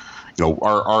obviously,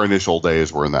 our initial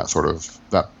days were in that sort of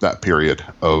that period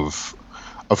of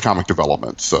comic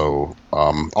development. So a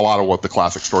lot of what the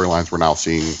classic storylines we're now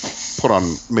seeing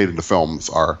made into films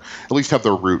are at least have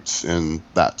their roots in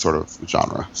that sort of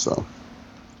genre. So,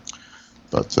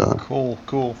 but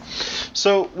cool.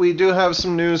 So we do have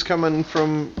some news coming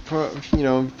from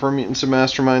Mutants and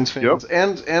Masterminds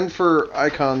fans, and for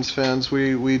Icons fans.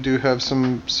 We do have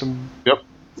some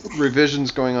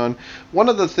revisions going on. One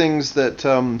of the things that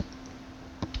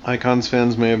Icons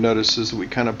fans may have noticed is that we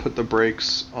kind of put the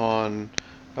brakes on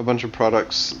a bunch of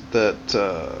products that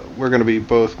were going to be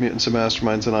both Mutants and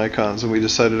Masterminds and Icons, and we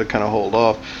decided to kind of hold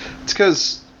off. It's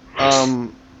because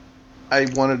I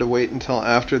wanted to wait until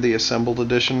after the Assembled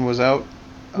Edition was out,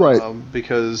 right?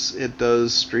 Because it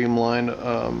does streamline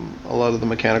a lot of the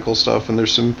mechanical stuff, and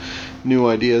there's some new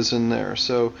ideas in there.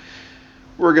 So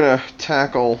we're going to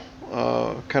tackle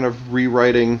kind of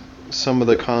rewriting some of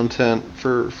the content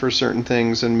for certain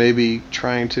things, and maybe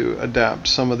trying to adapt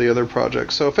some of the other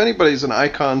projects. So if anybody's an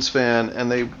Icons fan and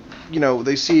they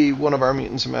see one of our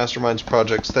Mutants and Masterminds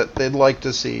projects that they'd like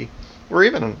to see, or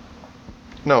even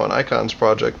an Icons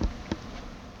project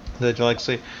that you'd like to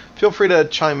see, feel free to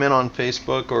chime in on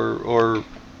Facebook or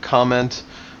comment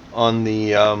on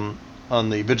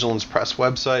the Vigilance Press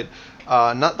website.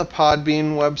 Not the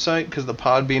Podbean website, because the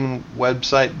Podbean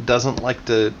website doesn't like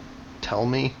to tell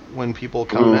me when people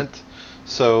comment,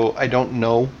 so I don't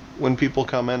know when people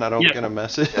come in. I don't get a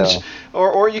message.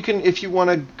 Or you can, if you want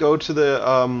to go to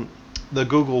the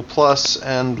Google Plus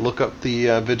and look up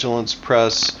the Vigilance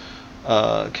Press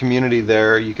community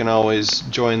there, you can always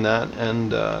join that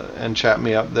and chat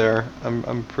me up there.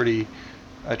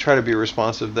 I try to be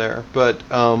responsive there, but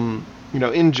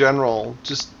in general,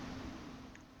 just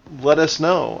let us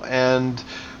know, and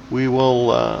we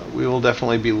will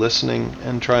definitely be listening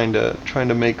and trying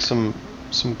to make some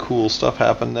cool stuff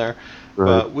happen there.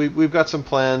 Right. But we've got some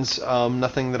plans.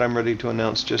 Nothing that I'm ready to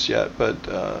announce just yet. But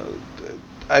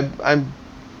I'm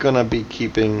gonna be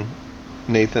keeping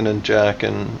Nathan and Jack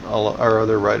and all our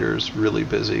other writers really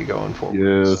busy going forward.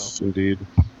 Yes, indeed.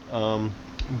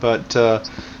 But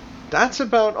that's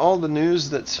about all the news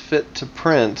that's fit to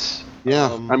print.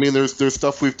 Yeah, I mean, there's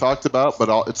stuff we've talked about,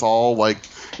 but it's all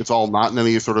not in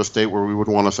any sort of state where we would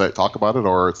want to talk about it,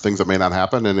 or things that may not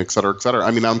happen, and et cetera, et cetera.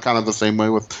 I mean, I'm kind of the same way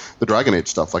with the Dragon Age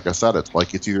stuff. Like I said,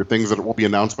 it's either things that will be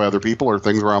announced by other people, or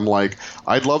things where I'm like,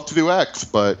 I'd love to do X,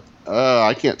 but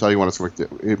I can't tell you when it's going to.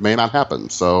 It may not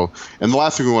happen. So, and the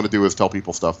last thing we want to do is tell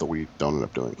people stuff that we don't end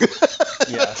up doing.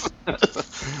 Yeah.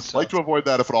 Like to avoid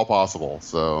that if at all possible.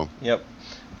 So. Yep.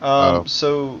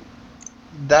 So.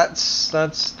 That's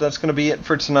going to be it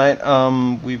for tonight.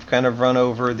 We've kind of run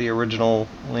over the original,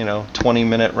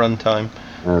 20-minute runtime.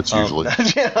 That's usually.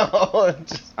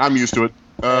 I'm used to it.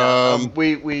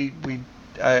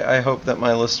 I hope that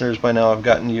my listeners by now have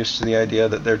gotten used to the idea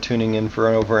that they're tuning in for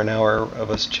over an hour of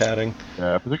us chatting.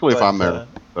 Yeah, particularly if I'm there.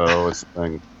 So it's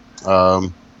the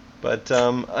thing. But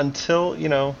until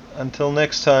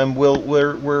next time,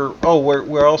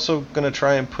 we're also going to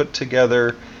try and put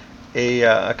together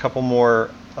a couple more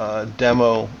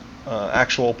demo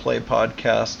actual play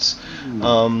podcasts.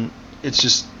 It's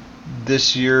just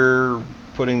this year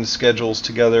putting the schedules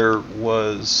together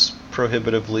was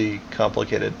prohibitively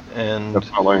complicated, and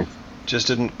definitely.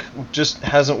 just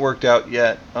hasn't worked out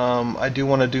yet. I do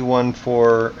want to do one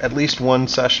for at least one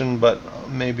session, but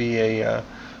maybe a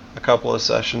couple of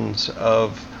sessions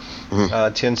of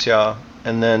Tianxia,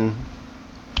 and then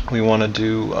we want to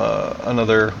do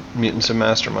another Mutants and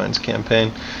Masterminds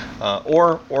campaign,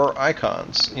 or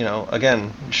Icons.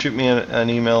 Again, shoot me an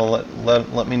email.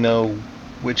 Let me know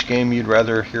which game you'd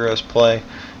rather hear us play,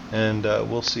 and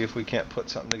we'll see if we can't put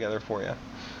something together for you.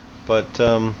 But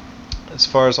as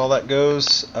far as all that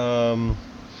goes, I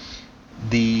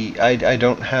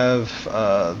don't have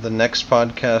the next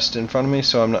podcast in front of me,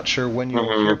 so I'm not sure when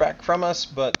you'll hear back from us,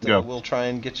 but we'll try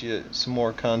and get you some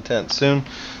more content soon.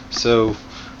 So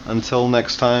until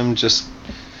next time, just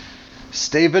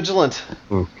stay vigilant.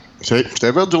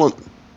 Stay vigilant.